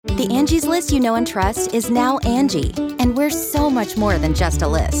The Angie's List you know and trust is now Angie, and we're so much more than just a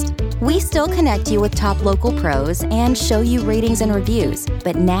list. We still connect you with top local pros and show you ratings and reviews,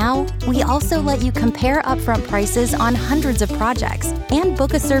 but now we also let you compare upfront prices on hundreds of projects and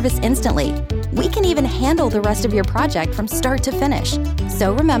book a service instantly. We can even handle the rest of your project from start to finish.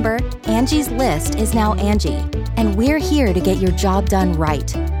 So remember, Angie's List is now Angie, and we're here to get your job done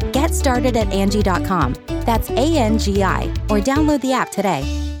right. Get started at Angie.com. That's ANGI, or download the app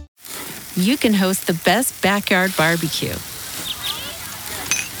today. You can host the best backyard barbecue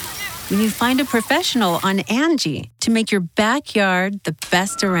when you find a professional on Angie to make your backyard the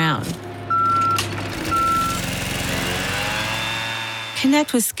best around.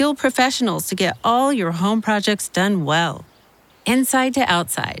 Connect with skilled professionals to get all your home projects done well. Inside to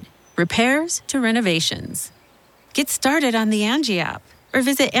outside, repairs to renovations. Get started on the Angie app or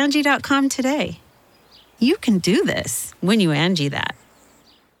visit Angie.com today. You can do this when you Angie that.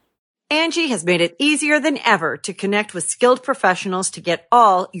 Angie has made it easier than ever to connect with skilled professionals to get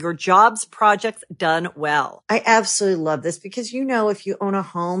all your jobs projects done well. I absolutely love this because, if you own a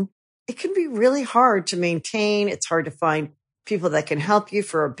home, it can be really hard to maintain. It's hard to find people that can help you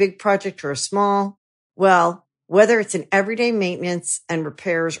for a big project or a small. Well, whether it's in everyday maintenance and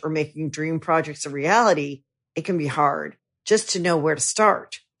repairs or making dream projects a reality, it can be hard just to know where to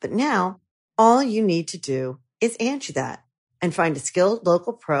start. But now, all you need to do is Angie that and find a skilled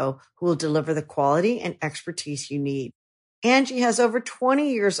local pro who will deliver the quality and expertise you need. Angie has over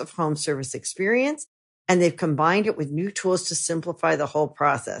 20 years of home service experience, and they've combined it with new tools to simplify the whole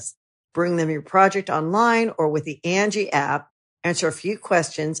process. Bring them your project online or with the Angie app, answer a few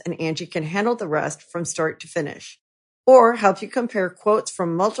questions, and Angie can handle the rest from start to finish. Or help you compare quotes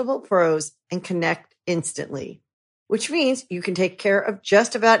from multiple pros and connect instantly, which means you can take care of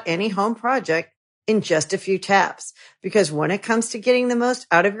just about any home project in just a few taps. Because when it comes to getting the most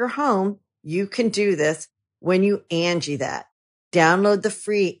out of your home, you can do this when you Angie that. Download the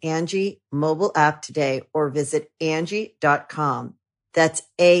free Angie mobile app today or visit Angie.com. That's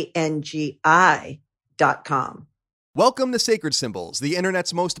ANGI.com. Welcome to Sacred Symbols, the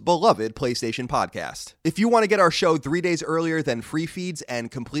internet's most beloved PlayStation podcast. If you want to get our show 3 days earlier than free feeds and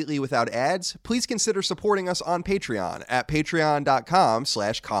completely without ads, please consider supporting us on Patreon at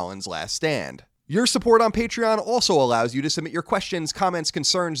patreon.com/ColinsLastStand. Your support on Patreon also allows you to submit your questions, comments,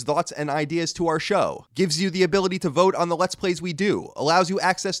 concerns, thoughts, and ideas to our show, gives you the ability to vote on the Let's Plays we do, allows you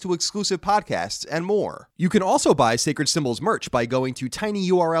access to exclusive podcasts, and more. You can also buy Sacred Symbols merch by going to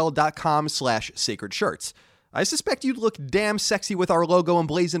tinyurl.com/sacredshirts. I suspect you'd look damn sexy with our logo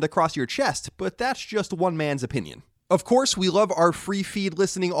emblazoned across your chest, but that's just one man's opinion. Of course, we love our free feed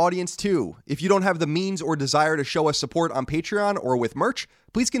listening audience too. If you don't have the means or desire to show us support on Patreon or with merch,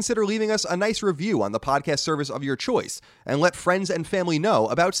 please consider leaving us a nice review on the podcast service of your choice and let friends and family know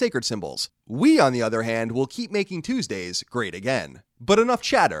about Sacred Symbols. We, on the other hand, will keep making Tuesdays great again. But enough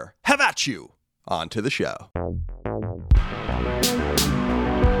chatter. Have at you! On to the show.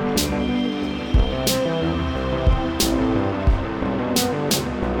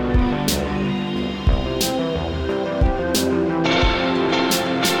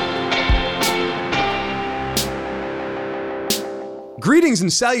 Greetings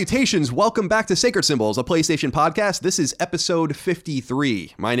and salutations. Welcome back to Sacred Symbols, a PlayStation podcast. This is episode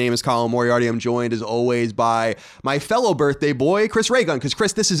 53. My name is Colin Moriarty. I'm joined as always by my fellow birthday boy, Chris Raygun. Because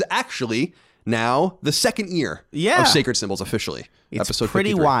Chris, this is actually now the second year of Sacred Symbols officially. It's episode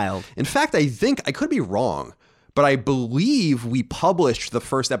pretty 53. wild. In fact, I think, I could be wrong, but I believe we published the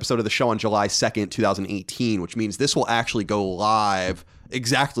first episode of the show on July 2nd, 2018, which means this will actually go live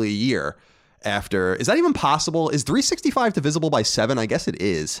exactly a year after. Is that even possible? Is 365 divisible by 7? I guess it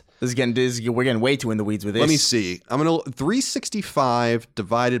is. We're getting way too in the weeds with this. Let me see. 365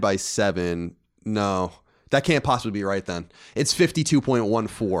 divided by 7. No, that can't possibly be right then. It's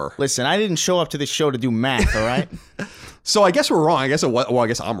 52.14. Listen, I didn't show up to this show to do math, all right? So I guess we're wrong. I guess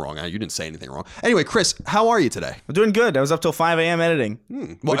I'm wrong. You didn't say anything wrong. Anyway, Chris, how are you today? I'm doing good. I was up till 5 a.m. editing,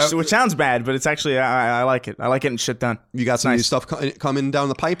 which sounds bad, but it's actually, I like it. I like getting shit done. You got some new stuff coming down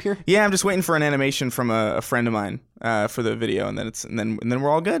the pipe here? Yeah, I'm just waiting for an animation from a friend of mine for the video, and then we're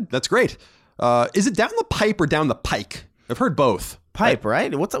all good. That's great. Is it down the pipe or down the pike? I've heard both. Pipe,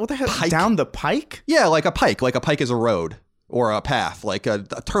 right? What the hell? Pike? Down the pike? Yeah, like a pike. Like a pike is a road or a path, like a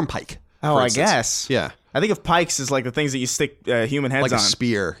turnpike. Oh, I guess. Yeah. I think of pikes as like the things that you stick human heads on. Like a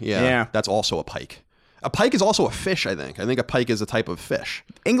spear. Yeah. That's also a pike. A pike is also a fish, I think. I think a pike is a type of fish.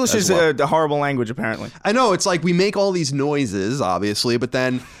 English is a horrible language, apparently. I know. It's like we make all these noises, obviously, but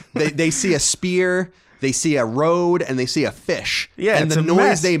then they see a spear, they see a road, and they see a fish. Yeah, and it's the a noise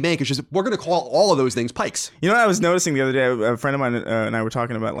mess. they make is just, we're going to call all of those things pikes. You know what I was noticing the other day? A friend of mine and I were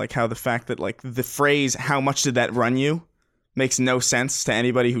talking about like how the fact that like the phrase "how much did that run you" makes no sense to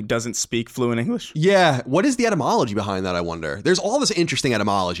anybody who doesn't speak fluent English. Yeah, what is the etymology behind that, I wonder? There's all this interesting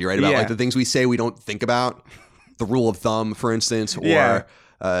etymology, right? About like the things we say we don't think about. The rule of thumb, for instance, or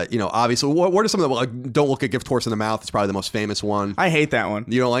obviously, what are some of the like? Don't look a gift horse in the mouth. It's probably the most famous one. I hate that one.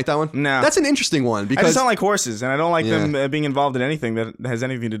 You don't like that one? No, that's an interesting one because I just don't like horses, and I don't like them being involved in anything that has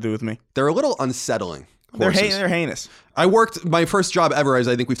anything to do with me. They're a little unsettling. They're heinous. I worked my first job ever, as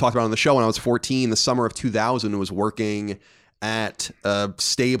I think we've talked about on the show, when I was 14. The summer of 2000, was working at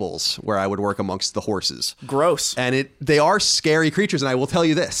stables where I would work amongst the horses. Gross. And they are scary creatures. And I will tell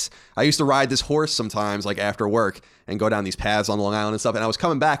you this. I used to ride this horse sometimes, like after work, and go down these paths on Long Island and stuff. And I was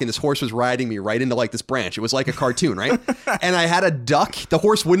coming back, and this horse was riding me right into like this branch. It was like a cartoon, right? And I had a duck. The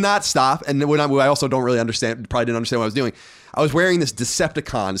horse would not stop. And I also don't really understand, probably didn't understand what I was doing. I was wearing this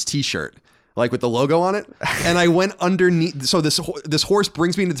Decepticons t-shirt, like with the logo on it. And I went underneath. So this horse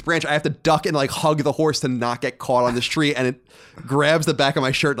brings me into this branch. I have to duck and like hug the horse to not get caught on this tree. And it grabs the back of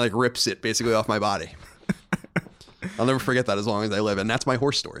my shirt and like rips it basically off my body. I'll never forget that as long as I live. And that's my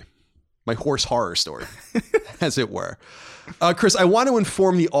horse story. My horse horror story, as it were. Chris, I want to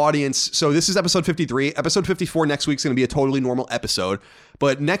inform the audience. So this is episode 53. Episode 54 next week is going to be a totally normal episode.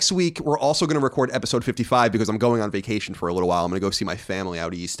 But next week, we're also going to record episode 55 because I'm going on vacation for a little while. I'm going to go see my family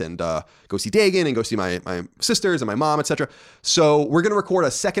out east and go see Dagan and go see my sisters and my mom, etc. So we're going to record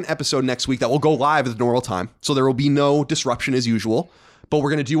a second episode next week that will go live at the normal time. So there will be no disruption as usual. But we're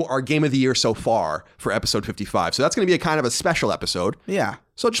going to do our game of the year so far for episode 55. So that's going to be a kind of a special episode. Yeah.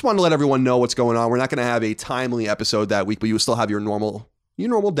 So I just wanted to let everyone know what's going on. We're not going to have a timely episode that week, but you will still have your normal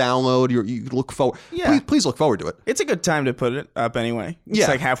download. You look forward. Yeah. Please look forward to it. It's a good time to put it up anyway. It's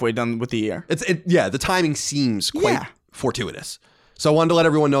like halfway done with the year. The timing seems quite fortuitous. So I wanted to let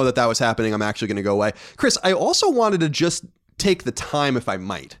everyone know that was happening. I'm actually going to go away. Chris, I also wanted to just take the time, if I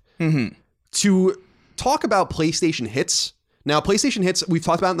might, to talk about PlayStation Hits. Now, PlayStation Hits, we've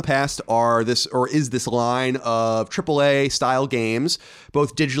talked about in the past, is this line of AAA style games,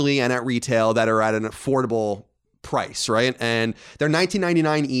 both digitally and at retail, that are at an affordable price, right? And they're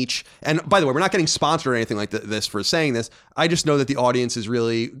 $19.99 each. And by the way, we're not getting sponsored or anything like this for saying this. I just know that the audience is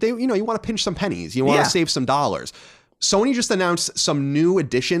really, you want to pinch some pennies. You want to save some dollars. Sony just announced some new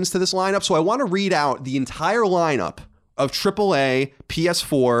additions to this lineup. So I want to read out the entire lineup of AAA,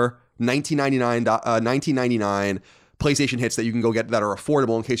 PS4, $19.99 PlayStation Hits that you can go get that are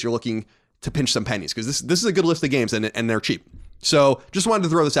affordable in case you're looking to pinch some pennies, because this is a good list of games and they're cheap. So just wanted to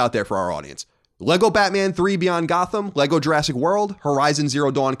throw this out there for our audience. Lego Batman 3 Beyond Gotham, Lego Jurassic World, Horizon Zero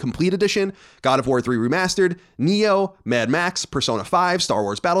Dawn Complete Edition, God of War 3 Remastered, Neo, Mad Max, Persona 5, Star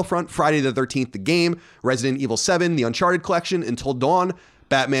Wars Battlefront, Friday the 13th the Game, Resident Evil 7, The Uncharted Collection, Until Dawn,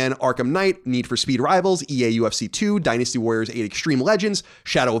 Batman Arkham Knight, Need for Speed Rivals, EA UFC 2, Dynasty Warriors 8 Extreme Legends,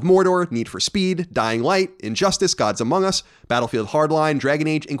 Shadow of Mordor, Need for Speed, Dying Light, Injustice, Gods Among Us, Battlefield Hardline, Dragon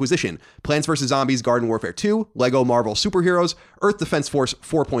Age Inquisition, Plants vs. Zombies Garden Warfare 2, Lego Marvel Superheroes, Earth Defense Force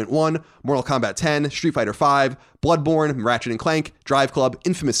 4.1, Mortal Kombat 10, Street Fighter 5, Bloodborne, Ratchet & Clank, Drive Club,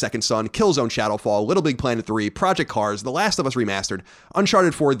 Infamous Second Son, Killzone Shadowfall, Little Big Planet 3, Project Cars, The Last of Us Remastered,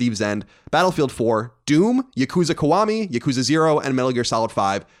 Uncharted 4 Thieves End, Battlefield 4, Doom, Yakuza Kiwami, Yakuza 0, and Metal Gear Solid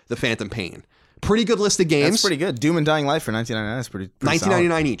 5, The Phantom Pain. Pretty good list of games. That's pretty good. Doom and Dying Light for $19.99. That's pretty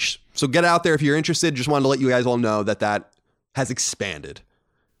 $19.99 each. So get out there if you're interested. Just wanted to let you guys all know that has expanded.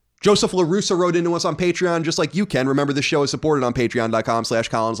 Joseph LaRussa wrote into us on Patreon, just like you can. Remember, this show is supported on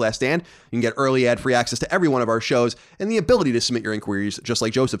patreon.com/ColinsLastStand. You can get early ad-free access to every one of our shows and the ability to submit your inquiries just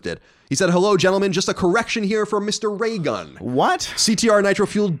like Joseph did. He said, hello, gentlemen. Just a correction here from Mr. Raygun. What? CTR Nitro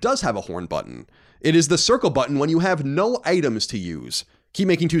Fuel does have a horn button. It is the circle button when you have no items to use. Keep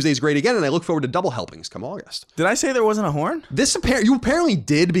making Tuesdays great again, and I look forward to double helpings come August. Did I say there wasn't a horn? You apparently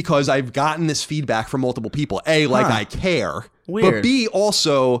did, because I've gotten this feedback from multiple people. A, like I care. Weird. But B,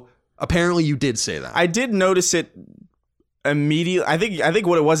 also, apparently you did say that. I did notice it immediately. I think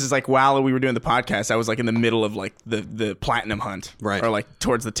what it was is like while we were doing the podcast, I was like in the middle of like the platinum hunt, right, or like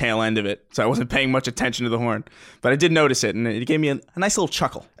towards the tail end of it, so I wasn't paying much attention to the horn, but I did notice it, and it gave me a nice little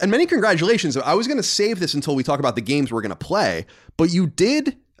chuckle. And many congratulations. I was going to save this until we talk about the games we're going to play, but you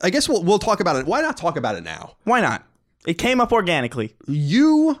did. I guess we'll talk about it. Why not talk about it now? Why not? It came up organically.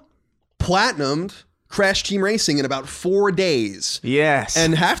 You platinumed Crash Team Racing in about 4 days. Yes.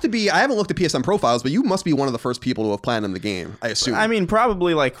 And I haven't looked at PSN profiles, but you must be one of the first people to have platinumed the game, I assume. I mean,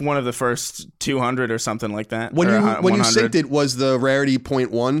 probably like one of the first 200 or something like that. When you synced it, was the rarity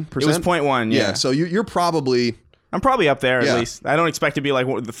 0.1%? It was 0.1, yeah. So you're probably I'm probably up there Yeah. at least. I don't expect to be like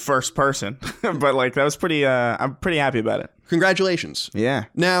the first person, but like that was pretty. I'm pretty happy about it. Congratulations. Yeah.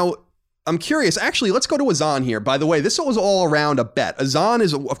 Now, I'm curious. Actually, let's go to Azan here. By the way, this was all around a bet. Azan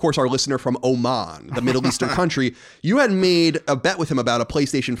is, of course, our listener from Oman, the Middle Eastern country. You had made a bet with him about a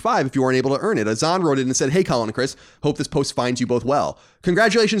PlayStation 5 if you weren't able to earn it. Azan wrote in and said, "Hey, Colin and Chris, hope this post finds you both well.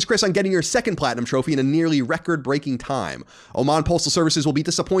 Congratulations, Chris, on getting your second platinum trophy in a nearly record-breaking time. Oman Postal Services will be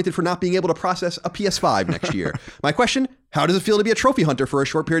disappointed for not being able to process a PS5 next year. My question, how does it feel to be a trophy hunter for a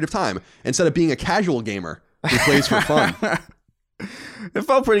short period of time instead of being a casual gamer who plays for fun?" It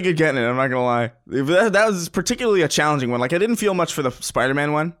felt pretty good getting it, I'm not gonna lie. That was particularly a challenging one. Like, I didn't feel much for the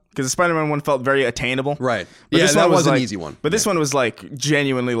Spider-Man one, because the Spider-Man one felt very attainable. Right. But Yeah, this that one was an like, easy one. But this one was like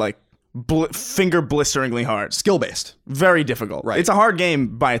genuinely like finger blisteringly hard. Skill-based. Very difficult. Right. It's a hard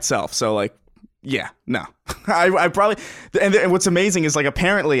game by itself, so like, yeah, no. I probably, and what's amazing is like,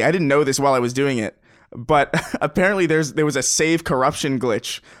 apparently, I didn't know this while I was doing it, but apparently there was a save corruption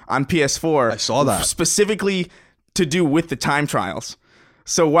glitch on PS4. I saw that. Specifically to do with the time trials.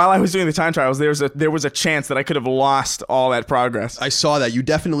 So while I was doing the time trials, there was a chance that I could have lost all that progress. I saw that. You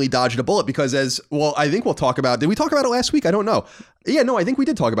definitely dodged a bullet because I think we'll talk about, did we talk about it last week? I don't know. Yeah, no, I think we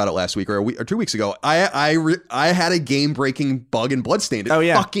did talk about it last week or 2 weeks ago. I had a game-breaking bug in Bloodstained.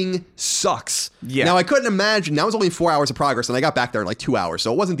 It fucking sucks. Yeah. Now, I couldn't imagine, that was only 4 hours of progress, and I got back there in like 2 hours,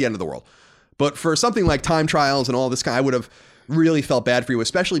 so it wasn't the end of the world. But for something like time trials and all this kind, I would have really felt bad for you,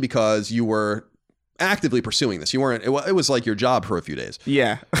 especially because you were actively pursuing this. You weren't, it was like your job for a few days.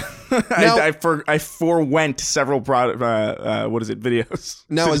 Yeah. Now, I forewent several videos.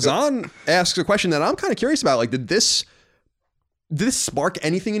 Now, Azan asks a question that I'm kind of curious about. Like, did this spark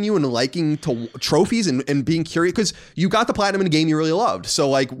anything in you in liking to trophies and being curious? Because you got the platinum in a game you really loved. So,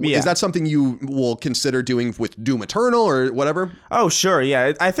 like, is that something you will consider doing with Doom Eternal or whatever? Oh, sure.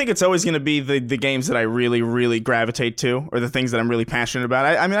 Yeah. I think it's always going to be the games that I really, really gravitate to, or the things that I'm really passionate about.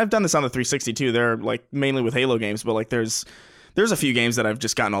 I mean, I've done this on the 360 too. They're like mainly with Halo games, but like there's a few games that I've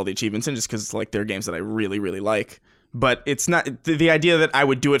just gotten all the achievements in just because like they're games that I really, really like. But it's not the idea that I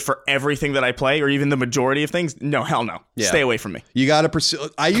would do it for everything that I play or even the majority of things. No, hell no. Yeah. Stay away from me. You got to pursue.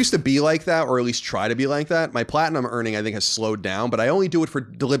 I used to be like that, or at least try to be like that. My platinum earning, I think, has slowed down, but I only do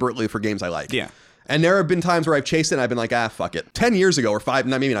it deliberately for games I like. Yeah. And there have been times where I've chased it and I've been like, fuck it. 10 years ago or 5,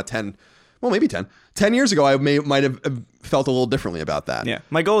 maybe not 10. Well, maybe 10. 10 years ago, I might have felt a little differently about that. Yeah.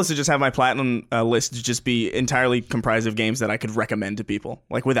 My goal is to just have my platinum list to just be entirely comprised of games that I could recommend to people,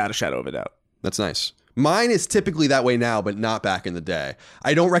 like without a shadow of a doubt. That's nice. Mine is typically that way now, but not back in the day.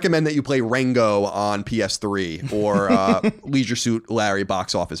 I don't recommend that you play Rango on PS3 or Leisure Suit Larry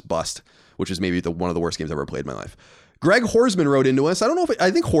Box Office Bust, which is maybe one of the worst games I've ever played in my life. Greg Horsman wrote into us. I don't know if I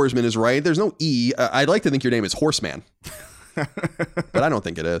think Horsman is right. There's no E. I'd like to think your name is Horseman, but I don't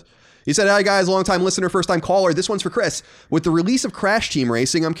think it is. He said, "Hi guys, long-time listener, first-time caller. This one's for Chris. With the release of Crash Team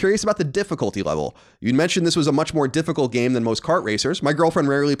Racing, I'm curious about the difficulty level. You mentioned this was a much more difficult game than most kart racers. My girlfriend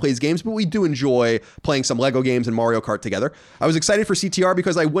rarely plays games, but we do enjoy playing some Lego games and Mario Kart together. I was excited for CTR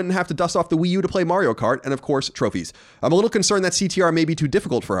because I wouldn't have to dust off the Wii U to play Mario Kart, and of course, trophies. I'm a little concerned that CTR may be too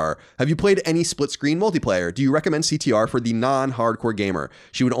difficult for her. Have you played any split-screen multiplayer? Do you recommend CTR for the non-hardcore gamer?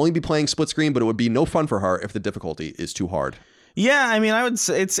 She would only be playing split-screen, but it would be no fun for her if the difficulty is too hard." Yeah, I mean, I would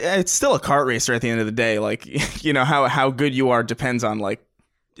say it's still a kart racer at the end of the day. Like, you know, how good you are depends on like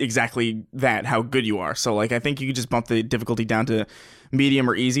exactly that, how good you are. So like, I think you could just bump the difficulty down to medium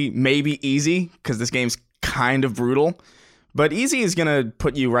or easy, maybe easy, because this game's kind of brutal. But easy is gonna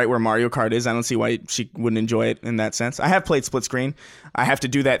put you right where Mario Kart is. I don't see why she wouldn't enjoy it in that sense. I have played split screen. I have to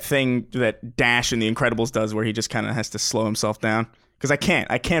do that thing that Dash in The Incredibles does, where he just kind of has to slow himself down. Because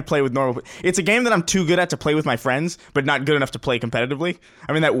I can't play with normal. It's a game that I'm too good at to play with my friends, but not good enough to play competitively.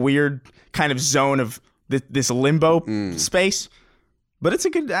 I'm in that weird kind of zone of this limbo space. But it's a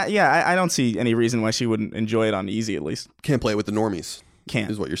good, I don't see any reason why she wouldn't enjoy it on easy at least. Can't play with the normies.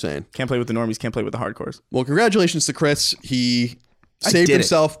 Can't. Is what you're saying. Can't play with the normies, can't play with the hardcores. Well, congratulations to Chris. He saved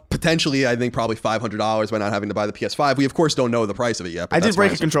himself potentially, I think, probably $500 by not having to buy the PS5. We, of course, don't know the price of it yet. I did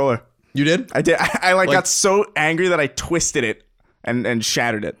break a controller. You did? I did. I got so angry that I twisted it. And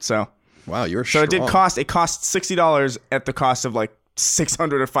shattered it. So wow, you're so strong. it cost $60 at the cost of like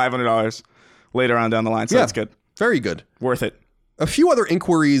 $600 or $500 later on down the line. So that's good. Very good. Worth it. A few other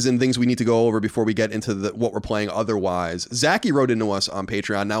inquiries and things we need to go over before we get into what we're playing otherwise. Zachy wrote into us on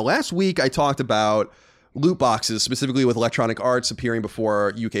Patreon. Now, last week I talked about loot boxes, specifically with Electronic Arts appearing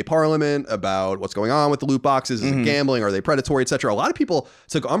before UK Parliament, about what's going on with the loot boxes. Is it gambling? Are they predatory, etc.? A lot of people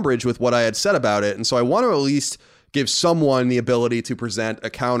took umbrage with what I had said about it. And so I want to at least give someone the ability to present a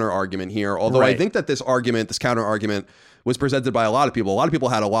counter argument here. Although I think that this counter argument was presented by a lot of people. A lot of people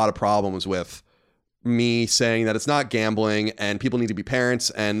had a lot of problems with me saying that it's not gambling and people need to be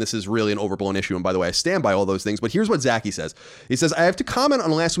parents and this is really an overblown issue. And by the way, I stand by all those things. But here's what Zachy says. He says, I have to comment on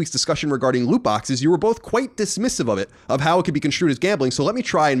last week's discussion regarding loot boxes. You were both quite dismissive of it, of how it could be construed as gambling. So let me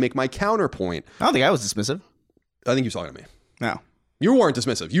try and make my counterpoint. I don't think I was dismissive. I think you were talking to me. No. You weren't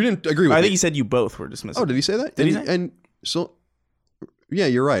dismissive. You didn't agree with me. I think he said you both were dismissive. Oh, did he say that? Did he say? And so, yeah,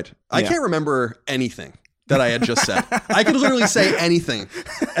 you're right. Yeah. I can't remember anything that I had just said. I could literally say anything.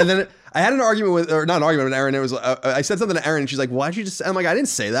 And then I had an argument with, or not an argument with Erin. It was, I said something to Erin and she's like, why'd you just, I'm like, I didn't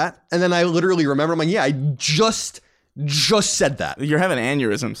say that. And then I literally remember, I'm like, yeah, I just said that. You're having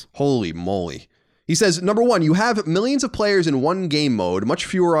aneurysms. Holy moly. He says, number one, you have millions of players in one game mode, much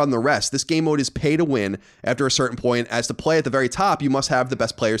fewer on the rest. This game mode is pay to win after a certain point. As to play at the very top, you must have the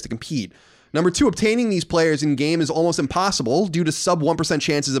best players to compete. Number two, obtaining these players in game is almost impossible due to sub 1%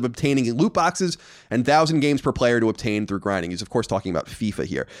 chances of obtaining loot boxes and 1,000 games per player to obtain through grinding. He's, of course, talking about FIFA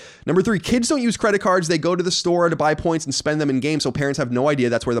here. Number three, kids don't use credit cards. They go to the store to buy points and spend them in game, so parents have no idea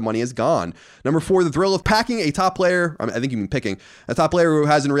that's where the money has gone. Number four, the thrill of packing a top player, I think you mean picking, a top player who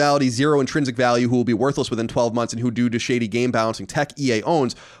has in reality zero intrinsic value, who will be worthless within 12 months, and who, due to shady game balancing tech EA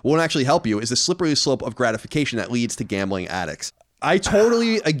owns, won't actually help you, is the slippery slope of gratification that leads to gambling addicts. I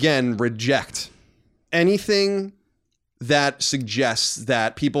totally, again, reject anything that suggests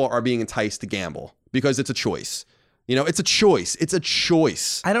that people are being enticed to gamble because it's a choice. You know, it's a choice. It's a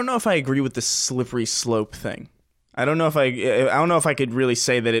choice. I don't know if I agree with the slippery slope thing. I don't know if I could really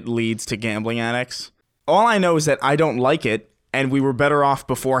say that it leads to gambling addicts. All I know is that I don't like it and we were better off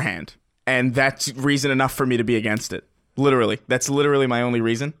beforehand. And that's reason enough for me to be against it. Literally. That's literally my only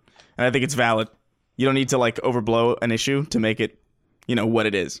reason. And I think it's valid. You don't need to like overblow an issue to make it, you know, what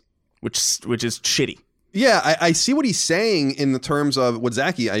it is. Which is shitty. Yeah, I see what he's saying in the terms of what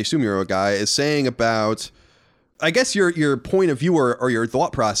Zachy, I assume you're a guy, is saying about, I guess, your point of view or your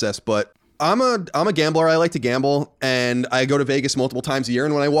thought process. But I'm a gambler. I like to gamble, and I go to Vegas multiple times a year.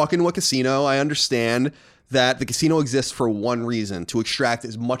 And when I walk into a casino, I understand that the casino exists for one reason: to extract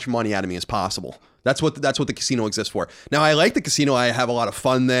as much money out of me as possible. That's what the casino exists for. Now, I like the casino. I have a lot of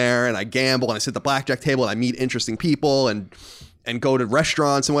fun there, and I gamble, and I sit at the blackjack table, and I meet interesting people, and go to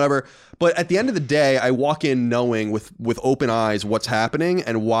restaurants and whatever. But at the end of the day, I walk in knowing with open eyes what's happening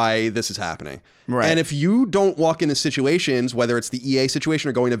and why this is happening. Right. And if you don't walk into situations, whether it's the EA situation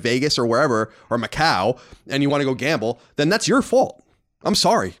or going to Vegas or wherever, or Macau, and you want to go gamble, then that's your fault. I'm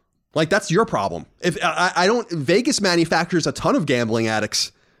sorry. Like, that's your problem. If I don't, Vegas manufactures a ton of gambling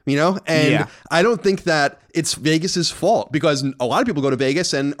addicts, you know, and I don't think that it's Vegas's fault, because a lot of people go to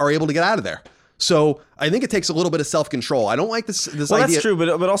Vegas and are able to get out of there. So I think it takes a little bit of self-control. I don't like this idea. Well, that's true,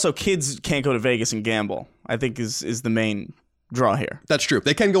 but also kids can't go to Vegas and gamble, I think is the main draw here. That's true.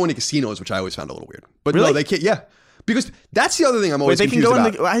 They can go into casinos, which I always found a little weird. But really? No, they can't. Yeah. Because that's the other thing I'm always confused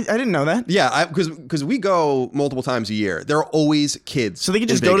about. I didn't know that. Yeah, because we go multiple times a year. There are always kids. So they can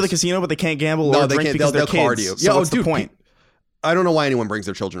just go to the casino, but they can't gamble or drink because they're kids. Card you. So what's the point? I don't know why anyone brings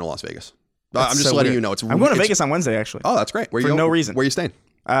their children to Las Vegas. I'm just letting you know. I'm going to Vegas on Wednesday, actually. Oh, that's great. Where for no reason. Where are you staying?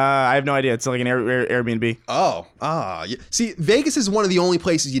 I have no idea. It's like an Airbnb. Yeah. See, Vegas is one of the only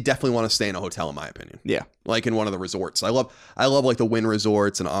places you definitely want to stay in a hotel, in my opinion. Yeah. Like in one of the resorts. I love like the Wynn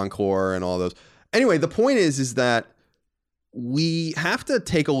resorts and Encore and all those. Anyway, the point is that we have to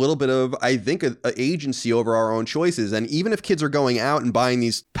take a little bit of, I think, a agency over our own choices. And even if kids are going out and buying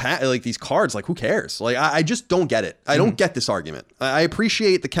these cards, like, who cares? Like, I just don't get it. I don't get this argument. I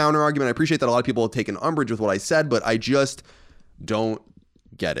appreciate the counter argument. I appreciate that a lot of people have taken umbrage with what I said, but I just don't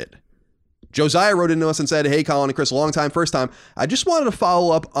get it. Josiah wrote into us and said, hey, Colin and Chris, long time, first time. I just wanted to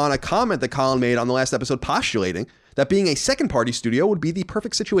follow up on a comment that Colin made on the last episode, postulating that being a second-party studio would be the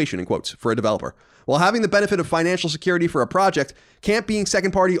perfect situation, in quotes, for a developer. While having the benefit of financial security for a project, can't being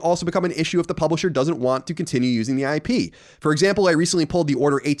second-party also become an issue if the publisher doesn't want to continue using the IP? For example, I recently pulled the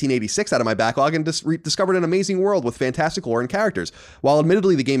Order 1886 out of my backlog and discovered an amazing world with fantastic lore and characters. While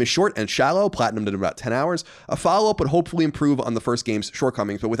admittedly the game is short and shallow, platinumed in about 10 hours, a follow-up would hopefully improve on the first game's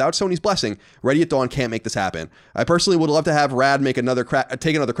shortcomings, but without Sony's blessing, Ready at Dawn can't make this happen. I personally would love to have Rad take another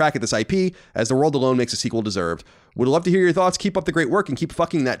crack at this IP, as the world alone makes a sequel deserved. Would love to hear your thoughts. Keep up the great work and keep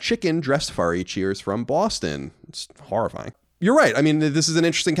fucking that chicken dressed furry. Cheers from Boston. It's horrifying. You're right. I mean, this is an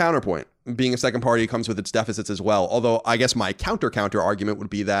interesting counterpoint. Being a second party comes with its deficits as well. Although I guess my counter argument would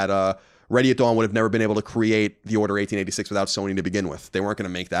be that Ready at Dawn would have never been able to create the Order 1886 without Sony to begin with. They weren't going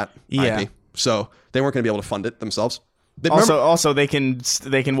to make that IP. So they weren't going to be able to fund it themselves. Also, they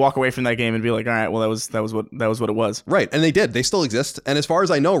can walk away from that game and be like, all right, well, that was what it was. Right, and they did. They still exist. And as far as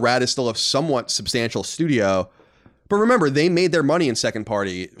I know, Rad is still a somewhat substantial studio. But remember, they made their money in second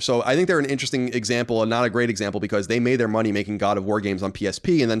party. So I think they're an interesting example and not a great example because they made their money making God of War games on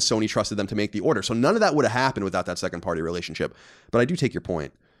PSP and then Sony trusted them to make the order. So none of that would have happened without that second party relationship. But I do take your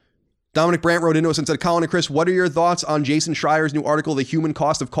point. Dominic Brandt wrote into us and said, Colin and Chris, what are your thoughts on Jason Schreier's new article, The Human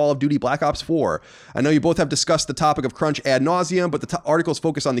Cost of Call of Duty Black Ops 4? I know you both have discussed the topic of crunch ad nauseum, but the article's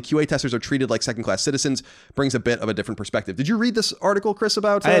focus on the QA testers are treated like second-class citizens brings a bit of a different perspective. Did you read this article, Chris,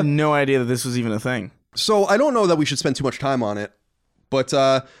 about... I had no idea that this was even a thing. So I don't know that we should spend too much time on it, but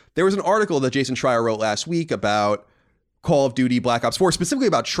there was an article that Jason Schreier wrote last week about Call of Duty Black Ops 4, specifically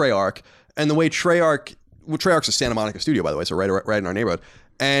about Treyarch, and the way Treyarch's a Santa Monica studio, by the way, so right in our neighborhood,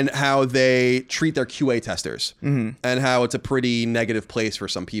 and how they treat their QA testers and how it's a pretty negative place for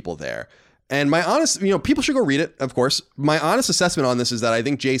some people there. And my honest, people should go read it, of course. My honest assessment on this is that I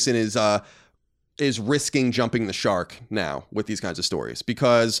think Jason is risking jumping the shark now with these kinds of stories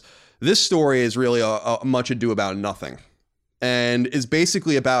because this story is really a much ado about nothing and is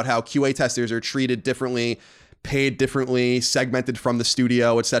basically about how QA testers are treated differently, paid differently, segmented from the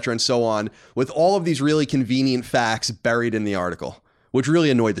studio, et cetera, and so on, with all of these really convenient facts buried in the article, which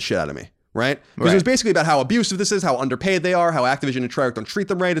really annoyed the shit out of me, right? Because it was basically about how abusive this is, how underpaid they are, how Activision and Treyarch don't treat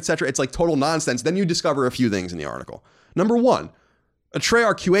them right, et cetera. It's like total nonsense. Then you discover a few things in the article. Number one, a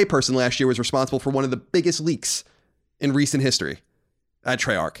Treyarch QA person last year was responsible for one of the biggest leaks in recent history at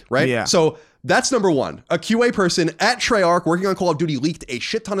Treyarch, right? Yeah. So that's number one. A QA person at Treyarch working on Call of Duty leaked a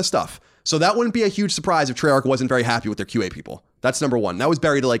shit ton of stuff. So that wouldn't be a huge surprise if Treyarch wasn't very happy with their QA people. That's number one. That was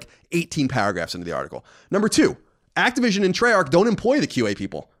buried like 18 paragraphs into the article. Number two, Activision and Treyarch don't employ the QA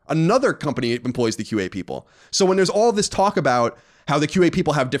people. Another company employs the QA people. So when there's all this talk about how the QA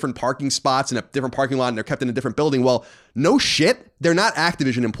people have different parking spots in a different parking lot and they're kept in a different building, well, no shit. They're not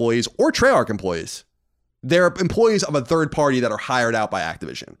Activision employees or Treyarch employees. They're employees of a third party that are hired out by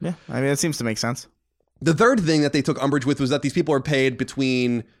Activision. Yeah, I mean, it seems to make sense. The third thing that they took umbrage with was that these people are paid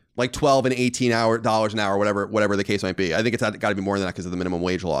between like $12 and $18 an hour, whatever the case might be. I think it's got to be more than that because of the minimum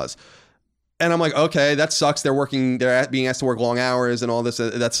wage laws. And I'm like, okay, that sucks. They're being asked to work long hours and all this.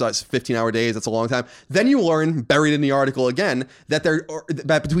 That sucks. 15-hour days. That's a long time. Then you learn, buried in the article again, that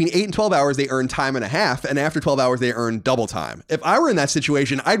that between 8 and 12 hours, they earn time and a half. And after 12 hours, they earn double time. If I were in that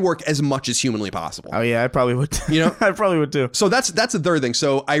situation, I'd work as much as humanly possible. Oh, yeah, I probably would. I probably would too. So that's the third thing.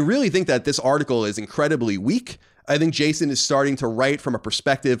 So I really think that this article is incredibly weak. I think Jason is starting to write from a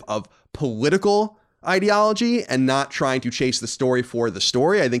perspective of political ideology and not trying to chase the story for the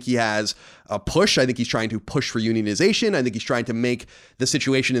story. I think he has a push. I think he's trying to push for unionization. I think he's trying to make the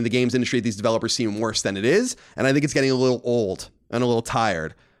situation in the games industry of these developers seem worse than it is. And I think it's getting a little old and a little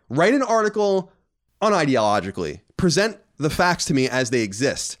tired. Write an article unideologically. Present the facts to me as they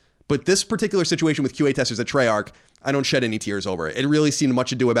exist. But this particular situation with QA testers at Treyarch, I don't shed any tears over it. It really seemed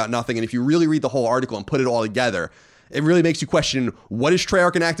much ado about nothing. And if you really read the whole article and put it all together, it really makes you question, what is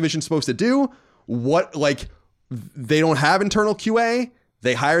Treyarch and Activision supposed to do? They don't have internal QA.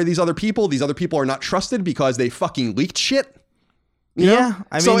 They hire these other people. These other people are not trusted because they fucking leaked shit. You know?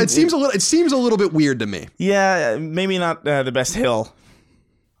 I mean, so it seems a little bit weird to me. Yeah, maybe not the best hill.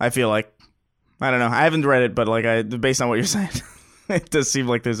 I feel like, I don't know. I haven't read it, but based on what you're saying, it does seem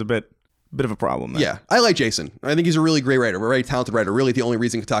like there's a bit of a problem there. Yeah, I like Jason. I think he's a really great writer, a very talented writer. Really, the only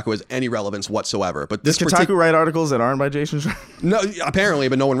reason Kotaku has any relevance whatsoever. But does Kotaku write articles that aren't by Jason Schreier? No, apparently,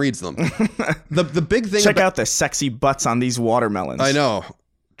 but no one reads them. The big thing. Check out the sexy butts on these watermelons. I know.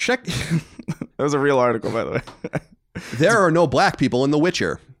 Check. That was a real article, by the way. There are no black people in The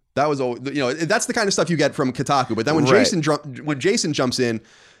Witcher. That was, that's the kind of stuff you get from Kotaku. But then when Jason jumps in,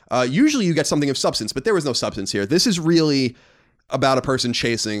 usually you get something of substance. But there was no substance here. This is really about a person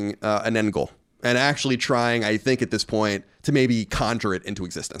chasing an end goal and actually trying, I think at this point, to maybe conjure it into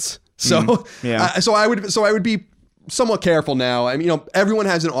existence. So, so I would be somewhat careful now. I mean, everyone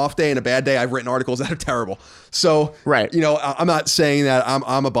has an off day and a bad day. I've written articles that are terrible. So, I'm not saying that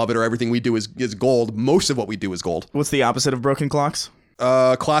I'm above it or everything we do is gold. Most of what we do is gold. What's the opposite of broken clocks?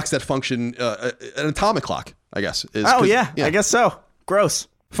 Clocks that function, an atomic clock, I guess. I guess so. Gross.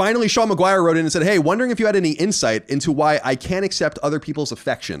 Finally, Sean McGuire wrote in and said, hey, wondering if you had any insight into why I can't accept other people's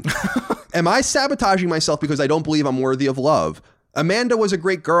affection. Am I sabotaging myself because I don't believe I'm worthy of love? Amanda was a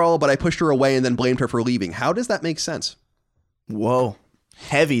great girl, but I pushed her away and then blamed her for leaving. How does that make sense? Whoa.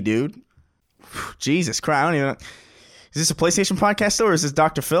 Heavy, dude. Jesus Christ. I don't even know. Is this a PlayStation podcast or is this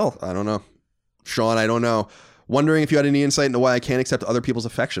Dr. Phil? I don't know. Sean, I don't know. Wondering if you had any insight into why I can't accept other people's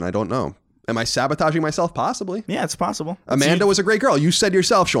affection. I don't know. Am I sabotaging myself? Possibly. Yeah, it's possible. Amanda was a great girl. You said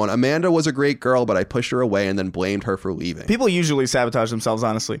yourself, Sean. Amanda was a great girl, but I pushed her away and then blamed her for leaving. People usually sabotage themselves,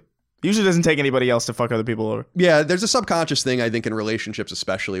 honestly. Usually doesn't take anybody else to fuck other people over. Yeah, there's a subconscious thing, I think, in relationships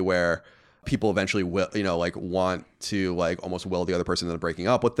especially where people eventually will, like want to like almost will the other person into breaking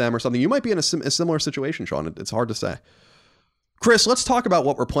up with them or something. You might be in a similar situation, Sean. It's hard to say. Chris, let's talk about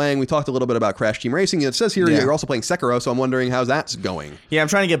what we're playing. We talked a little bit about Crash Team Racing. It says here you're also playing Sekiro, so I'm wondering how's that's going. Yeah, I'm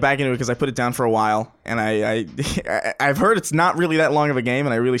trying to get back into it because I put it down for a while, and I've heard it's not really that long of a game,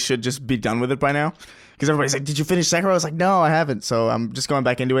 and I really should just be done with it by now. Because everybody's like, did you finish Sekiro? I was like, no, I haven't, so I'm just going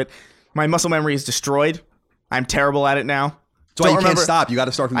back into it. My muscle memory is destroyed. I'm terrible at it now. That's why you can't stop. You got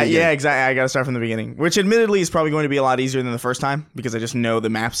to start from the beginning. Yeah, exactly. I got to start from the beginning, which admittedly is probably going to be a lot easier than the first time because I just know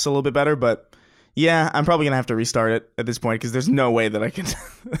the maps a little bit better, but... Yeah, I'm probably going to have to restart it at this point because there's no way that I can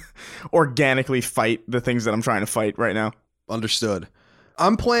organically fight the things that I'm trying to fight right now. Understood.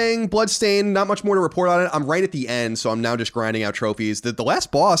 I'm playing Bloodstained. Not much more to report on it. I'm right at the end, so I'm now just grinding out trophies. The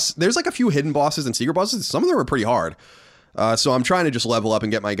last boss, there's like a few hidden bosses and secret bosses. Some of them are pretty hard. So I'm trying to just level up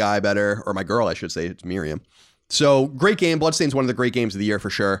and get my guy better, or my girl, I should say. It's Miriam. So great game. Bloodstained's one of the great games of the year for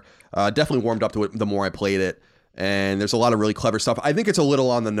sure. Definitely warmed up to it the more I played it. And there's a lot of really clever stuff. I think it's a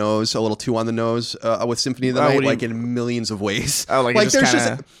little on the nose, a little too on the nose with Symphony of the Night, like in millions of ways. Oh, like there's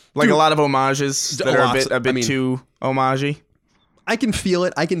just like a lot of homages that are a bit too homagey. I can feel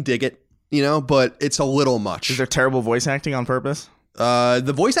it. I can dig it, but it's a little much. Is there terrible voice acting on purpose?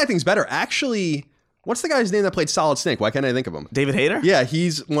 The voice acting's better. Actually, what's the guy's name that played Solid Snake? Why can't I think of him? David Hayter? Yeah,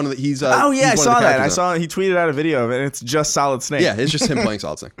 he's one of the... I saw that. I saw he tweeted out a video of it, and it's just Solid Snake. Yeah, it's just him playing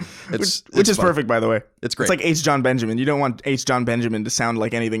Solid Snake. Which is perfect, by the way. It's great. It's like H. John Benjamin. You don't want H. John Benjamin to sound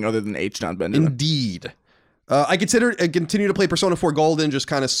like anything other than H. John Benjamin. Indeed. I continue to play Persona 4 Golden, just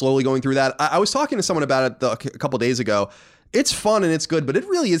kind of slowly going through that. I was talking to someone about it a couple days ago. It's fun and it's good, but it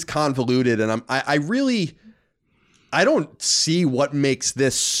really is convoluted, and I don't see what makes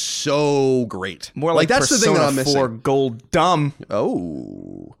this so great. More like that's Persona the thing that I'm missing. 4 Gold Dumb.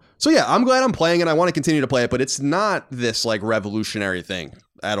 Oh. So yeah, I'm glad I'm playing it. I want to continue to play it, but it's not this like revolutionary thing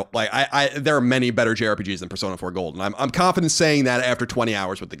at all. Like there are many better JRPGs than Persona 4 Gold, and I'm confident saying that after 20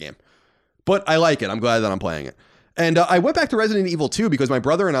 hours with the game. But I like it. I'm glad that I'm playing it. And I went back to Resident Evil 2 because my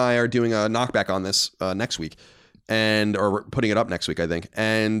brother and I are doing a knockback on this next week, or we're putting it up next week, I think.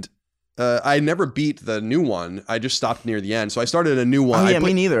 And I never beat the new one. I just stopped near the end. So I started a new one. Oh, yeah,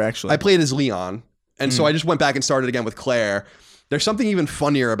 me neither, actually. I played as Leon. And so I just went back and started again with Claire. There's something even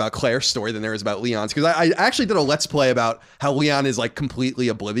funnier about Claire's story than there is about Leon's. Because I actually did a Let's Play about how Leon is like completely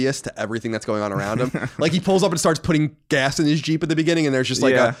oblivious to everything that's going on around him. Like he pulls up and starts putting gas in his Jeep at the beginning. And there's just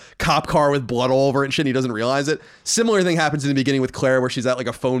like a cop car with blood all over it and shit. And he doesn't realize it. Similar thing happens in the beginning with Claire where she's at like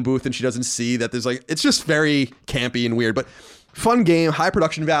a phone booth and she doesn't see that there's like, it's just very campy and weird. But fun game, high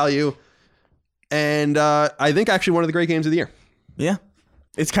production value. And I think actually one of the great games of the year. Yeah.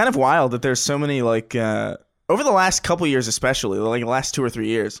 It's kind of wild that there's so many like over the last couple years, especially like the last 2 or 3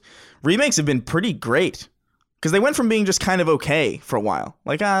 years, remakes have been pretty great because they went from being just kind of okay for a while.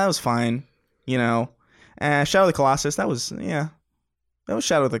 Like, that was fine. Shadow of the Colossus, that was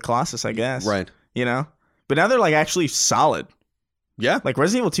Shadow of the Colossus, I guess. Right. But now they're like actually solid. Yeah. Like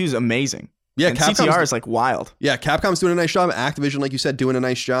Resident Evil 2 is amazing. Yeah. And CTR is like wild. Yeah. Capcom's doing a nice job. Activision, like you said, doing a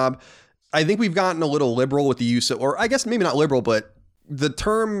nice job. I think we've gotten a little liberal with the use of, or I guess maybe not liberal, but the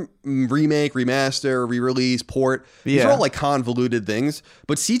term remake, remaster, re-release, port, these are all like convoluted things.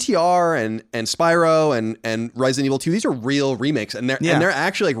 But CTR and Spyro and Resident Evil 2, these are real remakes, and they're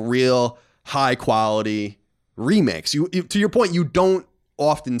actually like real high quality remakes. You to your point, you don't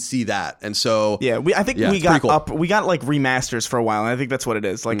often see that, and so I think we got like remasters for a while, and I think that's what it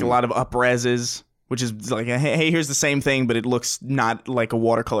is. Like a lot of up-reses, which is like, hey, here's the same thing, but it looks not like a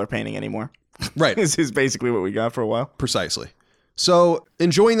watercolor painting anymore. Right, this is basically what we got for a while. Precisely. So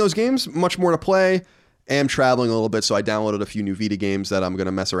enjoying those games, much more to play. Am traveling a little bit, so I downloaded a few new Vita games that I'm going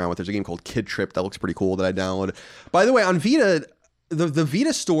to mess around with. There's a game called Kid Trip that looks pretty cool that I downloaded. By the way, on Vita, the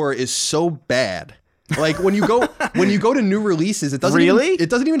Vita store is so bad. Like when you go to new releases, it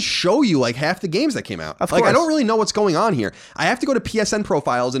doesn't even show you like half the games that came out. Of course. I don't really know what's going on here. I have to go to PSN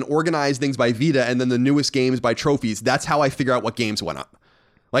profiles and organize things by Vita and then the newest games by trophies. That's how I figure out what games went up.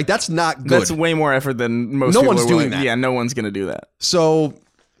 Like, that's not good. That's way more effort than most people are willing. No one's doing that. Yeah, no one's going to do that. So,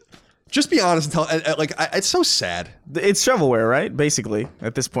 just be honest and tell, it's so sad. It's shovelware, right? Basically,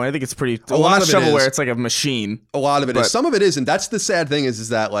 at this point. I think it's pretty... A lot of shovelware, it's like a machine. A lot of it is. Some of it isn't. That's the sad thing is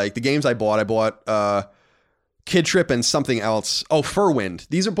that, like, the games I bought Kid Trip and something else. Oh, Furwind.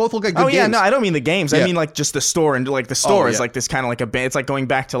 These are both look like good games. Oh, yeah, no, I don't mean the games. I mean, like, just the store. And, like, the store is, like, this kind of, like, it's like going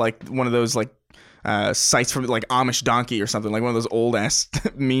back to, like, one of those, like, sites from like Amish Donkey or something, like one of those old ass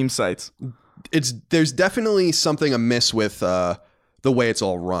meme sites. There's definitely something amiss with the way it's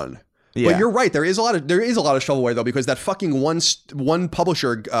all run. Yeah. But you're right. There is a lot of shovelware though, because that fucking one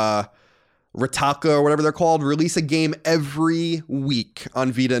publisher Ritaka or whatever they're called, release a game every week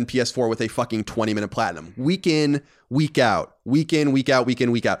on Vita and PS4 with a fucking 20-minute platinum. Week in, week out. Week in, week out, week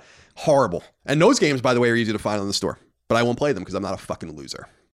in, week out. Horrible. And those games, by the way, are easy to find on the store. But I won't play them because I'm not a fucking loser.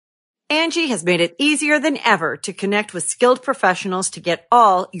 Angie has made it easier than ever to connect with skilled professionals to get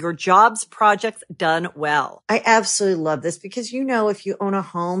all your jobs projects done well. I absolutely love this because, you know, if you own a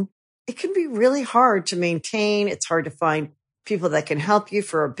home, it can be really hard to maintain. It's hard to find people that can help you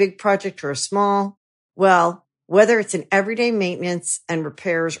for a big project or a small. Well, whether it's in everyday maintenance and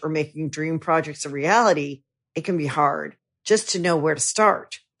repairs or making dream projects a reality, it can be hard just to know where to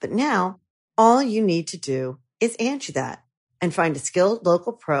start. But now all you need to do is Angie that and find a skilled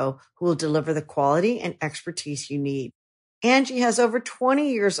local pro who will deliver the quality and expertise you need. Angie has over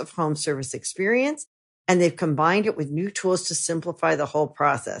 20 years of home service experience, and they've combined it with new tools to simplify the whole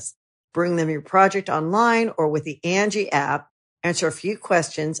process. Bring them your project online or with the Angie app, answer a few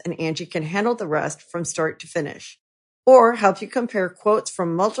questions, and Angie can handle the rest from start to finish. Or help you compare quotes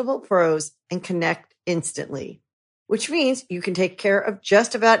from multiple pros and connect instantly, which means you can take care of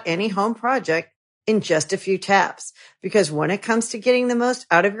just about any home project in just a few taps. Because when it comes to getting the most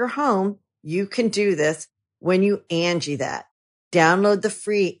out of your home, you can do this when you Angie that. Download the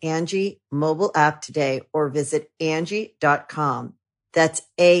free Angie mobile app today or visit Angie.com. That's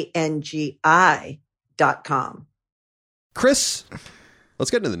ANGI.com. Chris,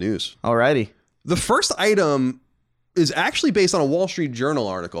 let's get into the news. Alrighty. The first item is actually based on a Wall Street Journal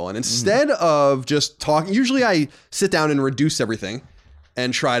article. And instead of just talking, usually I sit down and reduce everything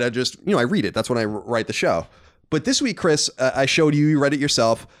and try to just, I read it. That's when I write the show. But this week, Chris, I showed you, you read it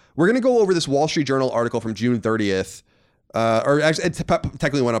yourself. We're going to go over this Wall Street Journal article from June 30th. Or actually, it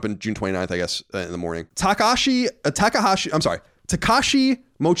technically went up in June 29th, I guess, in the morning. Takashi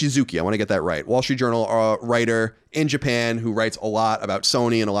Mochizuki, I want to get that right. Wall Street Journal writer in Japan who writes a lot about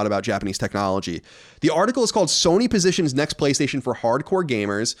Sony and a lot about Japanese technology. The article is called Sony Positions Next PlayStation for Hardcore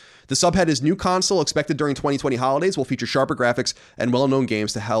Gamers. The subhead is New Console Expected During 2020 Holidays will feature sharper graphics and well-known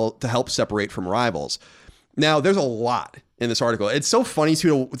games to help separate from rivals. Now, there's a lot in this article. It's so funny,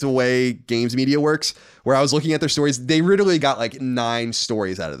 too, the way games media works, where I was looking at their stories. They literally got like 9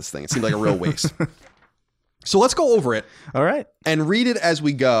 stories out of this thing. It seemed like a real waste. So let's go over it. All right. And read it as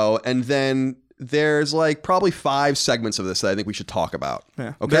we go. And then there's like probably 5 segments of this that I think we should talk about.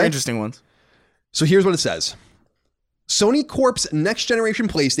 Yeah. Okay. Very interesting ones. So here's what it says. Sony Corp's next generation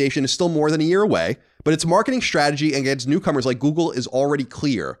PlayStation is still more than a year away, but its marketing strategy against newcomers like Google is already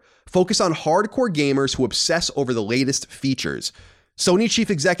clear. Focus on hardcore gamers who obsess over the latest features. Sony chief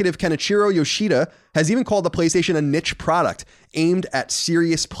executive Kenichiro Yoshida has even called the PlayStation a niche product aimed at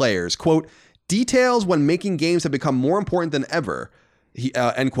serious players. Quote, details when making games have become more important than ever,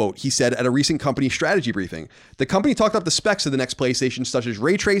 end quote, he said at a recent company strategy briefing. The company talked up the specs of the next PlayStation, such as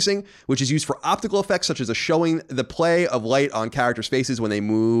ray tracing, which is used for optical effects, such as showing the play of light on characters' faces when they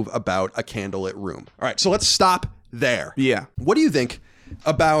move about a candlelit room. All right, so let's stop there. Yeah. What do you think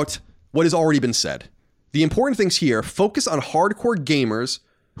about what has already been said? The important things here, focus on hardcore gamers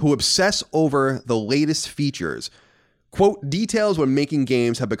who obsess over the latest features. Quote, details when making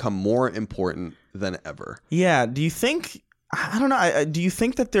games have become more important than ever. Yeah. Do you think, I don't know, do you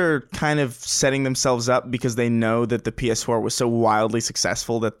think that they're kind of setting themselves up because they know that the PS4 was so wildly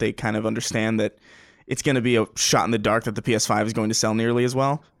successful that they kind of understand that it's going to be a shot in the dark that the PS5 is going to sell nearly as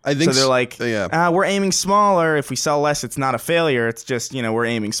well? I think so. They're like, we're aiming smaller. If we sell less, it's not a failure. It's just, we're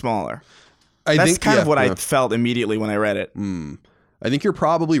aiming smaller. That's kind of what I felt immediately when I read it. I think you're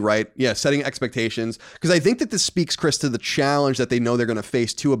probably right. Yeah, setting expectations. Because I think that this speaks, Chris, to the challenge that they know they're going to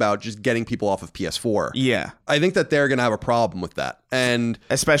face, too, about just getting people off of PS4. Yeah. I think that they're going to have a problem with that. And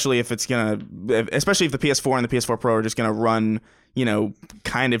especially if the PS4 and the PS4 Pro are just going to run,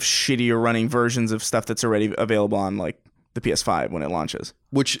 kind of shittier running versions of stuff that's already available on, like, the PS5 when it launches.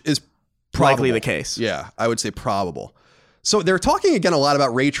 Which is probable. Likely the case. Yeah, I would say probable. So they're talking again a lot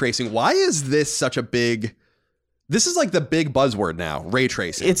about ray tracing. Why is this such a big... This is like the big buzzword now, ray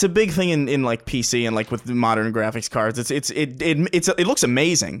tracing. It's a big thing in like PC and like with modern graphics cards. It looks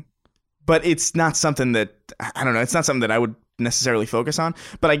amazing, but it's not something that, I don't know, it's not something that I would necessarily focus on.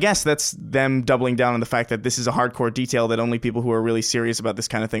 But I guess that's them doubling down on the fact that this is a hardcore detail that only people who are really serious about this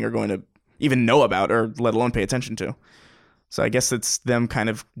kind of thing are going to even know about or let alone pay attention to. So I guess it's them kind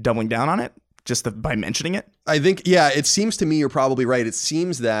of doubling down on it. Just by mentioning it? I think, yeah, it seems to me you're probably right. It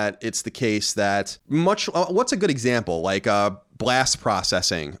seems that it's the case that what's a good example? Like blast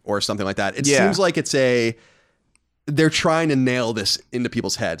processing or something like that. It seems like they're trying to nail this into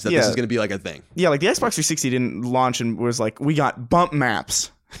people's heads, that this is going to be like a thing. Yeah, like the Xbox 360 didn't launch and was like, we got bump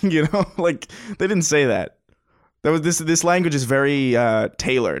maps. Like they didn't say that. This language is very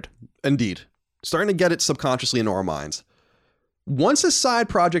tailored. Indeed. Starting to get it subconsciously into our minds. Once a side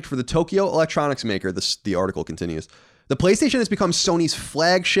project for the Tokyo electronics maker, the article continues, the PlayStation has become Sony's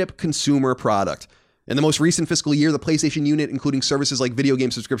flagship consumer product. In the most recent fiscal year, the PlayStation unit, including services like video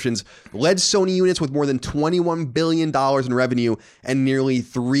game subscriptions, led Sony units with more than $21 billion in revenue and nearly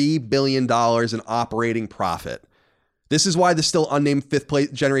 $3 billion in operating profit. This is why the still unnamed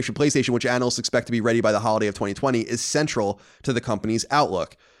fifth generation PlayStation, which analysts expect to be ready by the holiday of 2020, is central to the company's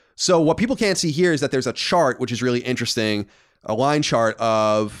outlook. So what people can't see here is that there's a chart, which is really interesting, a line chart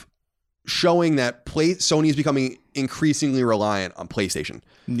of showing that Sony is becoming increasingly reliant on PlayStation.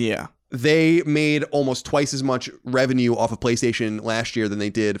 Yeah. They made almost twice as much revenue off of PlayStation last year than they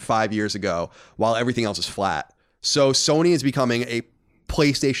did 5 years ago, while everything else is flat. So Sony is becoming a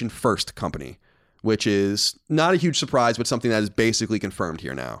PlayStation first company, which is not a huge surprise, but something that is basically confirmed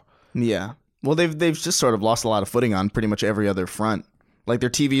here now. Yeah. Well, they've just sort of lost a lot of footing on pretty much every other front. Like their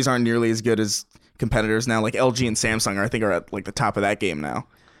TVs aren't nearly as good as competitors now. Like LG and Samsung are at like the top of that game now.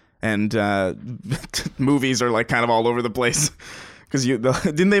 And movies are like kind of all over the place. Because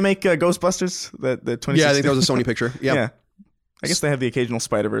didn't they make Ghostbusters? The 2016? Yeah, I think that was a Sony picture. Yep. Yeah. I guess they have the occasional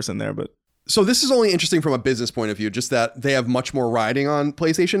Spider-Verse in there, but... So this is only interesting from a business point of view, just that they have much more riding on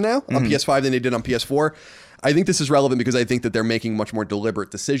PlayStation now, on PS5 than they did on PS4. I think this is relevant because I think that they're making much more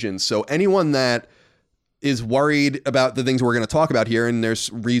deliberate decisions. So anyone that is worried about the things we're going to talk about here, and there's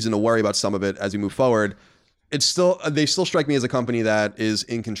reason to worry about some of it as we move forward, they still strike me as a company that is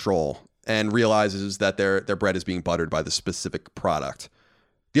in control and realizes that their bread is being buttered by the specific product.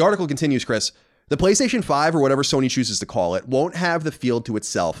 The article continues, Chris. The PlayStation 5, or whatever Sony chooses to call it, won't have the field to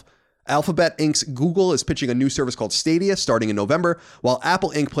itself. Alphabet Inc.'s Google is pitching a new service called Stadia starting in November, while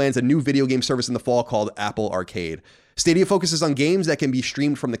Apple Inc. plans a new video game service in the fall called Apple Arcade. Stadia focuses on games that can be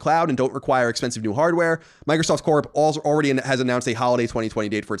streamed from the cloud and don't require expensive new hardware. Microsoft Corp also already has announced a holiday 2020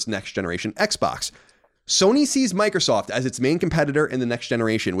 date for its next generation Xbox. Sony sees Microsoft as its main competitor in the next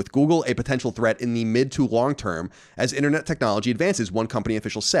generation, with Google a potential threat in the mid to long term as internet technology advances, one company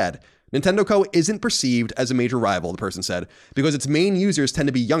official said. Nintendo Co. isn't perceived as a major rival, the person said, because its main users tend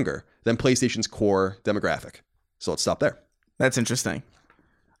to be younger than PlayStation's core demographic. So let's stop there. That's interesting.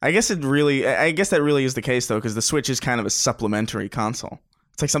 I guess that really is the case, though, because the Switch is kind of a supplementary console.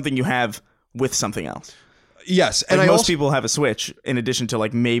 It's like something you have with something else. Yes. And most people have a Switch in addition to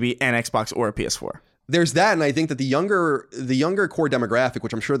like maybe an Xbox or a PS4. There's that, and I think that the younger core demographic,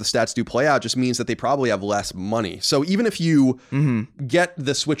 which I'm sure the stats do play out, just means that they probably have less money. So even if you get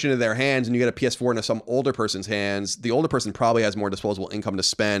the Switch into their hands and you get a PS4 into some older person's hands, the older person probably has more disposable income to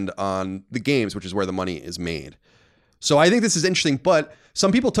spend on the games, which is where the money is made. So I think this is interesting, but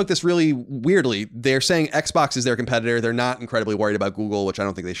some people took this really weirdly. They're saying Xbox is their competitor. They're not incredibly worried about Google, which I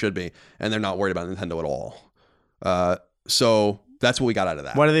don't think they should be, and they're not worried about Nintendo at all. So that's what we got out of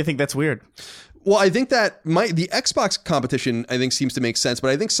that. Why do they think that's weird? Well, I think that the Xbox competition, I think, seems to make sense,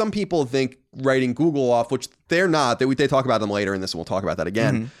 but I think some people think writing Google off, which they're not, they talk about them later in this, and we'll talk about that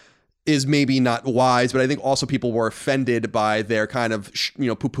again, is maybe not wise, but I think also people were offended by their kind of,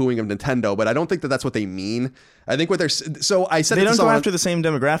 poo-pooing of Nintendo, but I don't think that that's what they mean. I think what so I said they don't go after the same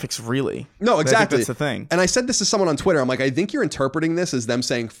demographics, really. No, exactly. I think that's the thing. And I said this to someone on Twitter. I'm like, I think you're interpreting this as them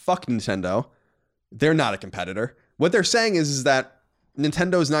saying, fuck Nintendo. They're not a competitor. What they're saying is that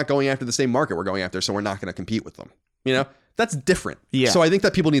Nintendo's not going after the same market we're going after, so we're not going to compete with them. That's different. Yeah. So I think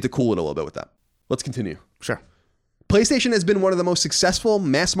that people need to cool it a little bit with that. Let's continue. Sure. PlayStation has been one of the most successful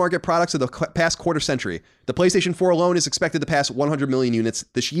mass market products of the past quarter century. The PlayStation 4 alone is expected to pass 100 million units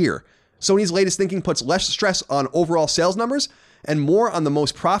this year. Sony's latest thinking puts less stress on overall sales numbers and more on the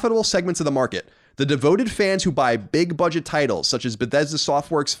most profitable segments of the market. The devoted fans who buy big budget titles such as Bethesda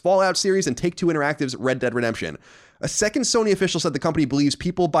Softworks' Fallout series and Take-Two Interactive's Red Dead Redemption. A second Sony official said the company believes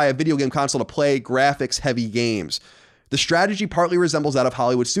people buy a video game console to play graphics-heavy games. The strategy partly resembles that of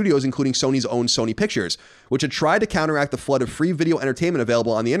Hollywood studios, including Sony's own Sony Pictures, which had tried to counteract the flood of free video entertainment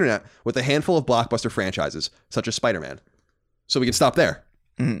available on the internet with a handful of blockbuster franchises, such as Spider-Man. So we can stop there.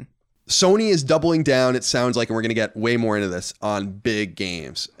 Sony is doubling down, it sounds like, and we're going to get way more into this, on big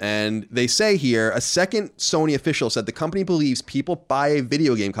games. And they say here, a second Sony official said the company believes people buy a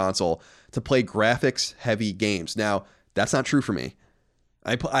video game console to play graphics-heavy games. Now, that's not true for me.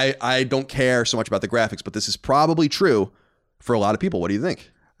 I don't care so much about the graphics, but this is probably true for a lot of people. What do you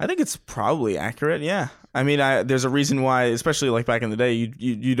think? I think it's probably accurate, yeah. I mean, there's a reason why, especially like back in the day,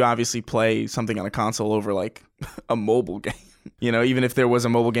 you'd obviously play something on a console over like a mobile game. Even if there was a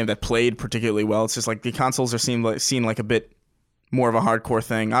mobile game that played particularly well, it's just like the consoles are seen like a bit more of a hardcore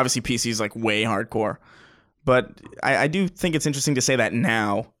thing. Obviously, PC is like way hardcore. But I do think it's interesting to say that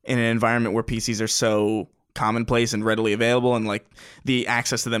now in an environment where PCs are so commonplace and readily available, and like the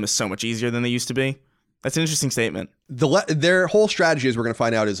access to them is so much easier than they used to be. That's an interesting statement. Their whole strategy, as we're going to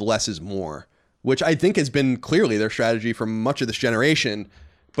find out, is less is more, which I think has been clearly their strategy for much of this generation.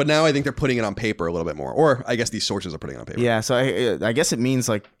 But now I think they're putting it on paper a little bit more, or I guess these sources are putting it on paper. Yeah, so I guess it means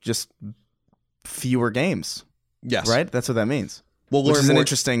like just fewer games. Yes, right. That's what that means. We'll learn more.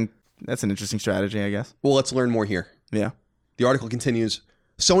 That's an interesting strategy, I guess. Well, let's learn more here. Yeah. The article continues.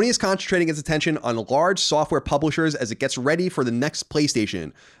 Sony is concentrating its attention on large software publishers as it gets ready for the next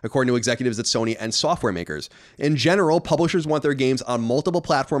PlayStation, according to executives at Sony and software makers. In general, publishers want their games on multiple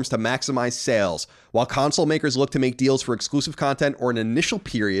platforms to maximize sales, while console makers look to make deals for exclusive content or an initial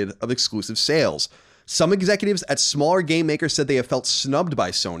period of exclusive sales. Some executives at smaller game makers said they have felt snubbed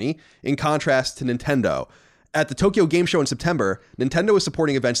by Sony, in contrast to Nintendo. At the Tokyo Game Show in September, Nintendo is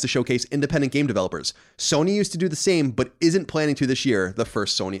supporting events to showcase independent game developers. Sony used to do the same, but isn't planning to this year, the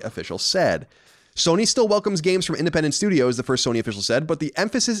first Sony official said. Sony still welcomes games from independent studios, the first Sony official said, but the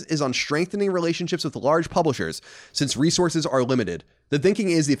emphasis is on strengthening relationships with large publishers, since resources are limited. The thinking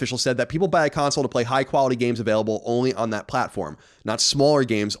is, the official said, that people buy a console to play high-quality games available only on that platform, not smaller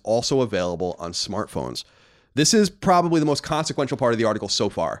games also available on smartphones. This is probably the most consequential part of the article so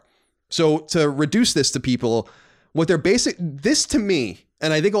far. So to reduce this to people, this to me,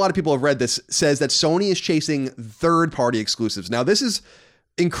 and I think a lot of people have read this, says that Sony is chasing third-party exclusives. Now, this is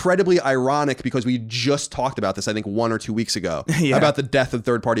incredibly ironic because we just talked about this, I think, 1 or 2 weeks ago, about the death of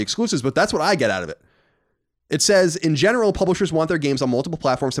third-party exclusives, but that's what I get out of it. It says, in general, publishers want their games on multiple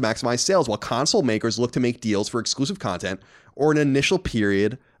platforms to maximize sales, while console makers look to make deals for exclusive content or an initial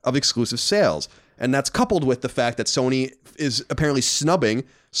period of exclusive sales. And that's coupled with the fact that Sony is apparently snubbing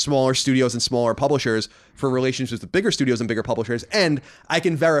smaller studios and smaller publishers for relationships with bigger studios and bigger publishers. And I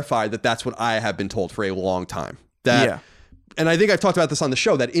can verify that that's what I have been told for a long time. And I think I've talked about this on the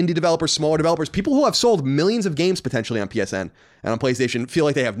show, that indie developers, smaller developers, people who have sold millions of games potentially on PSN and on PlayStation feel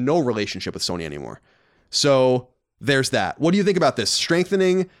like they have no relationship with Sony anymore. So there's that. What do you think about this?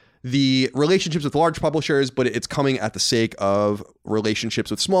 Strengthening the relationships with large publishers, but it's coming at the sake of relationships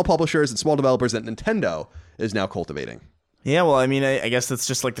with small publishers and small developers that Nintendo is now cultivating. Yeah, well, I mean, I guess that's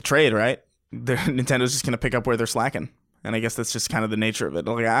just like the trade, right? Nintendo's just going to pick up where they're slacking. And I guess that's just kind of the nature of it.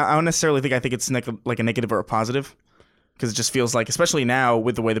 Like, I don't necessarily think it's like a negative or a positive, because it just feels like, especially now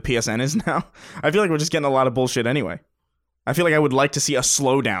with the way the PSN is now, I feel like we're just getting a lot of bullshit anyway. I feel like I would like to see a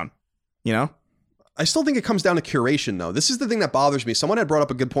slowdown, you know? I still think it comes down to curation, though. This is the thing that bothers me. Someone had brought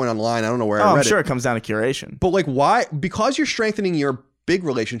up a good point online. I don't know where I read it. I'm sure it comes down to curation. But like, why? Because you're strengthening your big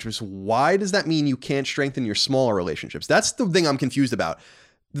relationships, why does that mean you can't strengthen your smaller relationships? That's the thing I'm confused about.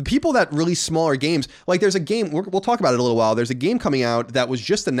 The people that release smaller games, like there's a game, we'll talk about it in a little while. There's a game coming out that was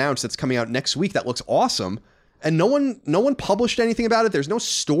just announced that's coming out next week that looks awesome. And no one published anything about it. There's no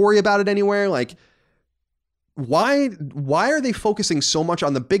story about it anywhere. Like, why are they focusing so much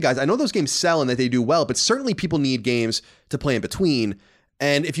on the big guys? I know those games sell and that they do well, but certainly people need games to play in between.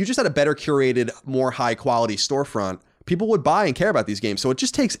 And if you just had a better curated, more high quality storefront, people would buy and care about these games. So it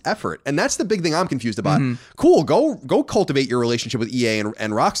just takes effort. And that's the big thing I'm confused about. Mm-hmm. Cool. Go cultivate your relationship with EA and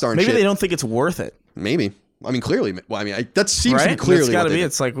Rockstar and Maybe shit. They don't think it's worth it. Maybe. I mean, clearly. Well, I mean, that seems to be clearly it's gotta what be. Did.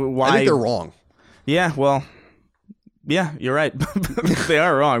 It's like, why? I think they're wrong. Yeah, well... Yeah, you're right. They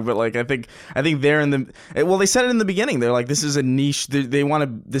are wrong, but like I think they're in the they said it in the beginning. They're like, this is a niche. They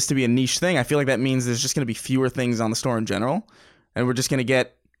want this to be a niche thing. I feel like that means there's just going to be fewer things on the store in general, and we're just going to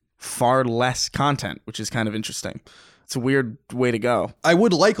get far less content, which is kind of interesting. It's a weird way to go. I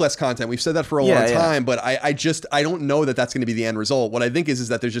would like less content. We've said that for a long time, but I don't know that that's going to be the end result. What I think is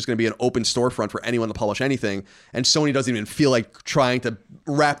that there's just going to be an open storefront for anyone to publish anything, and Sony doesn't even feel like trying to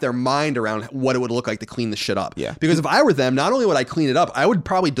wrap their mind around what it would look like to clean the shit up. Yeah. Because if I were them, not only would I clean it up, I would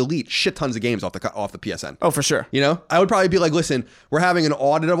probably delete shit tons of games off the PSN. Oh, for sure. You know, I would probably be like, listen, we're having an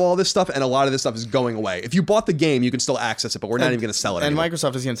audit of all this stuff, and a lot of this stuff is going away. If you bought the game, you can still access it, but we're not even going to sell it anymore. And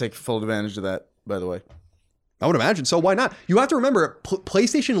Microsoft is going to take full advantage of that, by the way. I would imagine. So why not? You have to remember,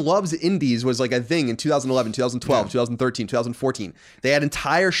 PlayStation Loves Indies was like a thing in 2011, 2012, 2013, 2014. They had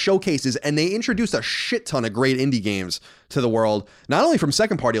entire showcases, and they introduced a shit ton of great indie games to the world, not only from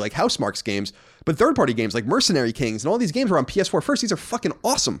second party like Housemarque's games, but third party games like Mercenary Kings, and all these games were on PS4 first. These are fucking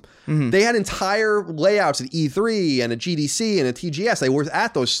awesome. Mm-hmm. They had entire layouts at E3 and at GDC and at TGS. They were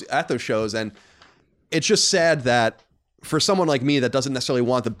at those shows, and it's just sad that for someone like me that doesn't necessarily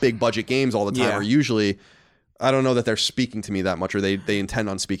want the big budget games all the time, or usually... I don't know that they're speaking to me that much, or they intend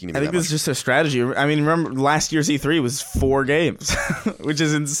on speaking to me that much. I think this is just a strategy. I mean, remember last year's E3 was 4 games, which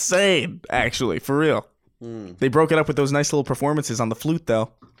is insane, actually, for real. They broke it up with those nice little performances on the flute,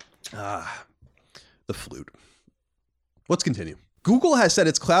 though. The flute. Let's continue. Google has said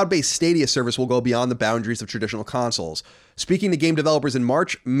its cloud-based Stadia service will go beyond the boundaries of traditional consoles. Speaking to game developers in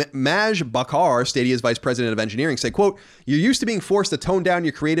March, Maj Bakar, Stadia's vice president of engineering, said, quote, "You're used to being forced to tone down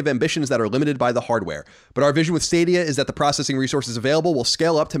your creative ambitions that are limited by the hardware. But our vision with Stadia is that the processing resources available will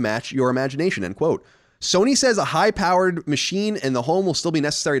scale up to match your imagination," end quote. Sony says a high-powered machine in the home will still be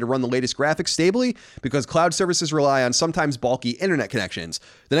necessary to run the latest graphics stably because cloud services rely on sometimes bulky internet connections.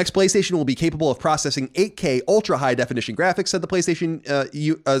 The next PlayStation will be capable of processing 8K ultra-high-definition graphics, said the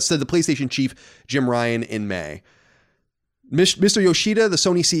PlayStation chief Jim Ryan in May. Mr. Yoshida, the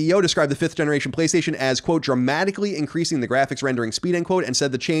Sony CEO, described the fifth-generation PlayStation as, quote, "dramatically increasing the graphics rendering speed," end quote, and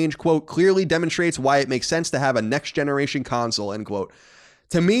said the change, quote, "clearly demonstrates why it makes sense to have a next-generation console," end quote.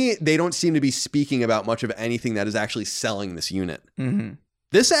 To me, they don't seem to be speaking about much of anything that is actually selling this unit. Mm-hmm.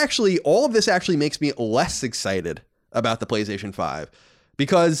 All of this actually makes me less excited about the PlayStation 5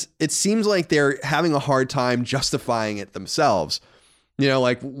 because it seems like they're having a hard time justifying it themselves. You know,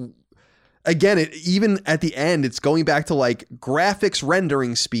 like, again, even at the end, it's going back to like graphics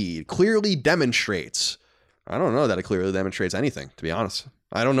rendering speed clearly demonstrates. I don't know that it clearly demonstrates anything, to be honest.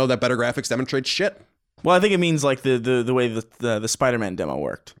 I don't know that better graphics demonstrates shit. Well, I think it means like the way the Spider-Man demo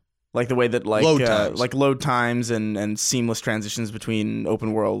worked, like the way that load times and seamless transitions between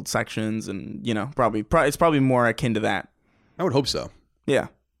open world sections, and you know, it's probably more akin to that. I would hope so. Yeah.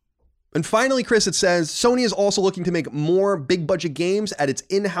 And finally, Chris, it says Sony is also looking to make more big budget games at its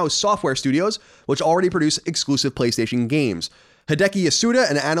in-house software studios, which already produce exclusive PlayStation games. Hideki Yasuda,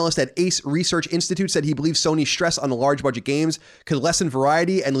 an analyst at Ace Research Institute, said he believes Sony's stress on the large budget games could lessen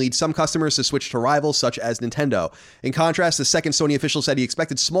variety and lead some customers to switch to rivals such as Nintendo. In contrast, the second Sony official said he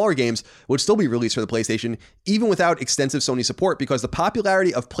expected smaller games would still be released for the PlayStation, even without extensive Sony support, because the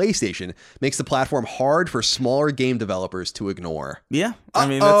popularity of PlayStation makes the platform hard for smaller game developers to ignore. Yeah. I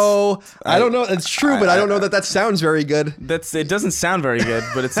mean, I don't know. It's true, but I don't know that sounds very good. It doesn't sound very good,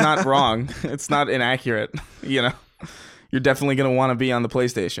 but it's not wrong. It's not inaccurate, you know. You're definitely going to want to be on the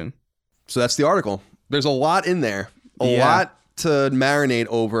PlayStation. So that's the article. There's a lot in there, a lot to marinate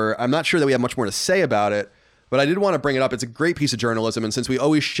over. I'm not sure that we have much more to say about it, but I did want to bring it up. It's a great piece of journalism, and since we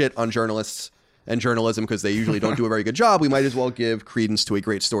always shit on journalists and journalism because they usually don't do a very good job, we might as well give credence to a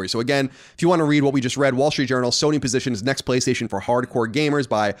great story. So again, if you want to read what we just read, Wall Street Journal, Sony positions next PlayStation for hardcore gamers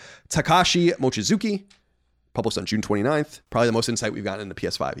by Takashi Mochizuki. Published on June 29th. Probably the most insight we've gotten into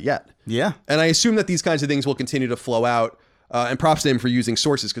PS5 yet. Yeah. And I assume that these kinds of things will continue to flow out. And props to him for using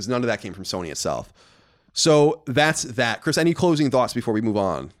sources because none of that came from Sony itself. So that's that. Chris, any closing thoughts before we move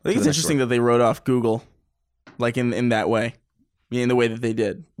on? I think it's interesting that they wrote off Google like in that way. In the way that they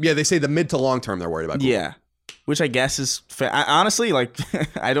did. Yeah, they say the mid to long term they're worried about Google. Yeah. Which I guess is fair. Honestly, like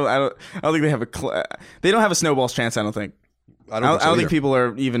I don't think they have they don't have a snowball's chance, I don't think. I don't think people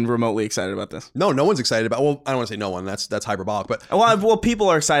are even remotely excited about this. No one's excited about. Well, I don't want to say no one. That's hyperbolic. But well, people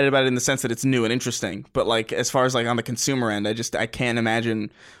are excited about it in the sense that it's new and interesting. But like as far as like on the consumer end, I can't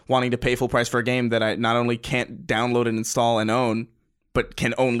imagine wanting to pay full price for a game that I not only can't download and install and own, but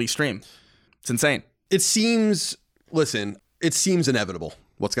can only stream. It's insane. It seems inevitable.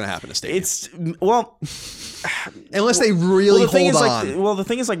 What's going to happen to Stadia? Unless they really hold on. The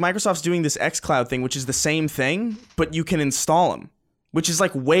thing is, like, Microsoft's doing this xCloud thing, which is the same thing, but you can install them, which is,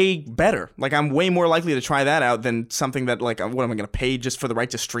 like, way better. Like, I'm way more likely to try that out than something that, like, what am I going to pay just for the right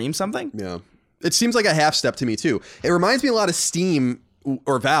to stream something? Yeah. It seems like a half step to me, too. It reminds me a lot of Steam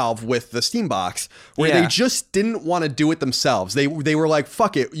or Valve with the Steam box, where they just didn't want to do it themselves. They were like,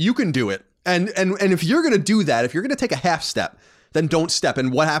 fuck it, you can do it. And if you're going to do that, if you're going to take a half step, then don't step.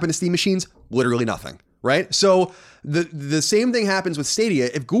 And what happened to Steam machines? Literally nothing, right? So the same thing happens with Stadia.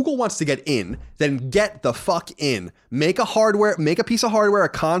 If Google wants to get in, then get the fuck in. Make a piece of hardware, a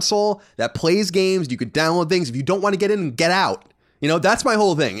console that plays games. You could download things. If you don't want to get in, get out. You know, that's my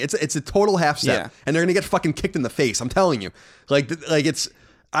whole thing. It's a total half step, and they're gonna get fucking kicked in the face. I'm telling you.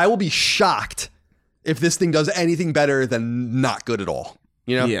 I will be shocked if this thing does anything better than not good at all.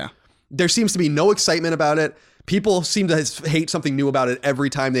 You know? Yeah. There seems to be no excitement about it. People seem to hate something new about it every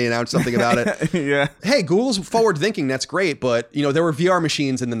time they announce something about it. Yeah. Hey, Google's forward thinking. That's great. But, you know, there were VR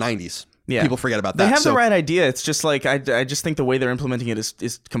machines in the 90s. Yeah. People forget about that. They have the right idea. It's just like, I just think the way they're implementing it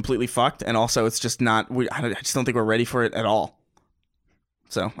is completely fucked. And also it's just not, I just don't think we're ready for it at all.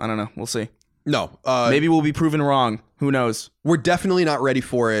 So I don't know. We'll see. No. Maybe we'll be proven wrong. Who knows? We're definitely not ready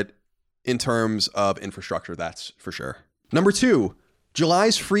for it in terms of infrastructure. That's for sure. Number 2.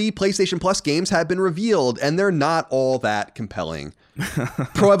 July's free PlayStation Plus games have been revealed, and they're not all that compelling.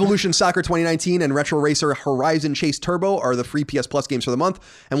 Pro Evolution Soccer 2019 and Retro Racer Horizon Chase Turbo are the free PS Plus games for the month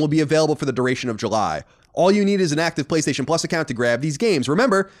and will be available for the duration of July. All you need is an active PlayStation Plus account to grab these games.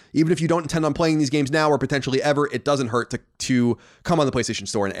 Remember, even if you don't intend on playing these games now or potentially ever, it doesn't hurt to come on the PlayStation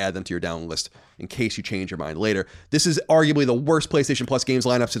Store and add them to your download list in case you change your mind later. This is arguably the worst PlayStation Plus games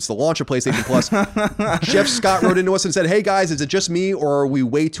lineup since the launch of PlayStation Plus. Jeff Scott wrote into us and said, hey guys, is it just me or are we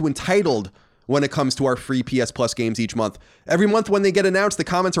way too entitled when it comes to our free PS Plus games each month? Every month when they get announced, the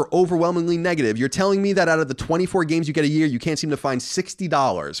comments are overwhelmingly negative. You're telling me that out of the 24 games you get a year, you can't seem to find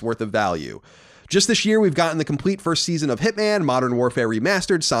 $60 worth of value. Just this year, we've gotten the complete first season of Hitman, Modern Warfare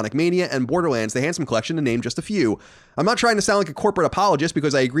Remastered, Sonic Mania, and Borderlands, the Handsome Collection, to name just a few. I'm not trying to sound like a corporate apologist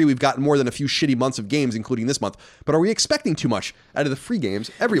because I agree we've gotten more than a few shitty months of games, including this month, but are we expecting too much out of the free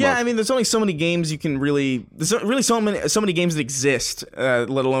games every month? Yeah, I mean, there's only so many games you can really... There's really so many games that exist, let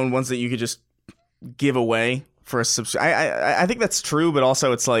alone ones that you could just give away for a subscription. I think that's true, but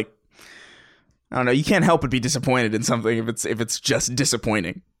also it's like, I don't know, you can't help but be disappointed in something if it's just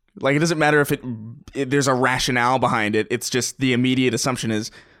disappointing. Like, it doesn't matter if there's a rationale behind it. It's just the immediate assumption is,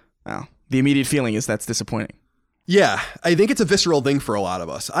 well, the immediate feeling is that's disappointing. Yeah, I think it's a visceral thing for a lot of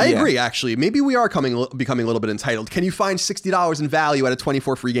us. I agree, actually. Maybe we are becoming a little bit entitled. Can you find $60 in value out of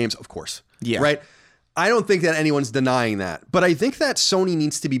 24 free games? Of course. Yeah. Right? I don't think that anyone's denying that. But I think that Sony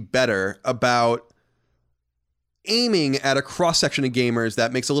needs to be better about aiming at a cross-section of gamers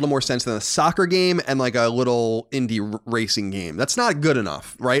that makes a little more sense than a soccer game and like a little indie racing game. That's not good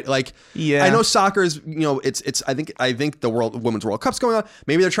enough, right? Like, yeah. I know soccer is, it's I think the Women's World Cup's going on.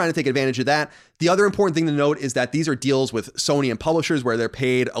 Maybe they're trying to take advantage of that. The other important thing to note is that these are deals with Sony and publishers where they're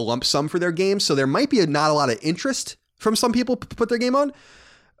paid a lump sum for their games. So there might be not a lot of interest from some people to put their game on.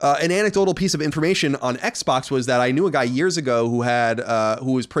 An anecdotal piece of information on Xbox was that I knew a guy years ago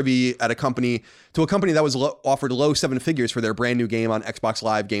who was privy at a company that was offered low seven figures for their brand new game on Xbox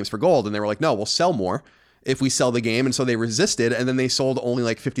Live Games for Gold. And they were like, no, we'll sell more if we sell the game. And so they resisted. And then they sold only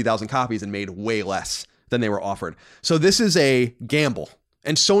like 50,000 copies and made way less than they were offered. So this is a gamble.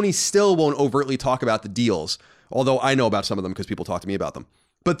 And Sony still won't overtly talk about the deals, although I know about some of them because people talk to me about them.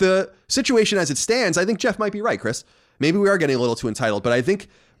 But the situation as it stands, I think Jeff might be right, Chris. Maybe we are getting a little too entitled, but I think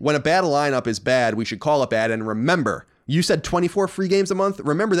when a bad lineup is bad, we should call it bad. And remember, you said 24 free games a month.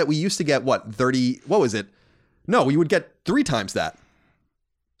 Remember that we used to get 30, what was it? No, we would get 3 times that.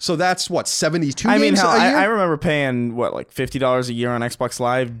 So that's 72 games a year? I remember paying like $50 a year on Xbox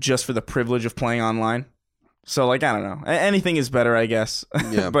Live just for the privilege of playing online. So like, I don't know. Anything is better, I guess.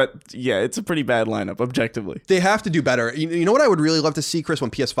 Yeah. But yeah, it's a pretty bad lineup, objectively. They have to do better. You know what I would really love to see, Chris,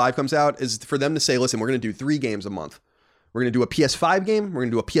 when PS5 comes out is for them to say, listen, we're going to do 3 games a month. We're going to do a PS5 game, we're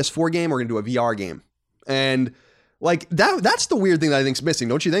going to do a PS4 game, we're going to do a VR game. And like that's the weird thing that I think's missing,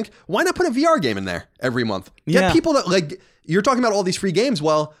 don't you think? Why not put a VR game in there every month? Get people that, like, you're talking about all these free games.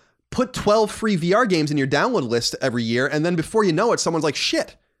 Well, put 12 free VR games in your download list every year, and then before you know it, someone's like,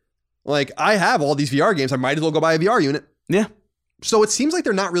 shit. Like, I have all these VR games, I might as well go buy a VR unit. Yeah. So it seems like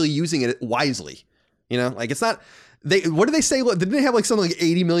they're not really using it wisely. Like it's not... what did they say? Didn't they have like something like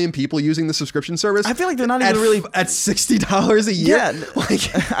 80 million people using the subscription service? I feel like they're not even really at $60 a year. Yeah,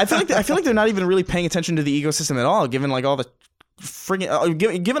 I feel like they're not even really paying attention to the ecosystem at all. Given like all the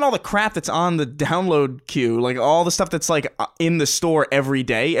given all the crap that's on the download queue, like all the stuff that's like in the store every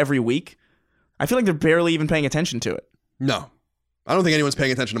day, every week. I feel like they're barely even paying attention to it. No, I don't think anyone's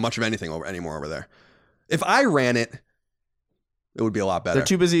paying attention to much of anything anymore over there. If I ran it, it would be a lot better. They're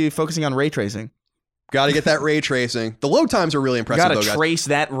too busy focusing on ray tracing. Got to get that ray tracing. The load times are really impressive, though, guys. Got to trace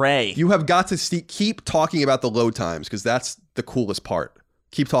that ray. You have got to keep talking about the load times because that's the coolest part.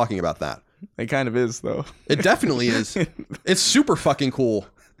 Keep talking about that. It kind of is, though. It definitely is. It's super fucking cool.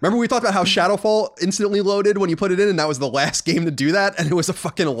 Remember we talked about how Shadowfall instantly loaded when you put it in, and that was the last game to do that, and it was a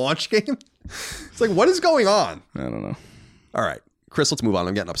fucking launch game? It's like, what is going on? I don't know. All right, Chris, let's move on.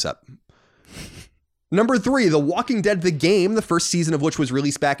 I'm getting upset. Number 3, The Walking Dead the Game, the first season of which was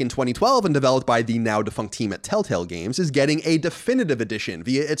released back in 2012 and developed by the now defunct team at Telltale Games, is getting a definitive edition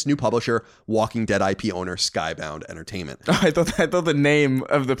via its new publisher, Walking Dead IP owner Skybound Entertainment. Oh, I thought the name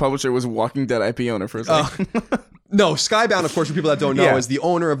of the publisher was Walking Dead IP owner for a second. No, Skybound, of course, for people that don't know, is the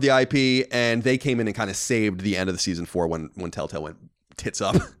owner of the IP, and they came in and kind of saved the end of the season 4 when Telltale went tits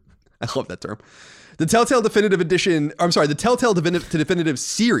up. I love that term. The Telltale Definitive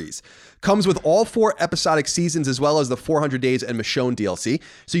series comes with all 4 episodic seasons as well as the 400 Days and Michonne DLC,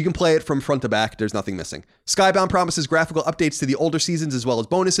 so you can play it from front to back. There's nothing missing. Skybound promises graphical updates to the older seasons as well as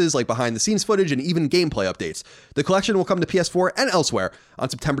bonuses like behind-the-scenes footage and even gameplay updates. The collection will come to PS4 and elsewhere on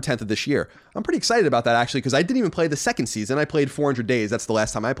September 10th of this year. I'm pretty excited about that, actually, because I didn't even play the second season. I played 400 Days. That's the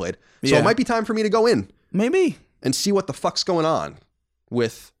last time I played. So it might be time for me to go in. Maybe. And see what the fuck's going on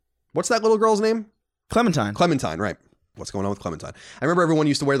with... What's that little girl's name? Clementine. Clementine, right. What's going on with Clementine? I remember everyone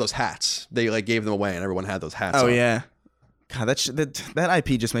used to wear those hats. They like gave them away, and everyone had those hats. Oh on. yeah, God, that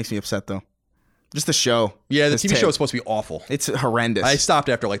IP just makes me upset though. Just the show. Yeah, the TV show is supposed to be awful. It's horrendous. I stopped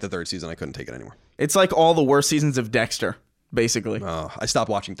after like the 3rd season. I couldn't take it anymore. It's like all the worst seasons of Dexter, basically. Oh, I stopped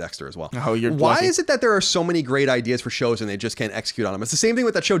watching Dexter as well. Oh, you're Why lucky. is it that there are so many great ideas for shows and they just can't execute on them? It's the same thing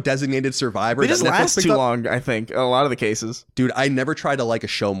with that show Designated Survivor. They just that Netflix last picked too up. long, I think, in a lot of the cases. Dude, I never tried to like a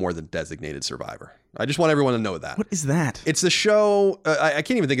show more than Designated Survivor. I just want everyone to know that. What is that? It's the show. I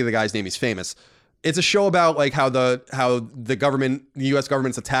can't even think of the guy's name. He's famous. It's a show about like how the government, the U.S.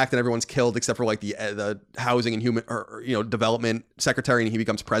 government's attacked and everyone's killed except for like the housing and human development secretary, and he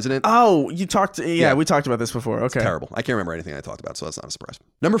becomes president. Oh, you talked. Yeah, we talked about this before. Okay, it's terrible. I can't remember anything I talked about, so that's not a surprise.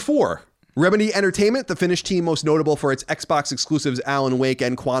 Number 4. Remedy Entertainment, the Finnish team most notable for its Xbox exclusives Alan Wake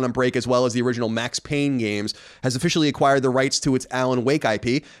and Quantum Break, as well as the original Max Payne games, has officially acquired the rights to its Alan Wake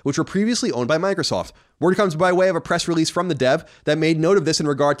IP, which were previously owned by Microsoft. Word comes by way of a press release from the dev that made note of this in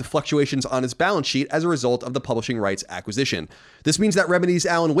regard to fluctuations on its balance sheet as a result of the publishing rights acquisition. This means that Remedy's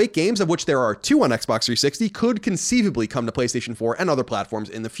Alan Wake games, of which there are 2 on Xbox 360, could conceivably come to PlayStation 4 and other platforms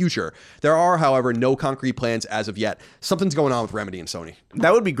in the future. There are, however, no concrete plans as of yet. Something's going on with Remedy and Sony.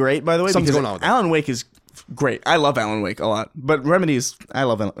 That would be great, by the way. Something's going on with Alan Wake is great. I love Alan Wake a lot, but I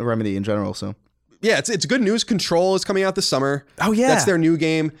love Remedy in general. So yeah, it's good news. Control is coming out this summer. Oh yeah, that's their new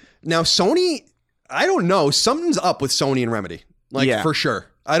game. Now Sony, I don't know. Something's up with Sony and Remedy, for sure.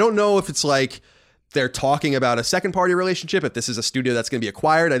 I don't know if it's like they're talking about a second party relationship. If this is a studio that's going to be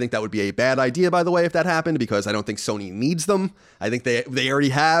acquired, I think that would be a bad idea, by the way, if that happened, because I don't think Sony needs them. I think they already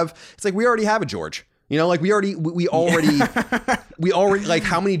have. It's like we already have a George. You know, like we already like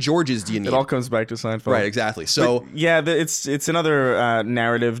how many Georges do you need? It all comes back to Seinfeld, right? Exactly. So but yeah, it's another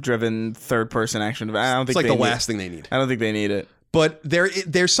narrative driven third person action. I don't think it's like the last thing they need. I don't think they need it. But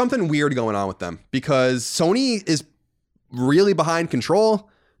there's something weird going on with them because Sony is really behind Control.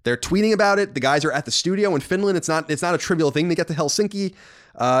 They're tweeting about it. The guys are at the studio in Finland. It's not a trivial thing to get to Helsinki.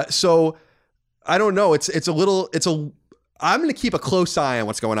 So I don't know. I'm going to keep a close eye on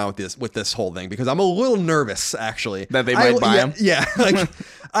what's going on with this whole thing because I'm a little nervous actually that they might buy them. Yeah, like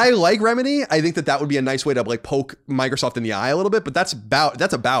I like Remedy. I think that would be a nice way to like poke Microsoft in the eye a little bit, but that's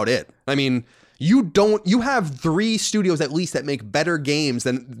about it. I mean, you have 3 studios at least that make better games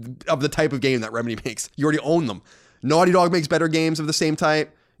than of the type of game that Remedy makes. You already own them. Naughty Dog makes better games of the same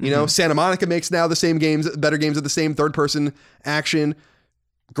type. You know, Santa Monica makes now better games of the same third-person action.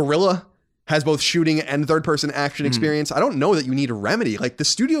 Guerrilla has both shooting and third-person action experience. I don't know that you need a Remedy. Like the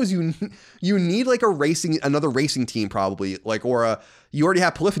studios, you need like another racing team probably, like you already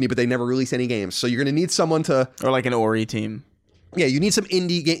have Polyphony, but they never release any games, so you're gonna need someone to or like an Ori team. Yeah, you need some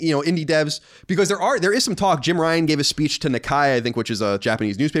indie devs because there is some talk. Jim Ryan gave a speech to Nikkei, I think, which is a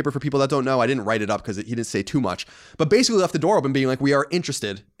Japanese newspaper for people that don't know. I didn't write it up because he didn't say too much, but basically left the door open being like, we are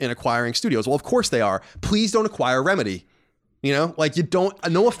interested in acquiring studios. Well, of course they are. Please don't acquire Remedy. You know, like you don't,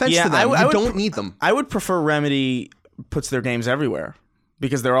 no offense to them. You don't need them. I would prefer Remedy puts their games everywhere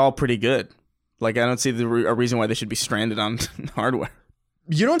because they're all pretty good. Like I don't see a reason why they should be stranded on hardware.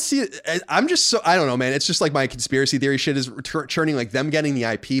 You don't see it. I don't know, man. It's just like my conspiracy theory shit is churning, like them getting the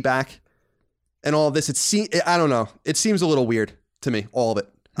IP back and all of this. I don't know. It seems a little weird to me, all of it.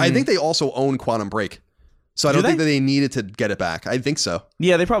 I think they also own Quantum Break. So I don't think that they needed to get it back. I think so.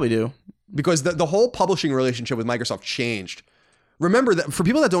 Yeah, they probably do. Because the whole publishing relationship with Microsoft changed. Remember that for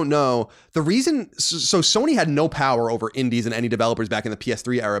people that don't know, the reason, so Sony had no power over indies and any developers back in the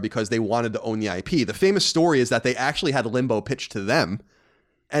PS3 era because they wanted to own the IP. The famous story is that they actually had Limbo pitched to them.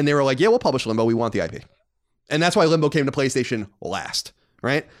 And they were like, yeah, we'll publish Limbo. We want the IP. And that's why Limbo came to PlayStation last,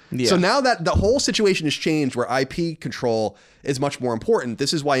 right? Yeah. So now that the whole situation has changed where IP control is much more important,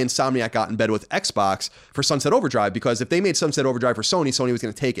 this is why Insomniac got in bed with Xbox for Sunset Overdrive, because if they made Sunset Overdrive for Sony, Sony was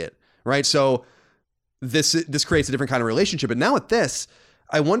going to take it, right? So this creates a different kind of relationship. And now with this,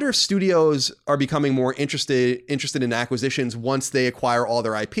 I wonder if studios are becoming more interested in acquisitions once they acquire all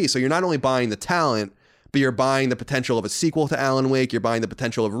their IP. So you're not only buying the talent, but you're buying the potential of a sequel to Alan Wake. You're buying the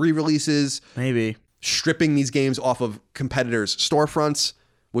potential of re-releases. Maybe. Stripping these games off of competitors' storefronts,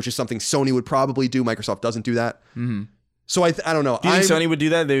 which is something Sony would probably do. Microsoft doesn't do that. Mm-hmm. So I don't know. Do you think Sony would do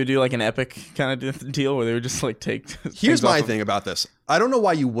that? They would do like an Epic kind of deal where they would just like take... Here's my thing about this. I don't know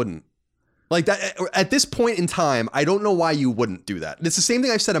why you wouldn't. Like that at this point in time, I don't know why you wouldn't do that. It's the same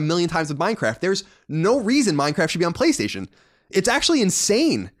thing I've said a million times with Minecraft. There's no reason Minecraft should be on PlayStation. It's actually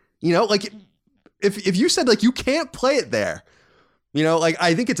insane. You know, like... If you said like you can't play it there, you know, like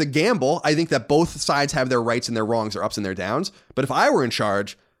I think it's a gamble. I think that both sides have their rights and their wrongs, their ups and their downs. But if I were in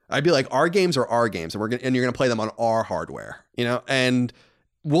charge, I'd be like, our games are our games, and you're gonna play them on our hardware, you know. And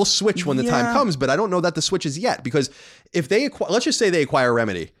we'll switch when the time comes, but I don't know that the switch is yet, because if they let's just say they acquire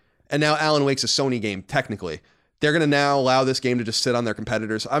Remedy and now Alan Wake's a Sony game, technically, they're going to now allow this game to just sit on their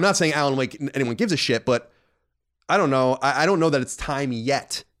competitors. I'm not saying Alan Wake, anyone gives a shit, but I don't know. I don't know that it's time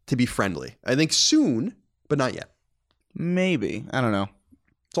yet to be friendly. I think soon, but not yet. Maybe. I don't know.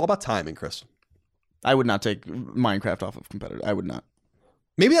 It's all about timing, Chris. I would not take Minecraft off of competitor. I would not.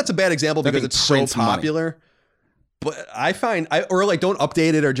 Maybe that's a bad example because it's so popular. Money. But I find, or like don't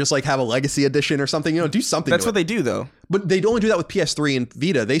update it or just like have a legacy edition or something, you know, do something. That's what they do though. But they only do that with PS3 and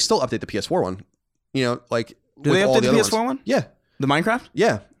Vita. They still update the PS4 one, you know, like. Do they update the PS4 one? Yeah. The Minecraft?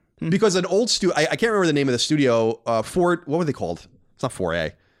 Yeah. Because an old studio, I can't remember the name of the studio, what were they called? It's not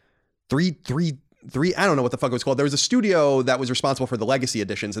 4A. 3, I don't know what the fuck it was called. There was a studio that was responsible for the legacy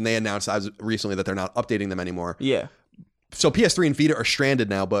editions, and they announced recently that they're not updating them anymore. Yeah. So PS3 and Vita are stranded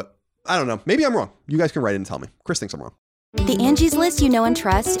now, but I don't know. Maybe I'm wrong. You guys can write in and tell me. Chris thinks I'm wrong. The Angie's List you know and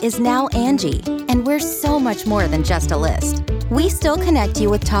trust is now Angie, and we're so much more than just a list. We still connect you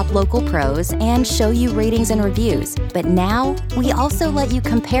with top local pros and show you ratings and reviews, but now we also let you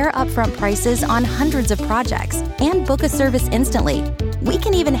compare upfront prices on hundreds of projects and book a service instantly. We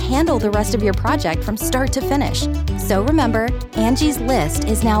can even handle the rest of your project from start to finish. So remember, Angie's List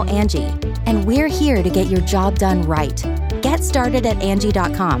is now Angie, and we're here to get your job done right. Get started at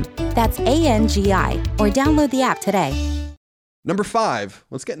Angie.com. That's ANGI, or download the app today. Number 5,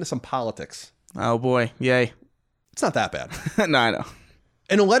 let's get into some politics. Oh boy, yay. It's not that bad. No, I know.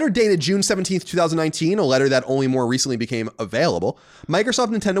 In a letter dated June 17th, 2019, a letter that only more recently became available, Microsoft,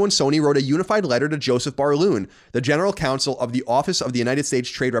 Nintendo, and Sony wrote a unified letter to Joseph Barloon, the General Counsel of the Office of the United States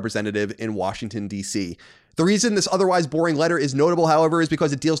Trade Representative in Washington, D.C. The reason this otherwise boring letter is notable, however, is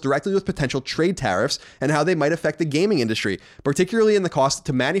because it deals directly with potential trade tariffs and how they might affect the gaming industry, particularly in the cost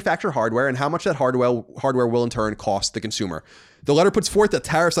to manufacture hardware and how much that hardware will in turn cost the consumer. The letter puts forth that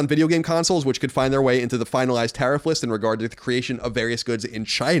tariffs on video game consoles, which could find their way into the finalized tariff list in regard to the creation of various goods in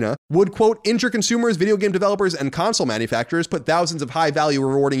China, would, quote, injure consumers, video game developers, and console manufacturers, put thousands of high-value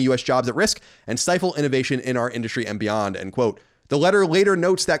rewarding U.S. jobs at risk, and stifle innovation in our industry and beyond, end quote. The letter later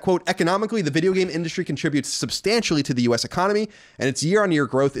notes that, quote, economically, the video game industry contributes substantially to the U.S. economy, and its year-on-year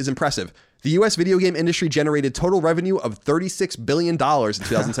growth is impressive. The U.S. video game industry generated total revenue of $36 billion in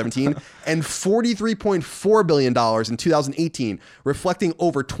 2017 and $43.4 billion in 2018, reflecting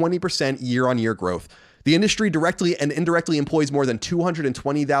over 20% year-on-year growth. The industry directly and indirectly employs more than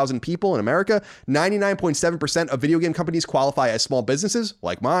 220,000 people in America. 99.7% of video game companies qualify as small businesses,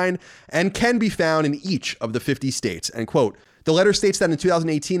 like mine, and can be found in each of the 50 states, end quote. The letter states that in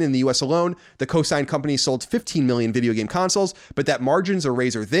 2018 in the US alone, the co-signed companies sold 15 million video game consoles, but that margins are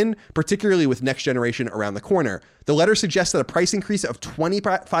razor thin, particularly with next generation around the corner. The letter suggests that a price increase of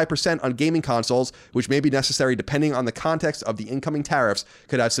 25% on gaming consoles, which may be necessary depending on the context of the incoming tariffs,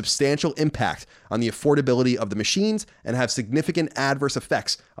 could have substantial impact on the affordability of the machines and have significant adverse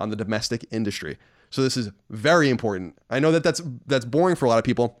effects on the domestic industry. So this is very important. I know that that's boring for a lot of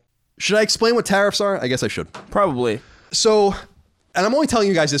people. Should I explain what tariffs are? I guess I should. Probably. So, and I'm only telling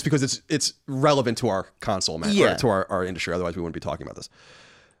you guys this because it's relevant to our console, man, or to our industry. Otherwise, we wouldn't be talking about this.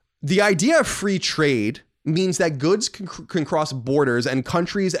 The idea of free trade means that goods can cross borders and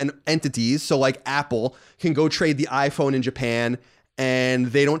countries and entities. So, like Apple can go trade the iPhone in Japan, and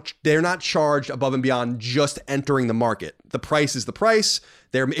they're not charged above and beyond just entering the market. The price is the price.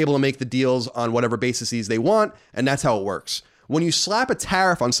 They're able to make the deals on whatever basis they want, and that's how it works. When you slap a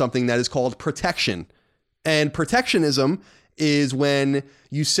tariff on something that is called protection. And protectionism is when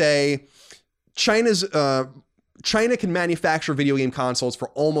you say China can manufacture video game consoles for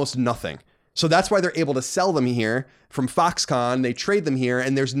almost nothing. So that's why they're able to sell them here from Foxconn. They trade them here,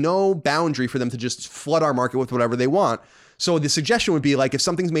 and there's no boundary for them to just flood our market with whatever they want. So the suggestion would be like, if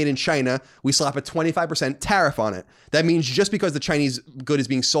something's made in China, we slap a 25% tariff on it. That means just because the Chinese good is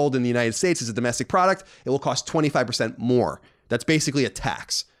being sold in the United States as a domestic product, it will cost 25% more. That's basically a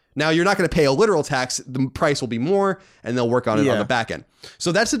tax. Now, you're not going to pay a literal tax. The price will be more, and they'll work on it on the back end.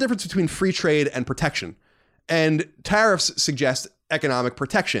 So that's the difference between free trade and protection. And tariffs suggest economic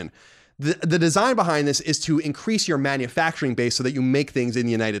protection. The design behind this is to increase your manufacturing base so that you make things in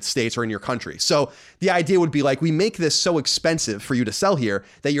the United States or in your country. So the idea would be like, we make this so expensive for you to sell here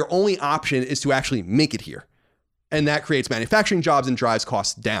that your only option is to actually make it here. And that creates manufacturing jobs and drives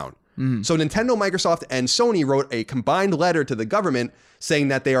costs down. So Nintendo, Microsoft, and Sony wrote a combined letter to the government saying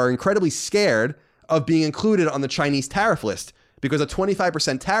that they are incredibly scared of being included on the Chinese tariff list because a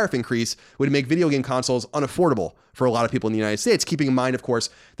 25% tariff increase would make video game consoles unaffordable for a lot of people in the United States, keeping in mind, of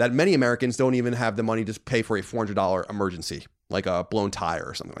course, that many Americans don't even have the money to pay for a $400 emergency, like a blown tire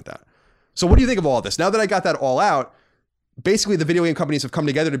or something like that. So what do you think of all of this? Now that I got that all out, basically the video game companies have come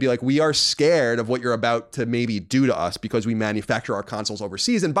together to be like, we are scared of what you're about to maybe do to us because we manufacture our consoles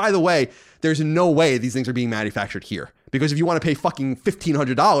overseas. And by the way, there's no way these things are being manufactured here, because if you want to pay fucking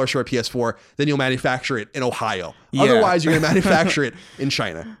 $1,500 for a PS4, then you'll manufacture it in Ohio. Yeah. Otherwise, you're going to manufacture it in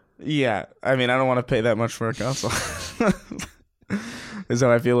China. Yeah. I mean, I don't want to pay that much for a console. Is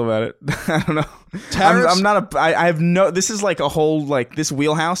how I feel about it. I don't know. I'm not I have no, this is like a whole, like, this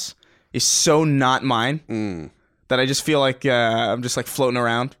wheelhouse is so not mine. That I just feel like I'm just like floating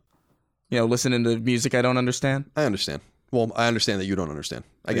around, listening to music I don't understand. I understand. Well, I understand that you don't understand,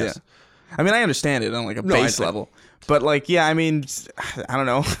 I guess. Yeah. I mean, I understand it on like a base level. But like, yeah, I mean, I don't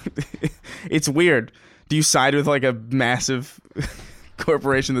know. It's weird. Do you side with like a massive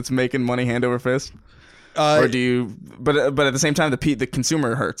corporation that's making money hand over fist? Or do you? But at the same time, the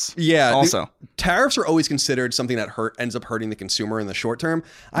consumer hurts. Yeah. Also, tariffs are always considered something that ends up hurting the consumer in the short term.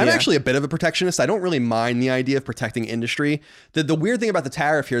 I'm actually a bit of a protectionist. I don't really mind the idea of protecting industry. The weird thing about the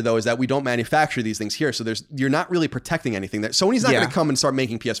tariff here, though, is that we don't manufacture these things here, so you're not really protecting anything. That Sony's not going to come and start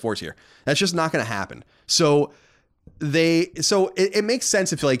making PS4s here. That's just not going to happen. So it makes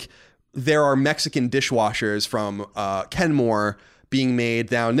sense if like there are Mexican dishwashers from Kenmore being made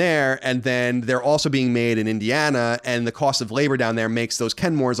down there, and then they're also being made in Indiana, and the cost of labor down there makes those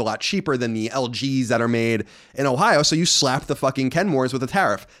Kenmores a lot cheaper than the LGs that are made in Ohio, so you slap the fucking Kenmores with a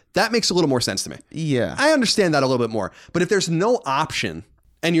tariff. That makes a little more sense to me. Yeah. I understand that a little bit more, but if there's no option,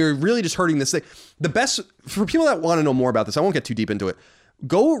 and you're really just hurting this thing, the best, for people that want to know more about this, I won't get too deep into it,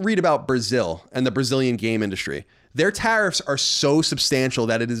 go read about Brazil and the Brazilian game industry. Their tariffs are so substantial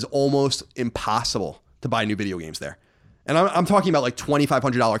that it is almost impossible to buy new video games there. And I'm talking about like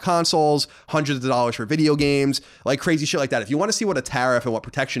 $2,500 consoles, hundreds of dollars for video games, like crazy shit like that. If you want to see what a tariff and what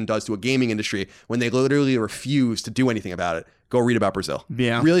protection does to a gaming industry when they literally refuse to do anything about it, go read about Brazil.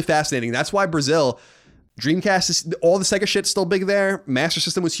 Yeah. Really fascinating. That's why Brazil, Dreamcast, all the Sega shit's still big there. Master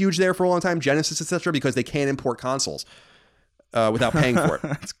System was huge there for a long time, Genesis, etc., because they can't import consoles without paying for it.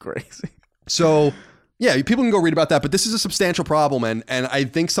 That's crazy. So... yeah, people can go read about that, but this is a substantial problem, and I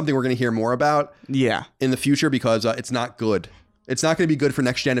think something we're going to hear more about in the future, because it's not good. It's not going to be good for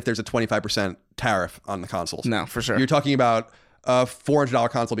next gen if there's a 25% tariff on the consoles. No, for sure. You're talking about a $400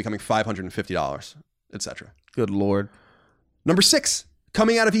 console becoming $550, etc. Good Lord. Number 6,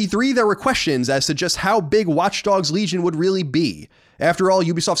 coming out of E3, there were questions as to just how big Watch Dogs Legion would really be. After all,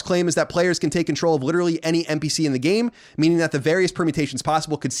 Ubisoft's claim is that players can take control of literally any NPC in the game, meaning that the various permutations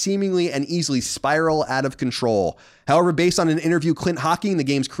possible could seemingly and easily spiral out of control. However, based on an interview Clint Hocking, the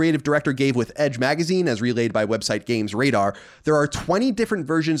game's creative director, gave with Edge magazine, as relayed by website Games Radar, there are 20 different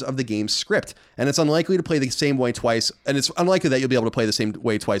versions of the game's script, and it's unlikely to play the same way twice, and it's unlikely that you'll be able to play the same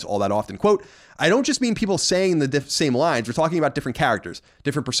way twice all that often. Quote, I don't just mean people saying the same lines. We're talking about different characters,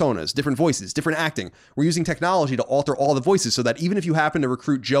 different personas, different voices, different acting. We're using technology to alter all the voices so that even if you happen to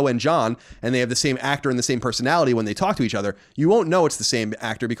recruit Joe and John and they have the same actor and the same personality when they talk to each other, you won't know it's the same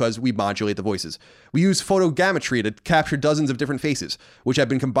actor because we modulate the voices. We use photogrammetry to capture dozens of different faces, which have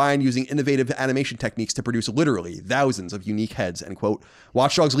been combined using innovative animation techniques to produce literally thousands of unique heads, end quote.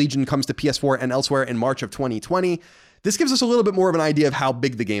 Watch Dogs Legion comes to PS4 and elsewhere in March of 2020. This gives us a little bit more of an idea of how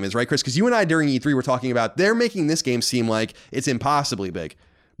big the game is, right, Chris? Because you and I during E3 were talking about they're making this game seem like it's impossibly big.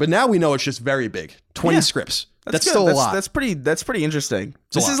 But now we know it's just very big. 20 scripts. That's still a lot. That's pretty interesting.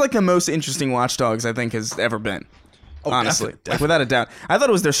 This is like the most interesting Watch Dogs I think has ever been. Oh, honestly. Definitely. Like, without a doubt. I thought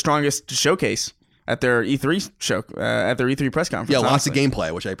it was their strongest showcase at their E3 show, at their E3 press conference. Yeah, lots of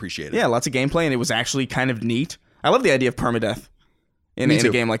gameplay, which I appreciated. Yeah, lots of gameplay, and it was actually kind of neat. I love the idea of permadeath in a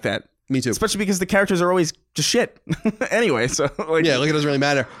game like that. Me too. Especially because the characters are always just shit. Anyway, so like, yeah, like it doesn't really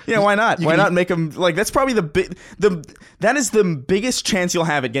matter. Yeah, why not? Why not make them like that's probably that is the biggest chance you'll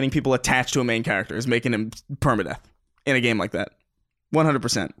have at getting people attached to a main character is making him permadeath in a game like that.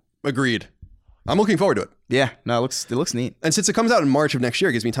 100%. Agreed. I'm looking forward to it. Yeah, no, it looks neat. And since it comes out in March of next year,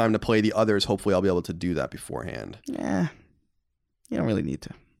 it gives me time to play the others. Hopefully, I'll be able to do that beforehand. Yeah, you don't really need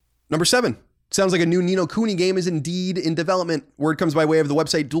to. Number 7. Sounds like a new Ni no Kuni game is indeed in development. Word comes by way of the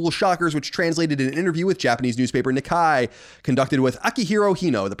website Dual Shockers, which translated an interview with Japanese newspaper Nikkei, conducted with Akihiro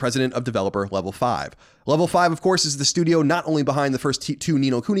Hino, the president of developer Level 5. Level 5, of course, is the studio not only behind the first 2 Ni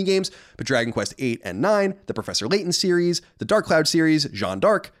no Kuni games, but Dragon Quest 8 and 9, the Professor Layton series, the Dark Cloud series, Jeanne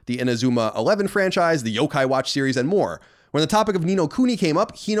d'Arc, the Inazuma 11 franchise, the Yokai Watch series, and more. When the topic of Ni no Kuni came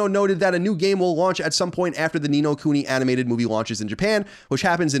up, Hino noted that a new game will launch at some point after the Ni no Kuni animated movie launches in Japan, which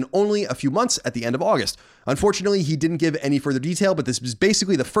happens in only a few months at the end of August. Unfortunately, he didn't give any further detail, but this was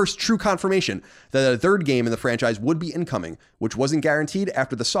basically the first true confirmation that a third game in the franchise would be incoming, which wasn't guaranteed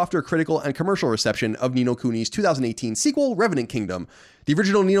after the softer critical and commercial reception of Ni no Kuni's 2018 sequel, Revenant Kingdom. The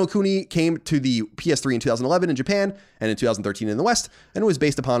original Ni no Kuni came to the PS3 in 2011 in Japan and in 2013 in the West, and was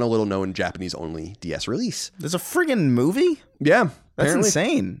based upon a little-known Japanese-only DS release. There's a friggin' movie? Yeah. That's apparently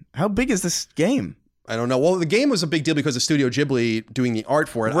insane. How big is this game? I don't know. Well, the game was a big deal because of Studio Ghibli doing the art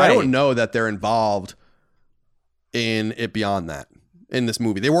for it. Right. I don't know that they're involved in it beyond that in this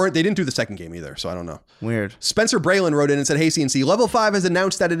movie. They didn't do the second game either, so I don't know. Weird. Spencer Braylon wrote in and said, "Hey CNC, Level 5 has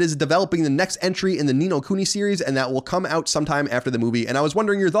announced that it is developing the next entry in the Ni no Kuni series, and that will come out sometime after the movie. And I was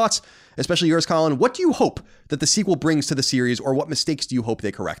wondering your thoughts, especially yours, Colin. What do you hope that the sequel brings to the series, or what mistakes do you hope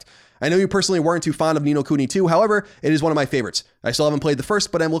they correct? I know you personally weren't too fond of Ni no Kuni 2, however, it is one of my favorites. I still haven't played the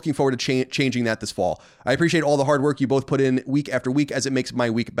first, but I'm looking forward to changing that this fall. I appreciate all the hard work you both put in week after week, as it makes my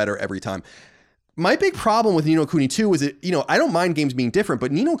week better every time." My big problem with Ni no Kuni 2 is that, I don't mind games being different,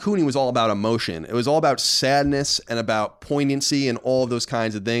 but Ni no Kuni was all about emotion. It was all about sadness and about poignancy and all of those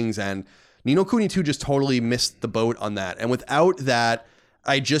kinds of things. And Ni no Kuni 2 just totally missed the boat on that. And without that,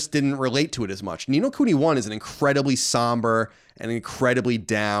 I just didn't relate to it as much. Ni no Kuni 1 is an incredibly somber and incredibly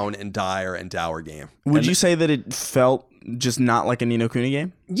down and dire and dour game. Would you say that it felt just not like a Ni no Kuni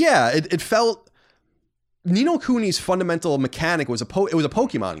game? Yeah, it felt... Ni no Kuni's fundamental mechanic was it was a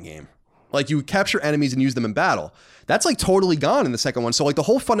Pokemon game. Like, you capture enemies and use them in battle. That's like totally gone in the second one. So like the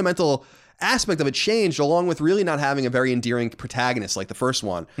whole fundamental aspect of it changed, along with really not having a very endearing protagonist like the first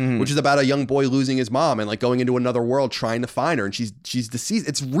one, which is about a young boy losing his mom and like going into another world trying to find her, and she's deceased.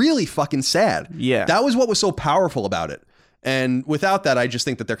 It's really fucking sad. Yeah. That was what was so powerful about it. And without that, I just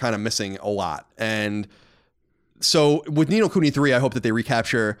think that they're kind of missing a lot. And so with Ni no Kuni 3, I hope that they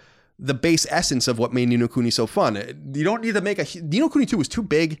recapture the base essence of what made Ni no Kuni so fun. You don't need to make Ni no Kuni 2 was too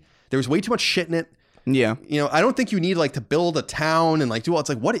big. There was way too much shit in it. Yeah. I don't think you need like to build a town and like do all. It's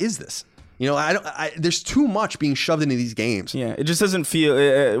like, what is this? There's too much being shoved into these games. Yeah. It just doesn't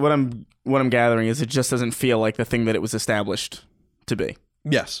feel, what I'm gathering is it just doesn't feel like the thing that it was established to be.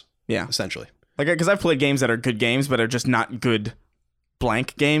 Yes. Yeah. Essentially. Like, because I've played games that are good games, but are just not good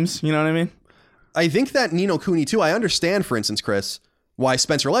blank games. You know what I mean? I think that Ni no Kuni 2, I understand, for instance, Chris, why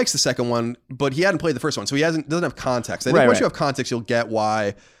Spencer likes the second one, but he hadn't played the first one, so he doesn't have context. I think once you have context, you'll get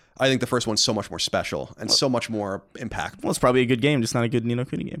why I think the first one's so much more special and so much more impactful. Well, it's probably a good game, just not a good Ni no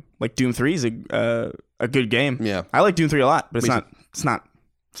Kuni game. Like Doom 3 is a good game. Yeah. I like Doom 3 a lot, but it's not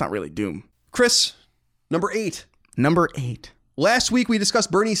really Doom. Chris, number 8. Number 8. Last week, we discussed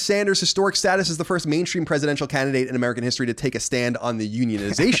Bernie Sanders' historic status as the first mainstream presidential candidate in American history to take a stand on the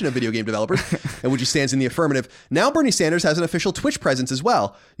unionization of video game developers, and which he stands in the affirmative. Now, Bernie Sanders has an official Twitch presence as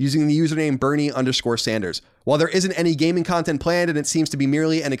well, using the username Bernie_Sanders. While there isn't any gaming content planned, and it seems to be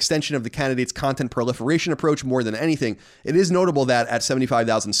merely an extension of the candidate's content proliferation approach more than anything, it is notable that at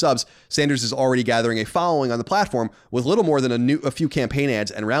 75,000 subs, Sanders is already gathering a following on the platform with little more than a few campaign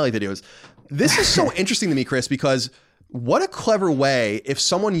ads and rally videos. This is so interesting to me, Chris, because what a clever way, if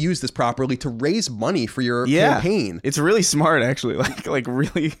someone used this properly, to raise money for your campaign. It's really smart, actually. Like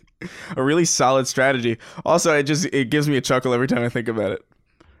really, a really solid strategy. Also, it gives me a chuckle every time I think about it,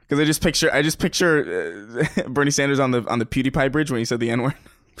 because I just picture Bernie Sanders on the PewDiePie bridge when he said the N-word.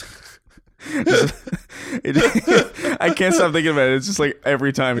 I can't stop thinking about it. It's just like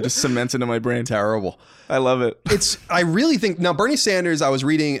every time it just cements into my brain. Terrible. I love it. I really think now Bernie Sanders, I was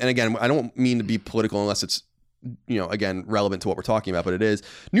reading, and again, I don't mean to be political unless it's again, relevant to what we're talking about, but it is.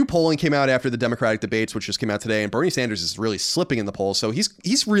 New polling came out after the Democratic debates, which just came out today, and Bernie Sanders is really slipping in the polls. So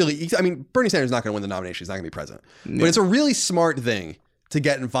he's really, Bernie Sanders is not going to win the nomination. He's not going to be president. Yeah. But it's a really smart thing to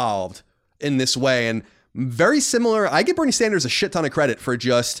get involved in this way. And very similar, I give Bernie Sanders a shit ton of credit for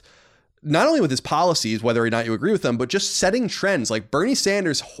just, not only with his policies, whether or not you agree with them, but just setting trends. Like Bernie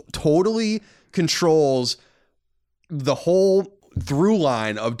Sanders totally controls the whole through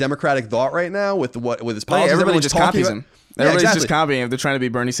line of Democratic thought right now with his policies. Everybody just copies him. Everybody's just copying him. They're trying to be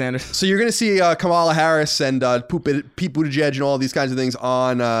Bernie Sanders. So you're going to see Kamala Harris and Pete Buttigieg and all these kinds of things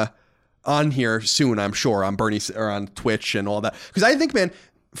on here soon, I'm sure, on Bernie or on Twitch and all that. Because I think, man,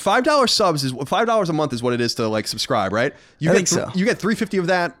 $5 subs is $5 a month is what it is to like subscribe, right? I think so. You get $3.50 of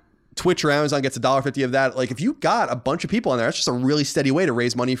that. Twitch or Amazon gets $1.50 of that. Like, if you got a bunch of people on there, that's just a really steady way to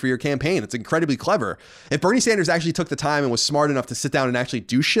raise money for your campaign. It's incredibly clever. If Bernie Sanders actually took the time and was smart enough to sit down and actually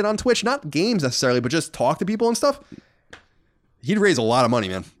do shit on Twitch, not games necessarily, but just talk to people and stuff, he'd raise a lot of money,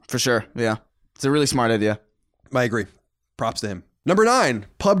 man. For sure. Yeah. It's a really smart idea. I agree. Props to him. Number 9,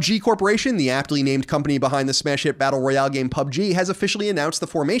 PUBG Corporation, the aptly named company behind the smash hit battle royale game PUBG, has officially announced the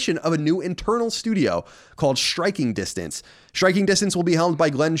formation of a new internal studio called Striking Distance. Striking Distance will be helmed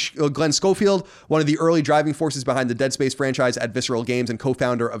by Glenn Schofield, one of the early driving forces behind the Dead Space franchise at Visceral Games and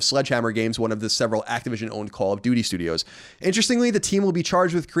co-founder of Sledgehammer Games, one of the several Activision-owned Call of Duty studios. Interestingly, the team will be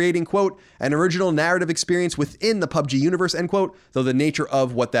charged with creating, quote, an original narrative experience within the PUBG universe, end quote, though the nature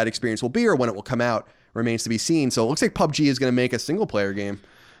of what that experience will be or when it will come out remains to be seen. So it looks like PUBG is going to make a single player game,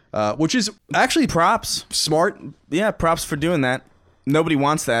 which is actually props. Smart. Yeah, props for doing that. Nobody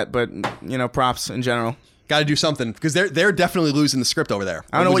wants that, but props in general. Got to do something because they're definitely losing the script over there.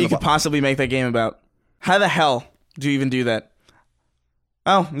 I don't know what you could possibly make that game about. How the hell do you even do that?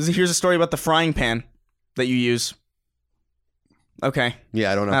 Oh, here's a story about the frying pan that you use. Okay.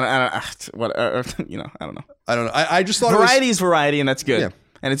 Yeah, I don't know. I don't know. I just thought variety is variety, and that's good. Yeah.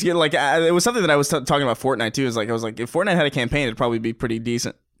 And it's good. Like it was something that I was talking about Fortnite too. I was like, if Fortnite had a campaign, it'd probably be pretty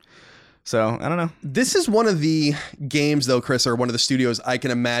decent. So I don't know. This is one of the games, though, Chris, or one of the studios I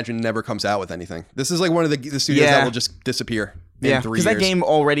can imagine never comes out with anything. This is like one of the studios that will just disappear. In 3 years. Because that game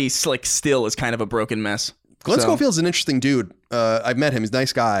already still is kind of a broken mess. Glenn Schofield's an interesting dude. I've met him. He's a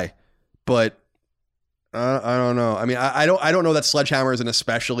nice guy, but I don't know. I mean, I don't know that Sledgehammer is an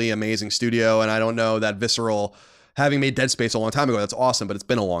especially amazing studio, and I don't know that Visceral, having made Dead Space a long time ago, that's awesome, but it's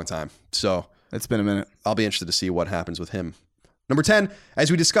been a long time. So it's been a minute. I'll be interested to see what happens with him. Number 10,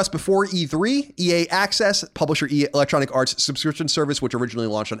 as we discussed before E3, EA Access, publisher EA Electronic Arts subscription service, which originally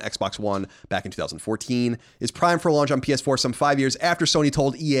launched on Xbox One back in 2014, is primed for launch on PS4 some 5 years after Sony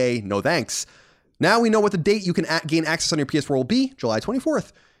told EA no thanks. Now we know what the date you can gain access on your PS4 will be, July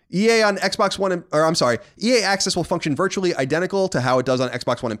 24th. EA on Xbox One, EA Access will function virtually identical to how it does on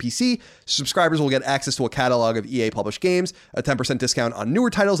Xbox One and PC. Subscribers will get access to a catalog of EA published games, a 10% discount on newer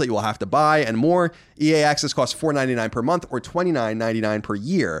titles that you will have to buy, and more. EA Access costs $4.99 per month or $29.99 per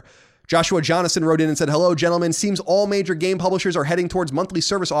year. Joshua Jonathan wrote in and said, hello, gentlemen. Seems all major game publishers are heading towards monthly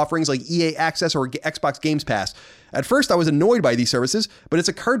service offerings like EA Access or Xbox Games Pass. At first, I was annoyed by these services, but it's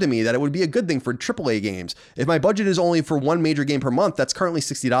occurred to me that it would be a good thing for AAA games. If my budget is only for one major game per month, that's currently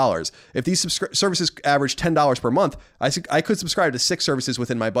 $60. If these services average $10 per month, I could subscribe to 6 services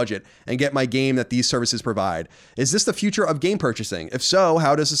within my budget and get my game that these services provide. Is this the future of game purchasing? If so,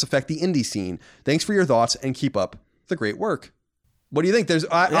 how does this affect the indie scene? Thanks for your thoughts and keep up the great work. What do you think? There's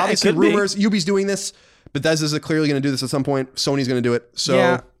obviously rumors. Ubi's doing this. Bethesda's clearly going to do this at some point. Sony's going to do it. So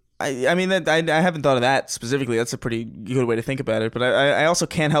yeah, I mean, I haven't thought of that specifically. That's a pretty good way to think about it. But I also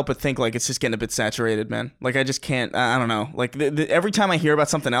can't help but think like it's just getting a bit saturated, man. Like I just can't. I don't know. Like every time I hear about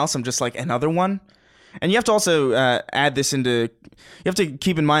something else, I'm just like another one. And you have to also add this into. You have to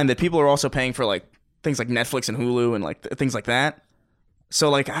keep in mind that people are also paying for like things like Netflix and Hulu and like things like that. So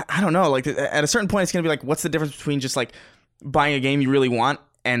like I don't know. Like at a certain point, it's going to be like, what's the difference between just like buying a game you really want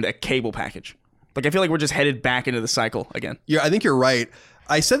and a cable package? Like I feel like we're just headed back into the cycle again. Yeah, I think you're right.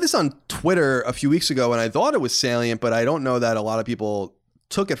 I said this on Twitter a few weeks ago and I thought it was salient, but I don't know that a lot of people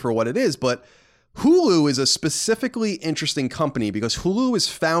took it for what it is. But Hulu is a specifically interesting company because Hulu is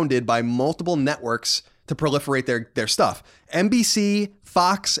founded by multiple networks to proliferate their stuff. NBC,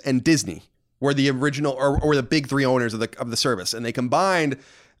 Fox, and Disney were the original or the big 3 owners of the service, and they combined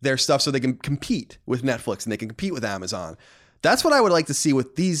their stuff so they can compete with Netflix and they can compete with Amazon. That's what I would like to see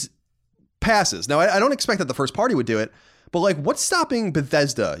with these passes. Now, I don't expect that the first party would do it, but like what's stopping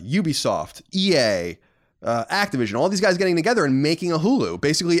Bethesda, Ubisoft, EA, Activision, all these guys getting together and making a Hulu?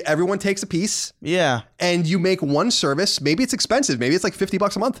 Basically, everyone takes a piece. Yeah. And you make one service. Maybe it's expensive. Maybe it's like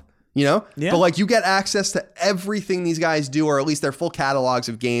 $50 a month. You know? Yeah. But like you get access to everything these guys do, or at least their full catalogs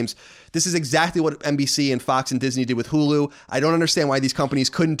of games. This is exactly what NBC and Fox and Disney did with Hulu. I don't understand why these companies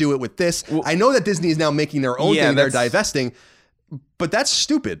couldn't do it with this. Well, I know that Disney is now making their own thing. They're divesting, but that's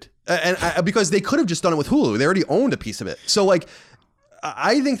stupid. Because they could have just done it with Hulu. They already owned a piece of it. So like,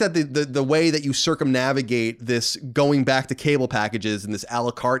 I think that the way that you circumnavigate this going back to cable packages and this a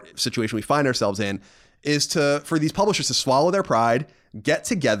la carte situation we find ourselves in is for these publishers to swallow their pride, get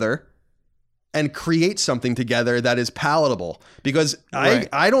together and create something together that is palatable, because right.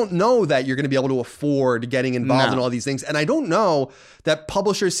 I don't know that you're going to be able to afford getting involved in all these things. And I don't know that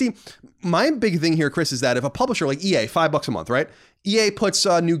publishers see. My big thing here, Chris, is that if a publisher like EA, $5 a month, right? EA puts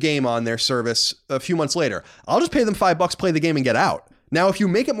a new game on their service a few months later. I'll just pay them $5, play the game and get out. Now, if you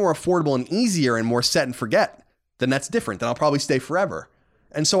make it more affordable and easier and more set and forget, then that's different. Then I'll probably stay forever.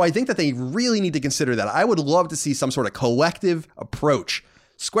 And so I think that they really need to consider that. I would love to see some sort of collective approach.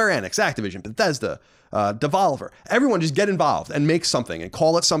 Square Enix, Activision, Bethesda, Devolver, everyone just get involved and make something and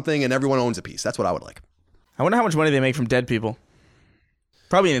call it something and everyone owns a piece. That's what I would like. I wonder how much money they make from dead people.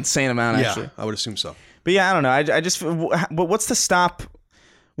 Probably an insane amount, actually. Yeah, I would assume so. But yeah, I don't know. I just, but what's to stop?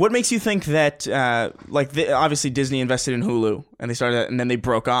 What makes you think that, obviously Disney invested in Hulu and they started that, and then they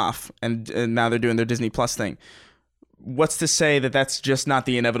broke off, and now they're doing their Disney Plus thing. What's to say that that's just not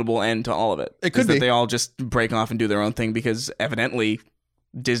the inevitable end to all of it? It could be that they all just break off and do their own thing because evidently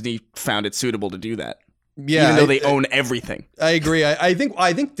Disney found it suitable to do that. Yeah, even though they own everything. I agree. I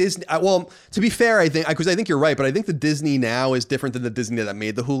think Disney. Well, to be fair, I think because I think you're right, but I think the Disney now is different than the Disney that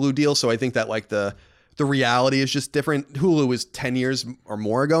made the Hulu deal. So I think that like the reality is just different. Hulu was 10 years or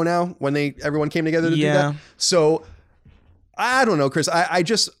more ago now when everyone came together to do that. So I don't know, Chris. I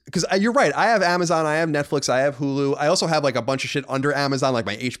just because you're right. I have Amazon, I have Netflix, I have Hulu. I also have like a bunch of shit under Amazon, like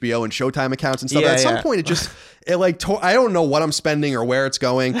my HBO and Showtime accounts and stuff. At some point, I don't know what I'm spending or where it's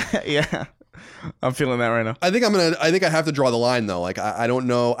going. Yeah. I'm feeling that right now. I think I have to draw the line though. Like I don't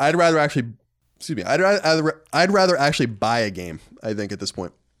know. I'd rather actually buy a game, I think, at this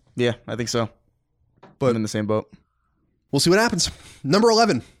point. Yeah, I think so. But I'm in the same boat. We'll see what happens. Number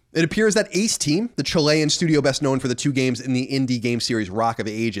 11. It appears that Ace Team, the Chilean studio best known for the 2 games in the indie game series Rock of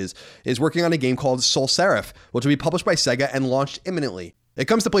Ages, is working on a game called Soul Seraph, which will be published by Sega and launched imminently. It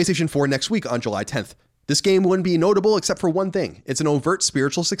comes to PlayStation 4 next week on July 10th. This game wouldn't be notable except for one thing. It's an overt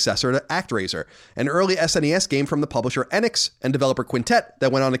spiritual successor to ActRaiser, an early SNES game from the publisher Enix and developer Quintet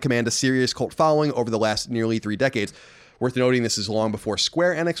that went on to command a serious cult following over the last nearly 3 decades. Worth noting, this is long before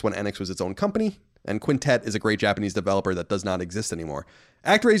Square Enix, when Enix was its own company, and Quintet is a great Japanese developer that does not exist anymore.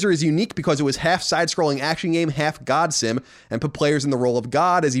 ActRaiser is unique because it was half side-scrolling action game, half God sim, and put players in the role of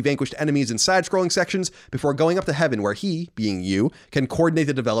God as he vanquished enemies in side-scrolling sections before going up to heaven where he, being you, can coordinate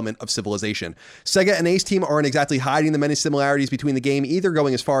the development of civilization. Sega and Ace Team aren't exactly hiding the many similarities between the game, either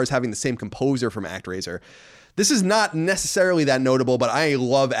going as far as having the same composer from ActRaiser. This is not necessarily that notable, but I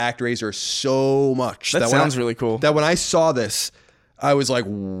love ActRaiser so much. That sounds really cool. That when I saw this, I was like,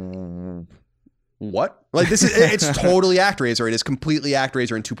 what? Like this is it's totally ActRaiser. It is completely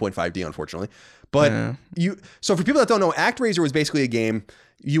ActRaiser in 2.5D, unfortunately. But so for people that don't know, ActRaiser was basically a game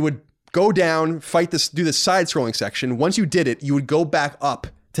you would go down, fight this, do this side-scrolling section. Once you did it, you would go back up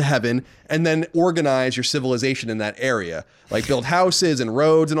to heaven and then organize your civilization in that area, like build houses and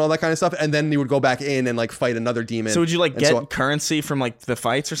roads and all that kind of stuff, and then you would go back in and like fight another demon. So would you like get currency from like the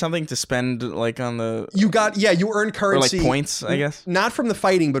fights or something to spend like on the you earn currency or like points, I guess, not from the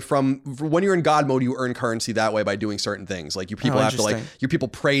fighting, but from when you're in God mode, you earn currency that way by doing certain things. Like your people have to your people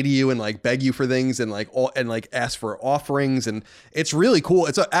pray to you and like beg you for things and like ask for offerings, and it's really cool.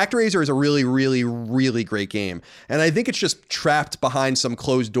 ActRaiser is a really, really, really great game, and I think it's just trapped behind some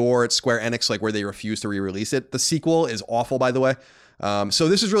closed door at Square Enix, like where they refuse to re-release it. The sequel is awful, by the way. So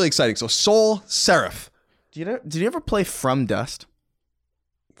this is really exciting. So Soul Seraph. Did you ever play From Dust?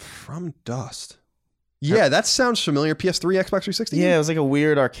 From Dust. Yeah, that sounds familiar. PS3, Xbox 360? Yeah, it was like a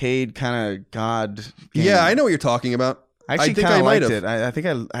weird arcade kind of god game. Yeah, I know what you're talking about. I actually kind of liked it. I think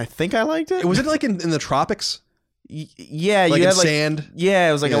I liked it. Was it like in the tropics? Yeah, like you had sand? Yeah,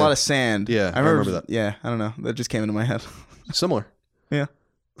 it was like a lot of sand. Yeah, I remember that. Yeah, I don't know. That just came into my head. Similar. Yeah.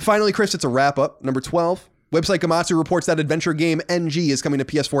 Finally, Chris, it's a wrap-up. Number 12. Website Gamatsu reports that adventure game NG is coming to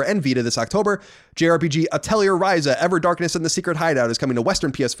PS4 and Vita this October. JRPG Atelier Ryza, Ever Darkness and the Secret Hideout is coming to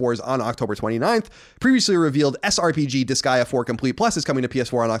Western PS4s on October 29th. Previously revealed SRPG Disgaea 4 Complete Plus is coming to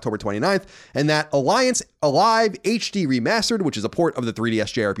PS4 on October 29th. And that Alliance Alive HD Remastered, which is a port of the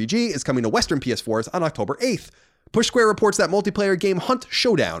 3DS JRPG, is coming to Western PS4s on October 8th. Push Square reports that multiplayer game Hunt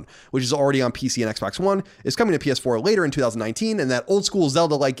Showdown, which is already on PC and Xbox One, is coming to PS4 later in 2019, and that old-school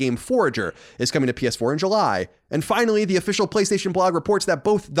Zelda-like game Forager is coming to PS4 in July. And finally, the official PlayStation blog reports that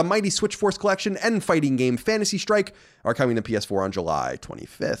both the Mighty Switch Force Collection and fighting game Fantasy Strike are coming to PS4 on July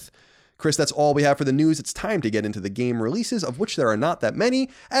 25th. Chris, that's all we have for the news. It's time to get into the game releases, of which there are not that many.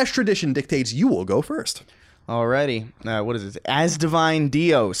 As tradition dictates, you will go first. Alrighty. What is it? As Divine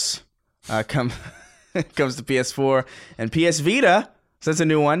Dios comes to PS4 and PS Vita, so that's a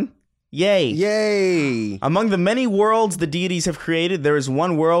new one. Yay. Yay. Among the many worlds the deities have created, there is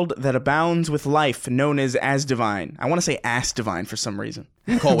one world that abounds with life, known as Divine. I want to say Ass Divine for some reason.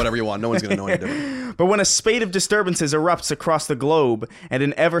 You can call it whatever you want. No one's going to know any different. But when a spate of disturbances erupts across the globe and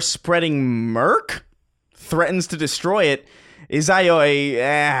an ever-spreading murk threatens to destroy it,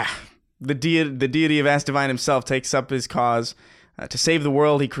 Izayoi, the deity of Ass Divine himself, takes up his cause to save the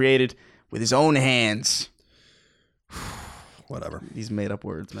world he created with his own hands. Whatever. These made up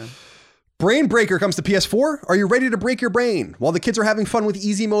words, man. Brain Breaker comes to PS4. Are you ready to break your brain? While the kids are having fun with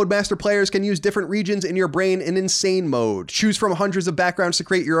easy mode, master players can use different regions in your brain in insane mode. Choose from hundreds of backgrounds to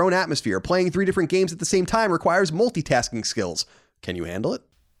create your own atmosphere. Playing 3 different games at the same time requires multitasking skills. Can you handle it?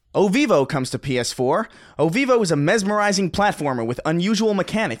 Ovivo comes to PS4. Ovivo is a mesmerizing platformer with unusual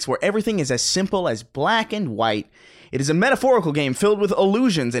mechanics where everything is as simple as black and white. It is a metaphorical game filled with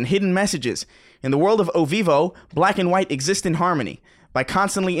illusions and hidden messages. In the world of Ovivo, black and white exist in harmony. By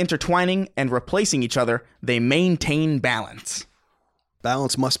constantly intertwining and replacing each other, they maintain balance.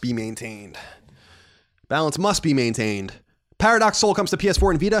 Balance must be maintained. Balance must be maintained. Paradox Soul comes to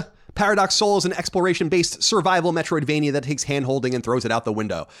PS4 and Vita. Paradox Soul is an exploration-based survival Metroidvania that takes hand-holding and throws it out the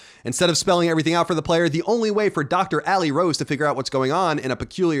window. Instead of spelling everything out for the player, the only way for Dr. Allie Rose to figure out what's going on in a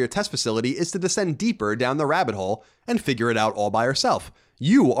peculiar test facility is to descend deeper down the rabbit hole and figure it out all by herself.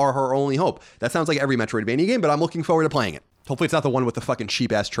 You are her only hope. That sounds like every Metroidvania game, but I'm looking forward to playing it. Hopefully it's not the one with the fucking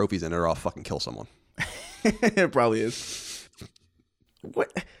cheap-ass trophies in it or I'll fucking kill someone. It probably is.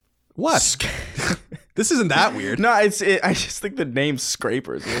 What? This isn't that weird. No, I just think the name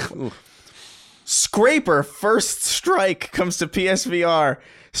Scrapers. Scraper First Strike comes to PSVR.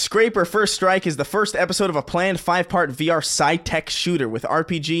 Scraper First Strike is the first episode of a planned 5-part VR sci-tech shooter with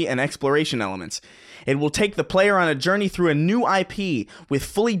RPG and exploration elements. It will take the player on a journey through a new IP with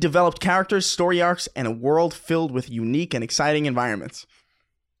fully developed characters, story arcs, and a world filled with unique and exciting environments.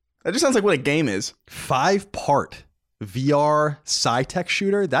 That just sounds like what a game is. 5-part VR sci-tech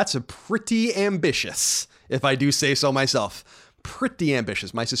shooter? That's a pretty ambitious, if I do say so myself. Pretty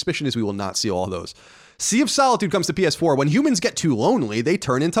ambitious. My suspicion is we will not see all those. Sea of Solitude comes to PS4. When humans get too lonely, they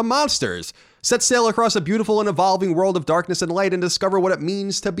turn into monsters. Set sail across a beautiful and evolving world of darkness and light and discover what it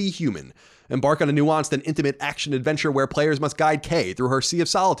means to be human. Embark on a nuanced and intimate action adventure where players must guide Kay through her Sea of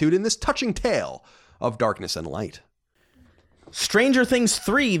Solitude in this touching tale of darkness and light. Stranger Things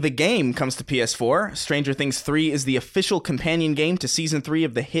 3, the game, comes to PS4. Stranger Things 3 is the official companion game to Season 3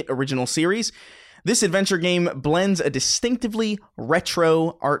 of the hit original series. This adventure game blends a distinctively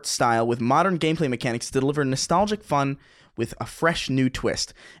retro art style with modern gameplay mechanics to deliver nostalgic fun with a fresh new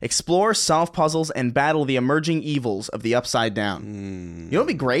twist. Explore, solve puzzles, and battle the emerging evils of the Upside Down. You know what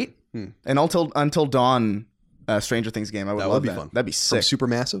would be great? And Until Dawn Stranger Things game. I would love that. Fun. That'd be sick. From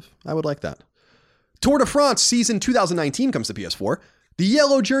Supermassive? I would like that. Tour de France Season 2019 comes to PS4. The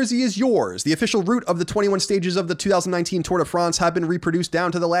yellow jersey is yours. The official route of the 21 stages of the 2019 Tour de France have been reproduced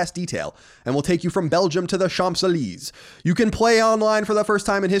down to the last detail and will take you from Belgium to the Champs-Élysées. You can play online for the first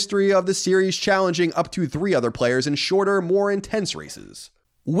time in history of the series, challenging up to 3 other players in shorter, more intense races.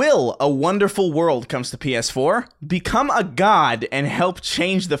 Will A Wonderful World comes to PS4. Become a god and help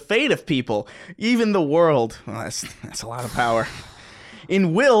change the fate of people, even the world. Well, that's a lot of power.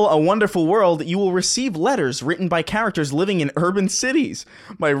 In Will, A Wonderful World, you will receive letters written by characters living in urban cities.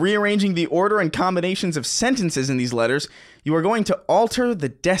 By rearranging the order and combinations of sentences in these letters, you are going to alter the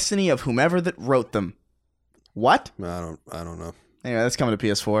destiny of whomever that wrote them. What? I don't know. Anyway, that's coming to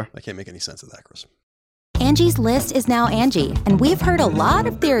PS4. I can't make any sense of that, Chris. Angie's List is now Angie, and we've heard a lot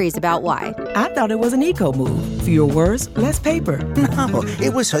of theories about why. I thought it was an eco move. Fewer words, less paper. No,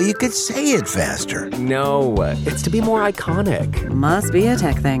 it was so you could say it faster. No, it's to be more iconic. Must be a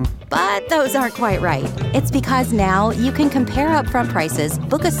tech thing. But those aren't quite right. It's because now you can compare upfront prices,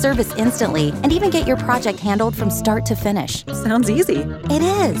 book a service instantly, and even get your project handled from start to finish. Sounds easy. It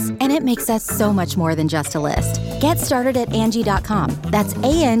is, and it makes us so much more than just a list. Get started at Angie.com. That's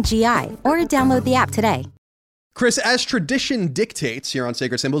ANGI, or download the app today. Chris, as tradition dictates here on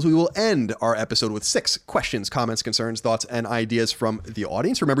Sacred Symbols, we will end our episode with 6 questions, comments, concerns, thoughts, and ideas from the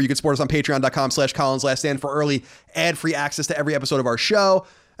audience. Remember, you can support us on patreon.com/CollinsLastStand for early ad-free access to every episode of our show,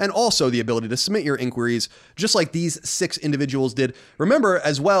 and also the ability to submit your inquiries, just like these 6 individuals did. Remember,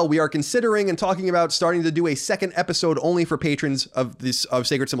 as well, we are considering and talking about starting to do a second episode only for patrons of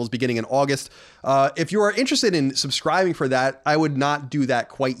Sacred Symbols beginning in August. If you are interested in subscribing for that, I would not do that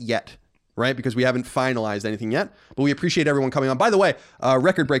quite yet. Right? Because we haven't finalized anything yet, but we appreciate everyone coming on. By the way,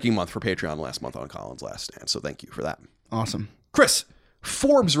 record-breaking month for Patreon last month on Colin's Last Stand, so thank you for that. Awesome. Chris,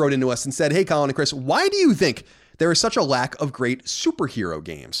 Forbes wrote into us and said, hey, Colin and Chris, why do you think there is such a lack of great superhero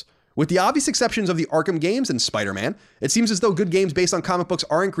games? With the obvious exceptions of the Arkham games and Spider-Man, it seems as though good games based on comic books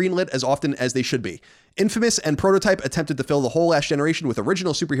aren't greenlit as often as they should be. Infamous and Prototype attempted to fill the whole last generation with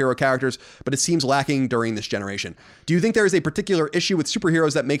original superhero characters, but it seems lacking during this generation. Do you think there is a particular issue with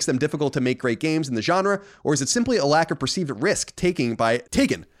superheroes that makes them difficult to make great games in the genre, or is it simply a lack of perceived risk taken by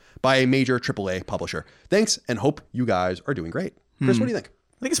a major AAA publisher? Thanks, and hope you guys are doing great. Chris, what do you think?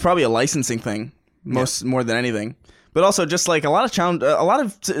 I think it's probably a licensing thing, more than anything. But also, just like a lot of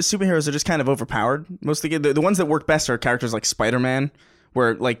superheroes are just kind of overpowered. Most of the ones that work best are characters like Spider-Man,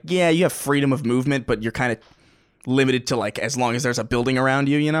 where like you have freedom of movement, but you're kind of limited to like as long as there's a building around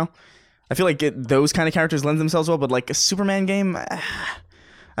you. You know, I feel like those kind of characters lend themselves well. But like a Superman game, I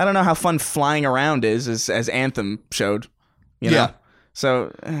don't know how fun flying around is, as Anthem showed. You know?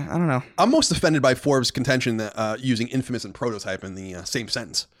 So I don't know. I'm most offended by Forbes' contention that using Infamous and Prototype in the same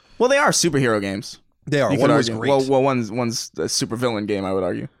sentence. Well, they are superhero games. They are. One was great. Well, one's a supervillain game, I would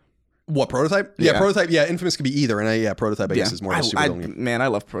argue. What, Prototype? Yeah, Prototype. Yeah, Infamous could be either, and Prototype I guess is more of a supervillain game. Man, I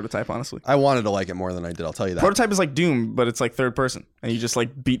love Prototype, honestly. I wanted to like it more than I did. I'll tell you that. Prototype is like Doom, but it's like third person, and you just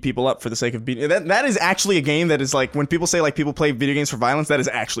like beat people up for the sake of beating. That is actually a game that is like when people say like people play video games for violence. That is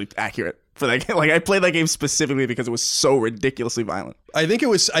actually accurate for that game. Like I played that game specifically because it was so ridiculously violent. I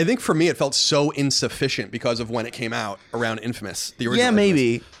think for me it felt so insufficient because of when it came out around Infamous. The original. Yeah,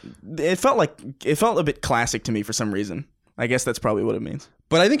 maybe it felt a bit classic to me for some reason. I guess that's probably what it means.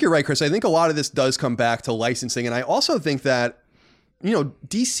 But I think you're right, Chris. I think a lot of this does come back to licensing. And I also think that,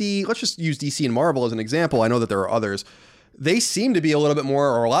 DC, let's just use DC and Marvel as an example. I know that there are others. They seem to be a little bit more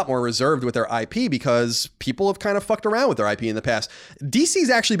or a lot more reserved with their IP because people have kind of fucked around with their IP in the past. DC's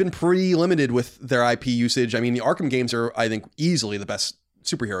actually been pretty limited with their IP usage. I mean, the Arkham games are, I think, easily the best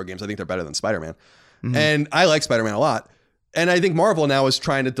superhero games. I think they're better than Spider-Man. Mm-hmm. And I like Spider-Man a lot. And I think Marvel now is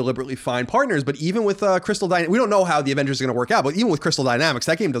trying to deliberately find partners, but even with Crystal Dynamics, we don't know how the Avengers are going to work out, but even with Crystal Dynamics,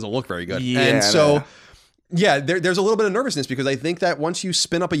 that game doesn't look very good. Yeah, and so, there's a little bit of nervousness because I think that once you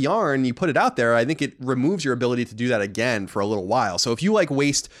spin up a yarn, you put it out there, I think it removes your ability to do that again for a little while. So if you like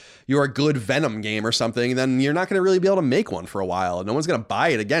waste your good Venom game or something, then you're not going to really be able to make one for a while. No one's going to buy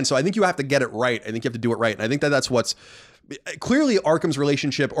it again. So I think you have to get it right. I think you have to do it right. And I think that that's what's clearly Arkham's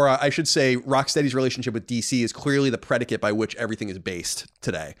relationship, or I should say Rocksteady's relationship with DC is clearly the predicate by which everything is based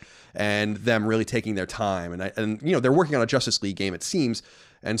today, and them really taking their time. And they're working on a Justice League game, it seems.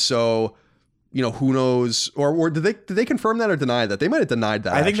 And so, who knows, or did they confirm that or deny that? They might have denied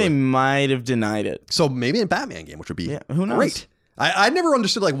that. I think they might have denied it. So maybe a Batman game, which would be who knows? Great. I never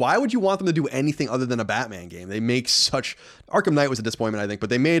understood, like, why would you want them to do anything other than a Batman game? They make such... Arkham Knight was a disappointment, I think, but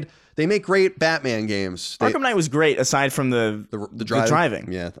they make great Batman games. Arkham Knight was great, aside from the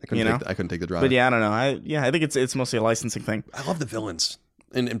driving. Yeah, I couldn't take the driving. But yeah, I don't know. I think it's mostly a licensing thing. I love the villains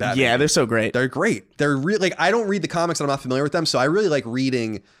in Batman. Yeah, they're so great. They're great. They're really... Like, I don't read the comics and I'm not familiar with them, so I really like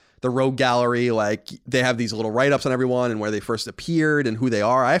reading the Rogue Gallery. Like, they have these little write-ups on everyone and where they first appeared and who they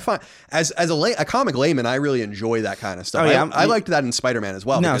are. I find, as a comic layman, I really enjoy that kind of stuff. Oh, yeah, I liked that in Spider-Man as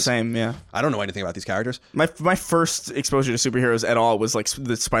well. No, same, yeah. I don't know anything about these characters. My first exposure to superheroes at all was like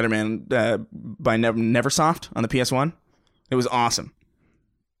the Spider-Man by Neversoft on the PS1. It was awesome.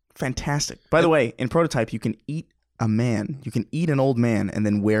 Fantastic. By the way, in Prototype, you can eat a man. You can eat an old man and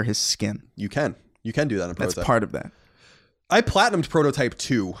then wear his skin. You can do that in Prototype. That's part of that. I platinumed Prototype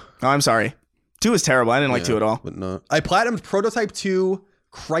 2. Oh, I'm sorry. 2 is terrible. I didn't like 2 at all. But no. I platinumed Prototype 2,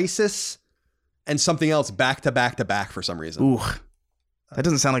 Crisis, and something else back to back to back for some reason. Ooh. That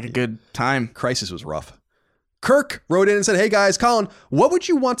doesn't sound like a good time. Crisis was rough. Kirk wrote in and said, "Hey guys, Colin, what would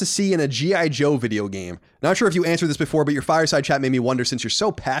you want to see in a G.I. Joe video game? Not sure if you answered this before, but your fireside chat made me wonder since you're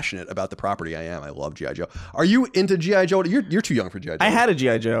so passionate about the property." I am. I love G.I. Joe. Are you into G.I. Joe? You're too young for G.I. Joe. I had a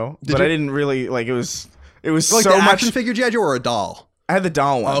G.I. Joe, but I didn't really like it was like so the much action figure G.I. Joe or a doll? I had the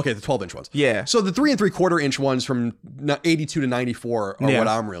doll one. Oh, okay, the 12-inch ones. Yeah. So the 3 3/4-inch ones from 82 to 94 are what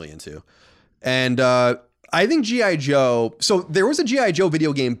I'm really into. And I think G.I. Joe... So there was a G.I. Joe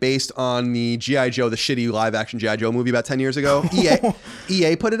video game based on the G.I. Joe, the shitty live-action G.I. Joe movie about 10 years ago.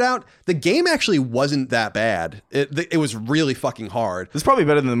 EA put it out. The game actually wasn't that bad. It was really fucking hard. It's probably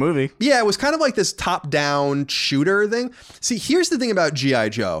better than the movie. Yeah, it was kind of like this top-down shooter thing. See, here's the thing about G.I.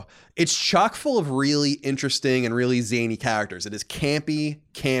 Joe. It's chock full of really interesting and really zany characters. It is campy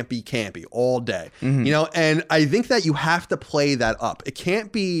all day. Mm-hmm. And I think that you have to play that up. It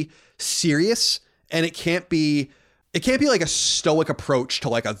can't be serious, and it can't be like a stoic approach to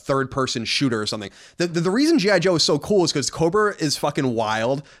like a third-person shooter or something. The reason G.I. Joe is so cool is because Cobra is fucking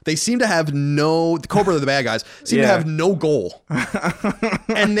wild. They seem to have the Cobra are the bad guys, seem to have no goal.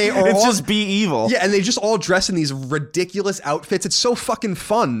 And they are it's just be evil. Yeah, and they just all dress in these ridiculous outfits. It's so fucking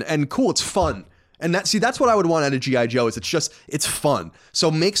fun and cool. It's fun. And that's what I would want out of G.I. Joe is it's fun.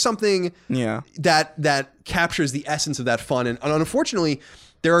 So make something that captures the essence of that fun. And unfortunately,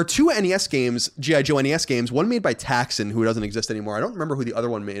 there are 2 NES games, G.I. Joe NES games, one made by Taxon, who doesn't exist anymore. I don't remember who the other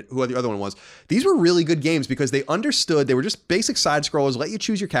one was. These were really good games because they understood, they were just basic side scrollers, let you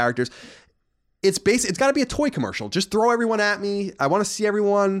choose your characters. It's got to be a toy commercial. Just throw everyone at me. I want to see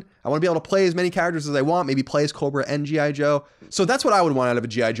everyone. I want to be able to play as many characters as I want, maybe play as Cobra and G.I. Joe. So that's what I would want out of a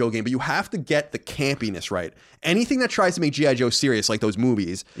G.I. Joe game, but you have to get the campiness right. Anything that tries to make G.I. Joe serious, like those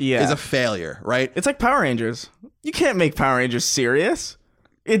movies, is a failure, right? It's like Power Rangers. You can't make Power Rangers serious.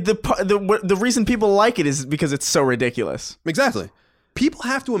 The reason people like it is because it's so ridiculous. Exactly. People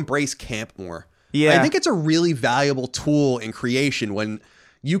have to embrace camp more. Yeah. I think it's a really valuable tool in creation when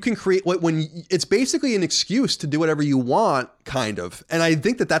you can create when it's basically an excuse to do whatever you want, kind of. And I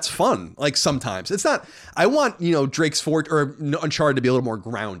think that that's fun. Like sometimes it's not, I want, Drake's Fort or Uncharted to be a little more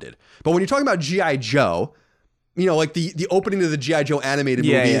grounded. But when you're talking about G.I. Joe, like the opening to the G.I. Joe animated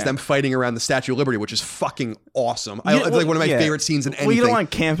movie is them fighting around the Statue of Liberty, which is fucking awesome. It's like one of my favorite scenes in anything. Well, you don't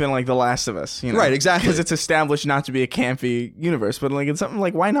want camping like The Last of Us, Right, exactly. Because it's established not to be a like universe, but like it's something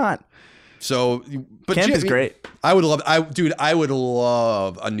like, why not? So, but camp is great. I would love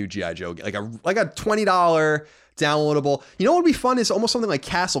a new G.I. Joe, like a $20 downloadable. You know what would be fun is almost something like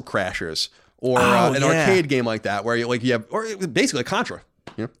Castle Crashers or an arcade game like that, where you have, or basically Contra.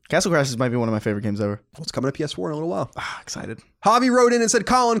 Castle Crashers might be one of my favorite games ever. Well, it's coming to PS4 in a little while. Excited. Javi wrote in and said,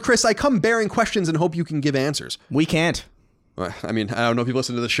 Colin, Chris, I come bearing questions and hope you can give answers. We can't. I mean, I don't know if you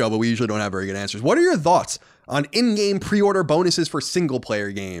listen to the show, but we usually don't have very good answers. What are your thoughts on in-game pre-order bonuses for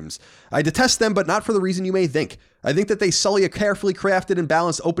single-player games? I detest them, but not for the reason you may think. I think that they sully a carefully crafted and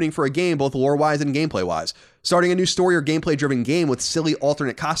balanced opening for a game, both lore-wise and gameplay-wise. Starting a new story or gameplay-driven game with silly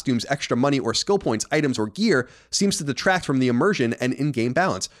alternate costumes, extra money, or skill points, items, or gear seems to detract from the immersion and in-game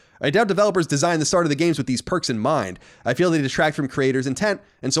balance. I doubt developers design the start of the games with these perks in mind. I feel they detract from creators' intent,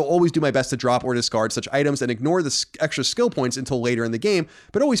 and so always do my best to drop or discard such items and ignore the extra skill points until later in the game,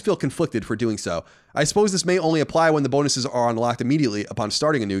 but always feel conflicted for doing so. I suppose this may only apply when the bonuses are unlocked immediately upon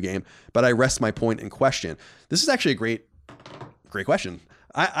starting a new game, but I rest my point in question. This is actually a great question.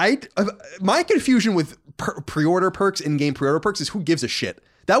 My confusion with pre-order perks, in-game pre-order perks, is who gives a shit.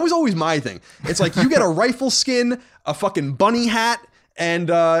 That was always my thing. It's like you get a rifle skin, a fucking bunny hat, and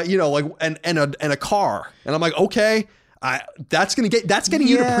and a car, and I'm like, okay, that's getting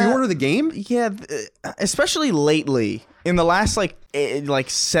you to pre-order the game. Yeah, especially lately in the last like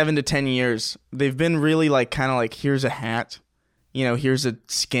 7 to 10 years, they've been really like kind of like, here's a hat, here's a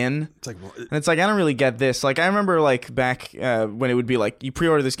skin. It's like I don't really get this. Like I remember like back when it would be like you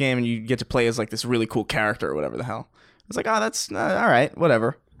pre-order this game and you get to play as like this really cool character or whatever the hell. It's like, oh, that's all right,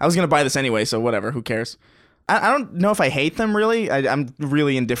 whatever. I was gonna buy this anyway, so whatever, who cares? I don't know if I hate them, really. I'm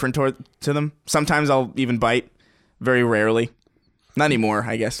really indifferent to them. Sometimes I'll even bite. Very rarely. Not anymore,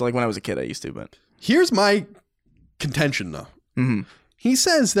 I guess. Like when I was a kid, I used to, but... Here's my contention, though. Mm-hmm. He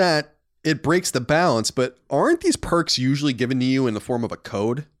says that it breaks the balance, but aren't these perks usually given to you in the form of a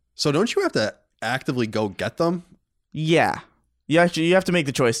code? So don't you have to actively go get them? Yeah. You have to make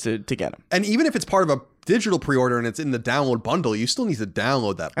the choice to get them. And even if it's part of a digital pre-order and it's in the download bundle, you still need to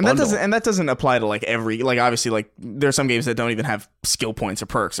download that bundle. That doesn't apply to like every, like obviously like there are some games that don't even have skill points or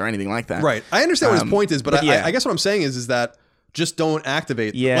perks or anything like that. Right. I understand what his point is, but I guess what I'm saying is that just don't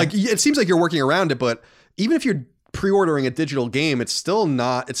activate. Yeah. Like it seems like you're working around it, but even if you're pre-ordering a digital game, it's still an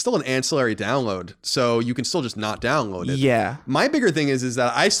ancillary download, so you can still just not download it. Yeah. My bigger thing is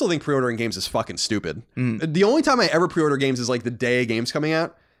that I still think pre-ordering games is fucking stupid. The only time I ever pre-order games is like the day a game's coming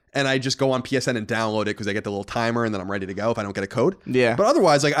out, and I just go on PSN and download it because I get the little timer and then I'm ready to go if I don't get a code. Yeah. But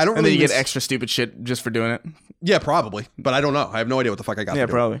otherwise, like I don't. And really then you get extra stupid shit just for doing it. Yeah, probably. But I don't know. I have no idea what the fuck I got. Yeah,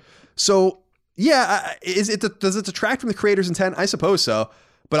 probably. So yeah, does it detract from the creator's intent? I suppose so.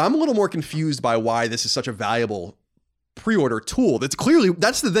 But I'm a little more confused by why this is such a valuable pre-order tool. That's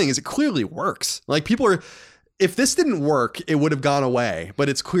the thing, is it clearly works. Like if this didn't work, it would have gone away, but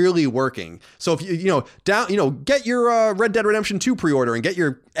it's clearly working. So if get your Red Dead Redemption 2 pre-order and get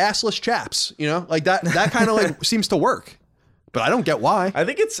your assless chaps, like that kind of like seems to work. But I don't get why. I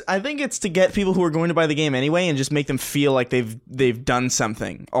think it's to get people who are going to buy the game anyway and just make them feel like they've done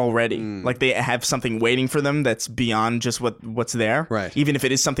something already. Like they have something waiting for them that's beyond just what's there. Right. Even if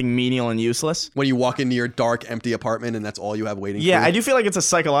it is something menial and useless. When you walk into your dark, empty apartment and that's all you have waiting for you. Yeah, I do feel like it's a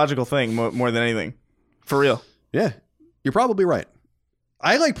psychological thing more than anything. For real. Yeah, you're probably right.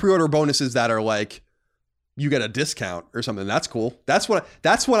 I like pre-order bonuses that are like, you get a discount or something. That's cool. That's what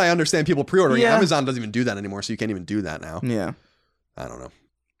I understand people pre-ordering. Yeah. Amazon doesn't even do that anymore, so you can't even do that now. Yeah. I don't know.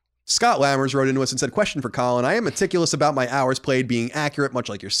 Scott Lammers wrote into us and said, question for Colin. I am meticulous about my hours played being accurate, much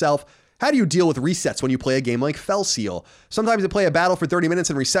like yourself. How do you deal with resets when you play a game like Fell Seal? Sometimes I play a battle for 30 minutes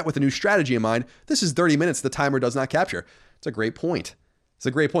and reset with a new strategy in mind. This is 30 minutes the timer does not capture. It's a great point.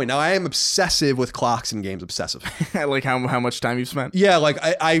 Now, I am obsessive with clocks in games. Obsessive. Like how much time you've spent? Yeah, like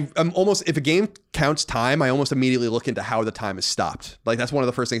I'm almost, if a game counts time, I almost immediately look into how the time is stopped. Like that's one of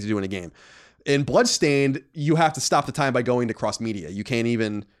the first things to do in a game. In Bloodstained, you have to stop the time by going to cross media. You can't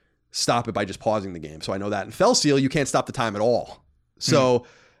even stop it by just pausing the game. So I know that. In Fell Seal, you can't stop the time at all. So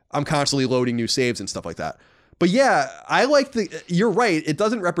I'm constantly loading new saves and stuff like that. But yeah, I like you're right. It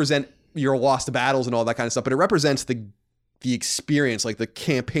doesn't represent your lost battles and all that kind of stuff, but it represents the experience, like the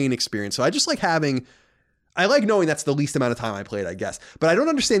campaign experience. So I just like having I like knowing that's the least amount of time I played, I guess. But I don't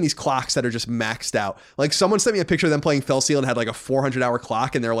understand these clocks that are just maxed out. Like someone sent me a picture of them playing Fell Seal and had like a 400-hour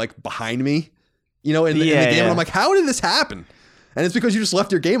clock and they're like behind me, in the game. And I'm like, how did this happen? And it's because you just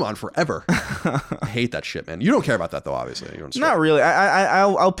left your game on forever. I hate that shit, man. You don't care about that though, obviously. Not really.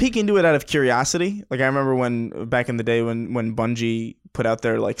 I'll peek into it out of curiosity. Like I remember when back in the day when Bungie put out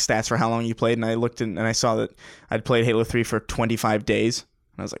their like stats for how long you played, and I looked and I saw that I'd played Halo 3 for 25 days.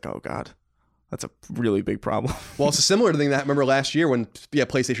 And I was like, oh God. That's a really big problem. Well, it's a similar thing that I remember last year when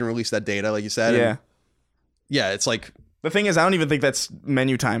PlayStation released that data, like you said. Yeah. Yeah, it's like... The thing is, I don't even think that's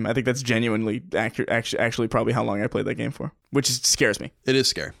menu time. I think that's genuinely actually probably how long I played that game for, which scares me. It is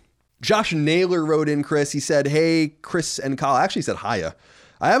scary. Josh Naylor wrote in, Chris. He said, hey, Chris and Kyle. Actually, he said, hiya.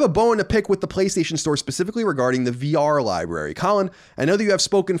 I have a bone to pick with the PlayStation Store specifically regarding the VR library. Colin, I know that you have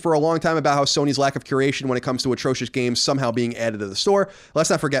spoken for a long time about how Sony's lack of curation when it comes to atrocious games somehow being added to the store.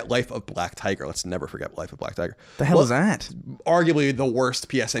 Let's not forget Life of Black Tiger. Let's never forget Life of Black Tiger. The hell is that? Arguably the worst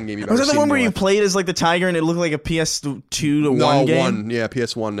PSN game you've ever seen. Was that the one where you played as like the tiger and it looked like a PS2 to 1 game? No, 1. Yeah,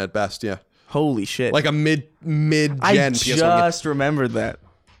 PS1 at best, yeah. Holy shit. Like a mid-gen I PS1 just remembered that.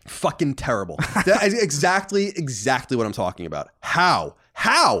 Fucking terrible. That is exactly what I'm talking about. How?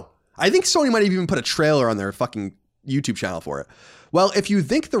 I think Sony might have even put a trailer on their fucking YouTube channel for it. Well, if you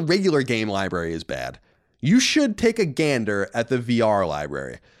think the regular game library is bad, you should take a gander at the VR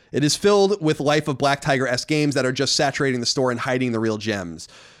library. It is filled with Life of Black Tiger-esque games that are just saturating the store and hiding the real gems.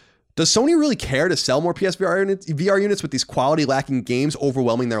 Does Sony really care to sell more VR units with these quality-lacking games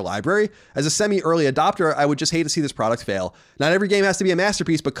overwhelming their library? As a semi-early adopter, I would just hate to see this product fail. Not every game has to be a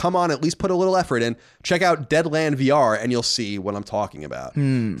masterpiece, but come on, at least put a little effort in. Check out Deadland VR, and you'll see what I'm talking about.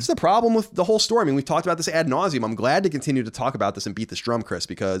 This is the problem with the whole store. I mean, we've talked about this ad nauseum. I'm glad to continue to talk about this and beat this drum, Chris,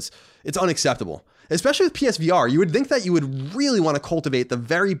 because it's unacceptable. Especially with PSVR, you would think that you would really want to cultivate the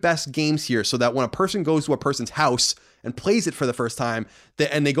very best games here so that when a person goes to a person's house and plays it for the first time,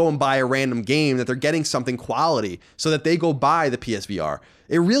 and they go and buy a random game, that they're getting something quality so that they go buy the PSVR.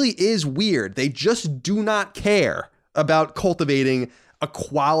 It really is weird. They just do not care about cultivating a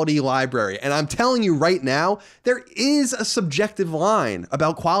quality library. And I'm telling you right now, there is a subjective line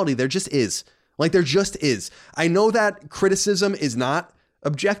about quality. There just is. Like, there just is. I know that criticism is not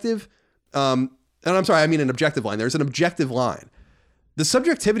objective. And I'm sorry, I mean an objective line. There's an objective line. The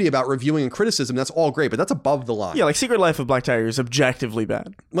subjectivity about reviewing and criticism, that's all great, but that's above the line. Yeah, like Secret Life of Black Tiger is objectively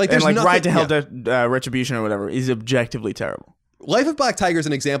bad. And like Ride to Hell Retribution or whatever is objectively terrible. Life of Black Tiger is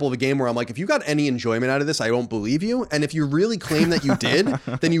an example of a game where I'm like, if you got any enjoyment out of this, I don't believe you. And if you really claim that you did,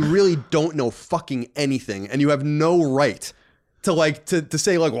 then you really don't know fucking anything. And you have no right to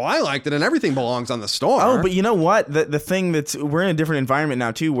say like, well, I liked it and everything belongs on the store. Oh, but you know what? The thing we're in a different environment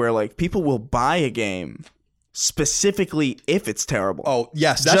now too, where like people will buy a game specifically if it's terrible. Oh,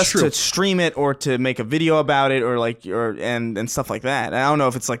 yes, that's just true. To stream it or to make a video about it and stuff like that. And I don't know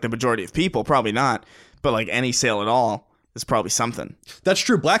if it's like the majority of people, probably not, but like any sale at all is probably something. That's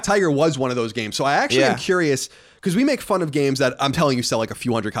true. Black Tiger was one of those games. So I actually am curious because we make fun of games that I'm telling you sell like a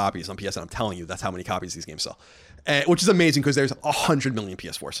few hundred copies on PSN. I'm telling you that's how many copies these games sell, which is amazing because there's 100 million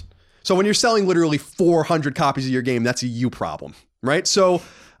PS4s. So when you're selling literally 400 copies of your game, that's a you problem, right? So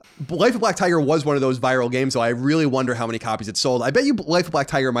Life of Black Tiger was one of those viral games, so I really wonder how many copies it sold. I bet you Life of Black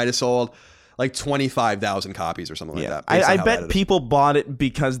Tiger might have sold like 25,000 copies or something like that. I bet people bought it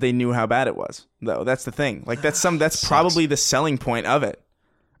because they knew how bad it was, though. That's the thing. Like that's probably the selling point of it.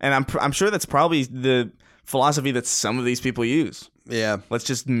 And I'm sure that's probably the philosophy that some of these people use. Yeah. Let's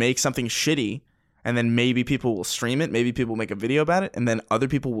just make something shitty, and then maybe people will stream it, maybe people will make a video about it, and then other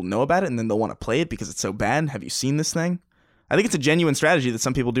people will know about it, and then they'll want to play it because it's so bad. Have you seen this thing? I think it's a genuine strategy that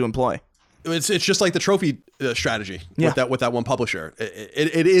some people do employ. It's just like the trophy strategy with that one publisher.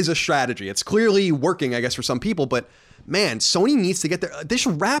 It is a strategy. It's clearly working, I guess, for some people. But man, Sony needs to get there. They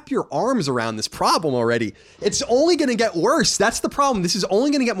should wrap your arms around this problem already. It's only going to get worse. That's the problem. This is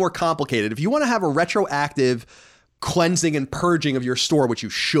only going to get more complicated. If you want to have a retroactive cleansing and purging of your store, which you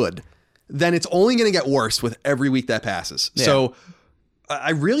should, then it's only going to get worse with every week that passes. Yeah. So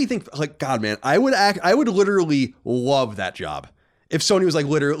I really think, like, God, man, I would literally love that job. If Sony was like,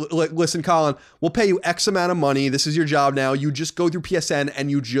 literally, like, listen, Colin, we'll pay you X amount of money. This is your job now. You just go through PSN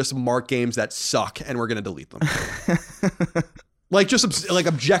and you just mark games that suck and we're going to delete them. Like, just like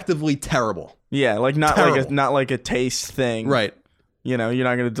objectively terrible. Yeah, like not like a taste thing. Right. You know, you're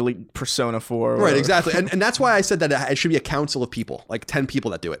not going to delete Persona 4. Right, exactly. And that's why I said that it should be a council of people, like 10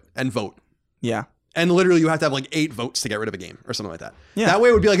 people that do it and vote. Yeah. And literally you have to have like 8 votes to get rid of a game or something like that. Yeah. That way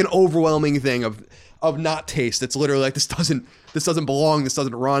it would be like an overwhelming thing of not taste. It's literally like, this doesn't belong. This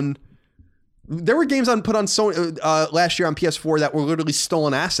doesn't run. There were games put on Sony last year on PS4 that were literally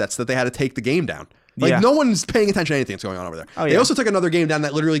stolen assets that they had to take the game down. Like, no one's paying attention to anything that's going on over there. Oh, yeah. They also took another game down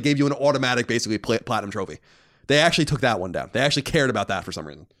that literally gave you an automatic, basically, platinum trophy. They actually took that one down. They actually cared about that for some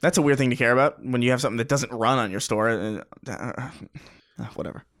reason. That's a weird thing to care about when you have something that doesn't run on your store.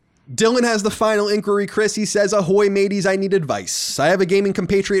 Whatever. Dylan has the final inquiry, Chris. He says, ahoy, mateys, I need advice. I have a gaming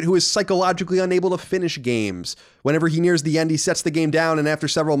compatriot who is psychologically unable to finish games. Whenever he nears the end, he sets the game down and after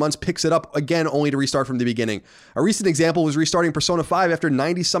several months picks it up again only to restart from the beginning. A recent example was restarting Persona 5 after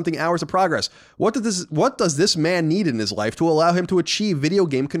 90-something hours of progress. What does this man need in his life to allow him to achieve video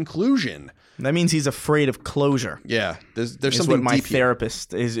game conclusion? That means he's afraid of closure. Yeah, there's something what my deep here.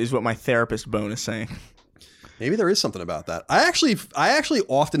 therapist is what my therapist bone is saying. Maybe there is something about that. I actually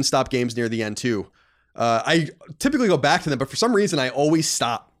often stop games near the end too. I typically go back to them, but for some reason I always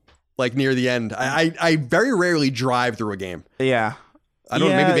stop like near the end. I very rarely drive through a game. Yeah. I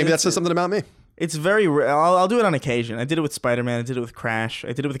don't know. Maybe that says something about me. It's very rare. I'll do it on occasion. I did it with Spider-Man. I did it with Crash.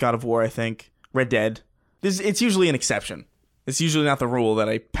 I did it with God of War, I think. Red Dead. It's usually an exception. It's usually not the rule that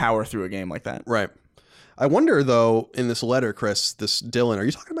I power through a game like that. Right. I wonder though, in this letter, Chris, this Dylan, are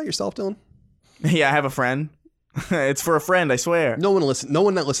you talking about yourself, Dylan? Yeah, I have a friend. It's for a friend, I swear. No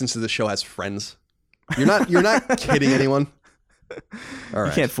one that listens to this show has friends. You're not kidding anyone. All right.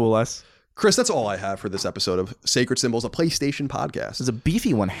 You can't fool us. Chris, that's all I have for this episode of Sacred Symbols, a PlayStation podcast. It's a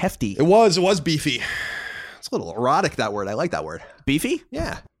beefy one, hefty. It was beefy. It's a little erotic, that word. I like that word. Beefy?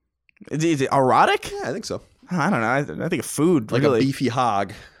 Yeah. Is it erotic? Yeah, I think so. I don't know. I think of food. Like really. a beefy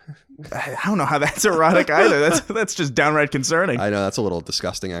hog. I don't know how that's erotic either. That's just downright concerning. I know, that's a little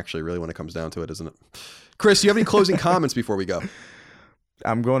disgusting, actually, really, when it comes down to it, isn't it? Chris, do you have any closing comments before we go?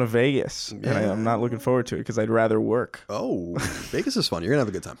 I'm going to Vegas, Yeah. and I'm not looking forward to it because I'd rather work. Oh, Vegas is fun. You're going to have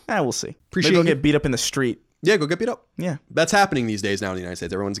a good time. We'll see. Appreciate Maybe I'll you. get beat up in the street. Yeah, go get beat up. Yeah. That's happening these days now in the United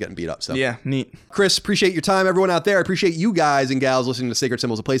States. Everyone's getting beat up. So Yeah, neat. Chris, appreciate your time. Everyone out there, appreciate you guys and gals listening to Sacred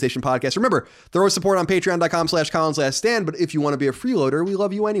Symbols, a PlayStation podcast. Remember, throw us support on patreon.com/CollinsLastStand. But if you want to be a freeloader, we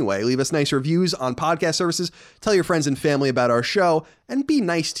love you anyway. Leave us nice reviews on podcast services. Tell your friends and family about our show. And be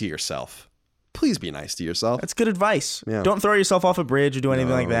nice to yourself. Please be nice to yourself. That's good advice. Yeah. Don't throw yourself off a bridge or do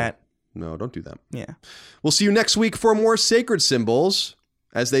anything like that. No, don't do that. Yeah. We'll see you next week for more Sacred Symbols.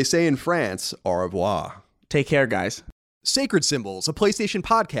 As they say in France, au revoir. Take care, guys. Sacred Symbols, a PlayStation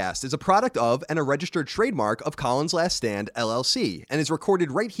podcast, is a product of and a registered trademark of Collins Last Stand, LLC, and is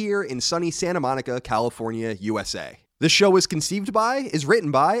recorded right here in sunny Santa Monica, California, USA. This show is conceived by, is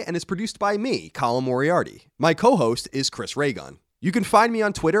written by, and is produced by me, Colin Moriarty. My co-host is Chris Raygun. You can find me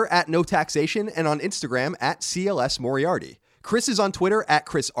on Twitter at NoTaxation and on Instagram at CLS Moriarty. Chris is on Twitter at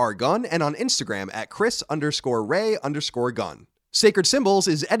Chris R. Gunn and on Instagram at Chris_Ray_Gun. Sacred Symbols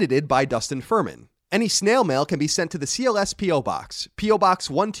is edited by Dustin Furman. Any snail mail can be sent to the CLS P.O. Box, P.O. Box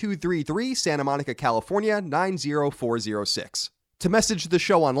 1233, Santa Monica, California, 90406. To message the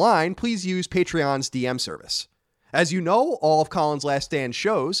show online, please use Patreon's DM service. As you know, all of Collins Last Stand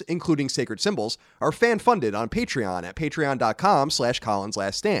shows, including Sacred Symbols, are fan-funded on Patreon at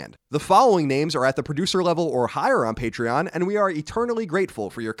patreon.com/CollinsLastStand. The following names are at the producer level or higher on Patreon, and we are eternally grateful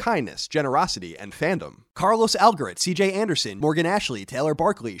for your kindness, generosity, and fandom. Carlos Algarit, CJ Anderson, Morgan Ashley, Taylor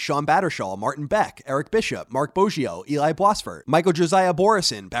Barkley, Sean Battershaw, Martin Beck, Eric Bishop, Mark Boggio, Eli Blosford, Michael Josiah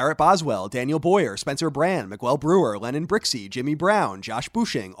Borison, Barrett Boswell, Daniel Boyer, Spencer Brand, Miguel Brewer, Lennon Brixey, Jimmy Brown, Josh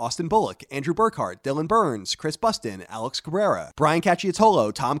Bushing, Austin Bullock, Andrew Burkhart, Dylan Burns, Chris Buston, Alex Cabrera, Brian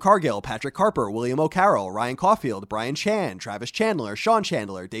Cacciatolo, Tom Cargill, Patrick Harper, William O'Carroll, Ryan Caulfield, Brian Chan, Travis Chandler, Sean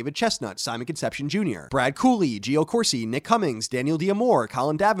Chandler, David Chestnut, Simon Conception Jr., Brad Cooley, Gio Corsi, Nick Cummings, Daniel Diamore,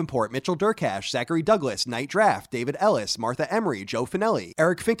 Colin Davenport, Mitchell Durkash, Zachary Douglas, Knight Draft, David Ellis, Martha Emery, Joe Finelli,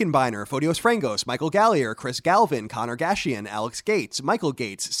 Eric Finkenbeiner, Photios Frangos, Michael Gallier, Chris Galvin, Connor Gashian, Alex Gates, Michael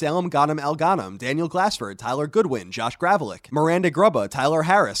Gates, Salem Ghanem Al Ghanem, Daniel Glassford, Tyler Goodwin, Josh Gravelick, Miranda Grubba, Tyler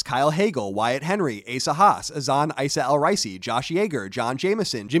Harris, Kyle Hagel, Wyatt Henry, Asa Haas, Azan Isa El Ricey, Josh Yeager, John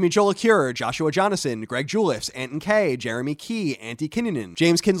Jameson, Jimmy Jolicure, Joshua Jonathan, Greg Juliffs, Anton K, Jeremy Key, Auntie Kinnunen,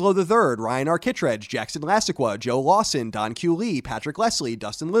 James Kinslow III, Ryan R. Kittredge, Jackson Lassiqua, Joe Lawson, Don Q. Lee, Patrick Leslie,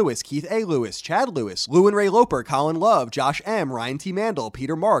 Dustin Lewis, Keith A. Lewis, Chad Lewis, Lou and Ray Loper, Colin Love, Josh M., Ryan T. Mandel,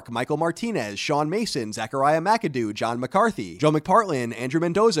 Peter Mark, Michael Martinez, Sean Mason, Zachariah McAdoo, John McCarthy, Joe McPartlin, Andrew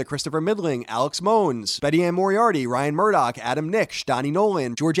Mendoza, Christopher Midling, Alex Mones, Betty Ann Moriarty, Ryan Murdoch, Adam Nix, Donnie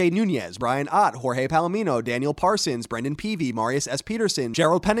Nolan, George A. Nunez, Brian Ott, Jorge Palomino, Daniel Parsons, Brendan Peavy, Marius S. Peterson,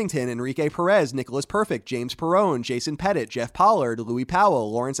 Gerald Pennington, Enrique Perez, Nicholas Perfect, James Perrone, Jason Pettit, Jeff Pollard, Louis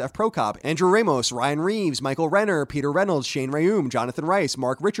Powell, Lawrence F. Prokop, Andrew Ramos, Ryan Reeves, Michael Renner, Peter Reynolds, Shane Rayum, Jonathan Rice,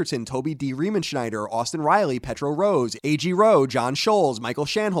 Mark Richardson, Toby D. Riemenschneider, Austin Riley, Petro Rose, A.G. Rowe, John Scholes, Michael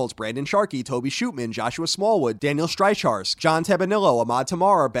Shanholz, Brandon Sharkey, Toby Shootman, Joshua Smallwood, Daniel Streichars, John Tabanillo, Ahmad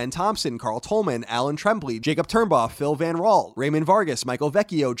Tamar, Ben Thompson, Carl Tolman, Alan Tremblay, Jacob Turnbaugh, Phil Van Ralt, Raymond Vargas, Michael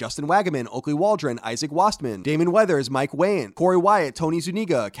Vecchio, Justin Wagaman, Oakley Waldron, Isaac Wastman, Damon Weathers, Mike Wayne, Corey Wyatt, Tony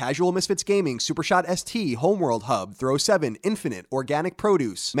Zuniga, Casual Misfits Gaming, Supershot ST, Homeworld Hub, Throw 7, Infinite, Organic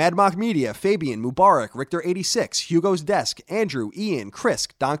Produce, Mad Mock Media, Fabian, Mubarak, Richter86, Hugo's Desk, Andrew, Ian,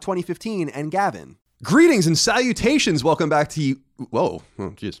 Krisk, Donk 2015, and Gavin. Greetings and salutations. Welcome back to you. Whoa.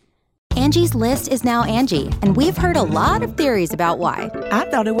 Oh, jeez. Angie's List is now Angie, and we've heard a lot of theories about why. I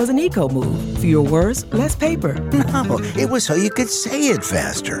thought it was an eco move. Fewer words, less paper. No, it was so you could say it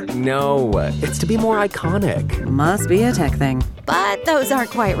faster. No, it's to be more iconic. Must be a tech thing. But those aren't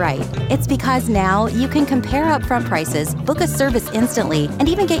quite right. It's because now you can compare upfront prices, book a service instantly, and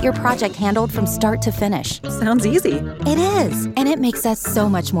even get your project handled from start to finish. Sounds easy. It is, and it makes us so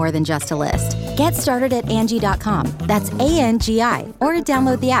much more than just a list. Get started at Angie.com. That's ANGI, or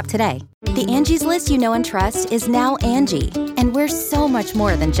download the app today. The Angie's List you know and trust is now Angie, and we're so much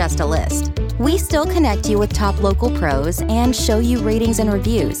more than just a list. We still connect you with top local pros and show you ratings and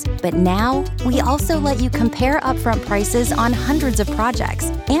reviews, but now we also let you compare upfront prices on hundreds of projects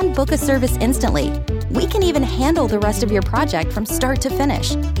and book a service instantly. We can even handle the rest of your project from start to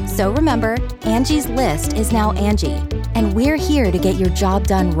finish. So remember, Angie's List is now Angie, and we're here to get your job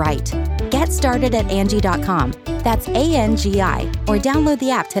done right. Get started at Angie.com. That's ANGI, or download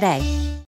the app today.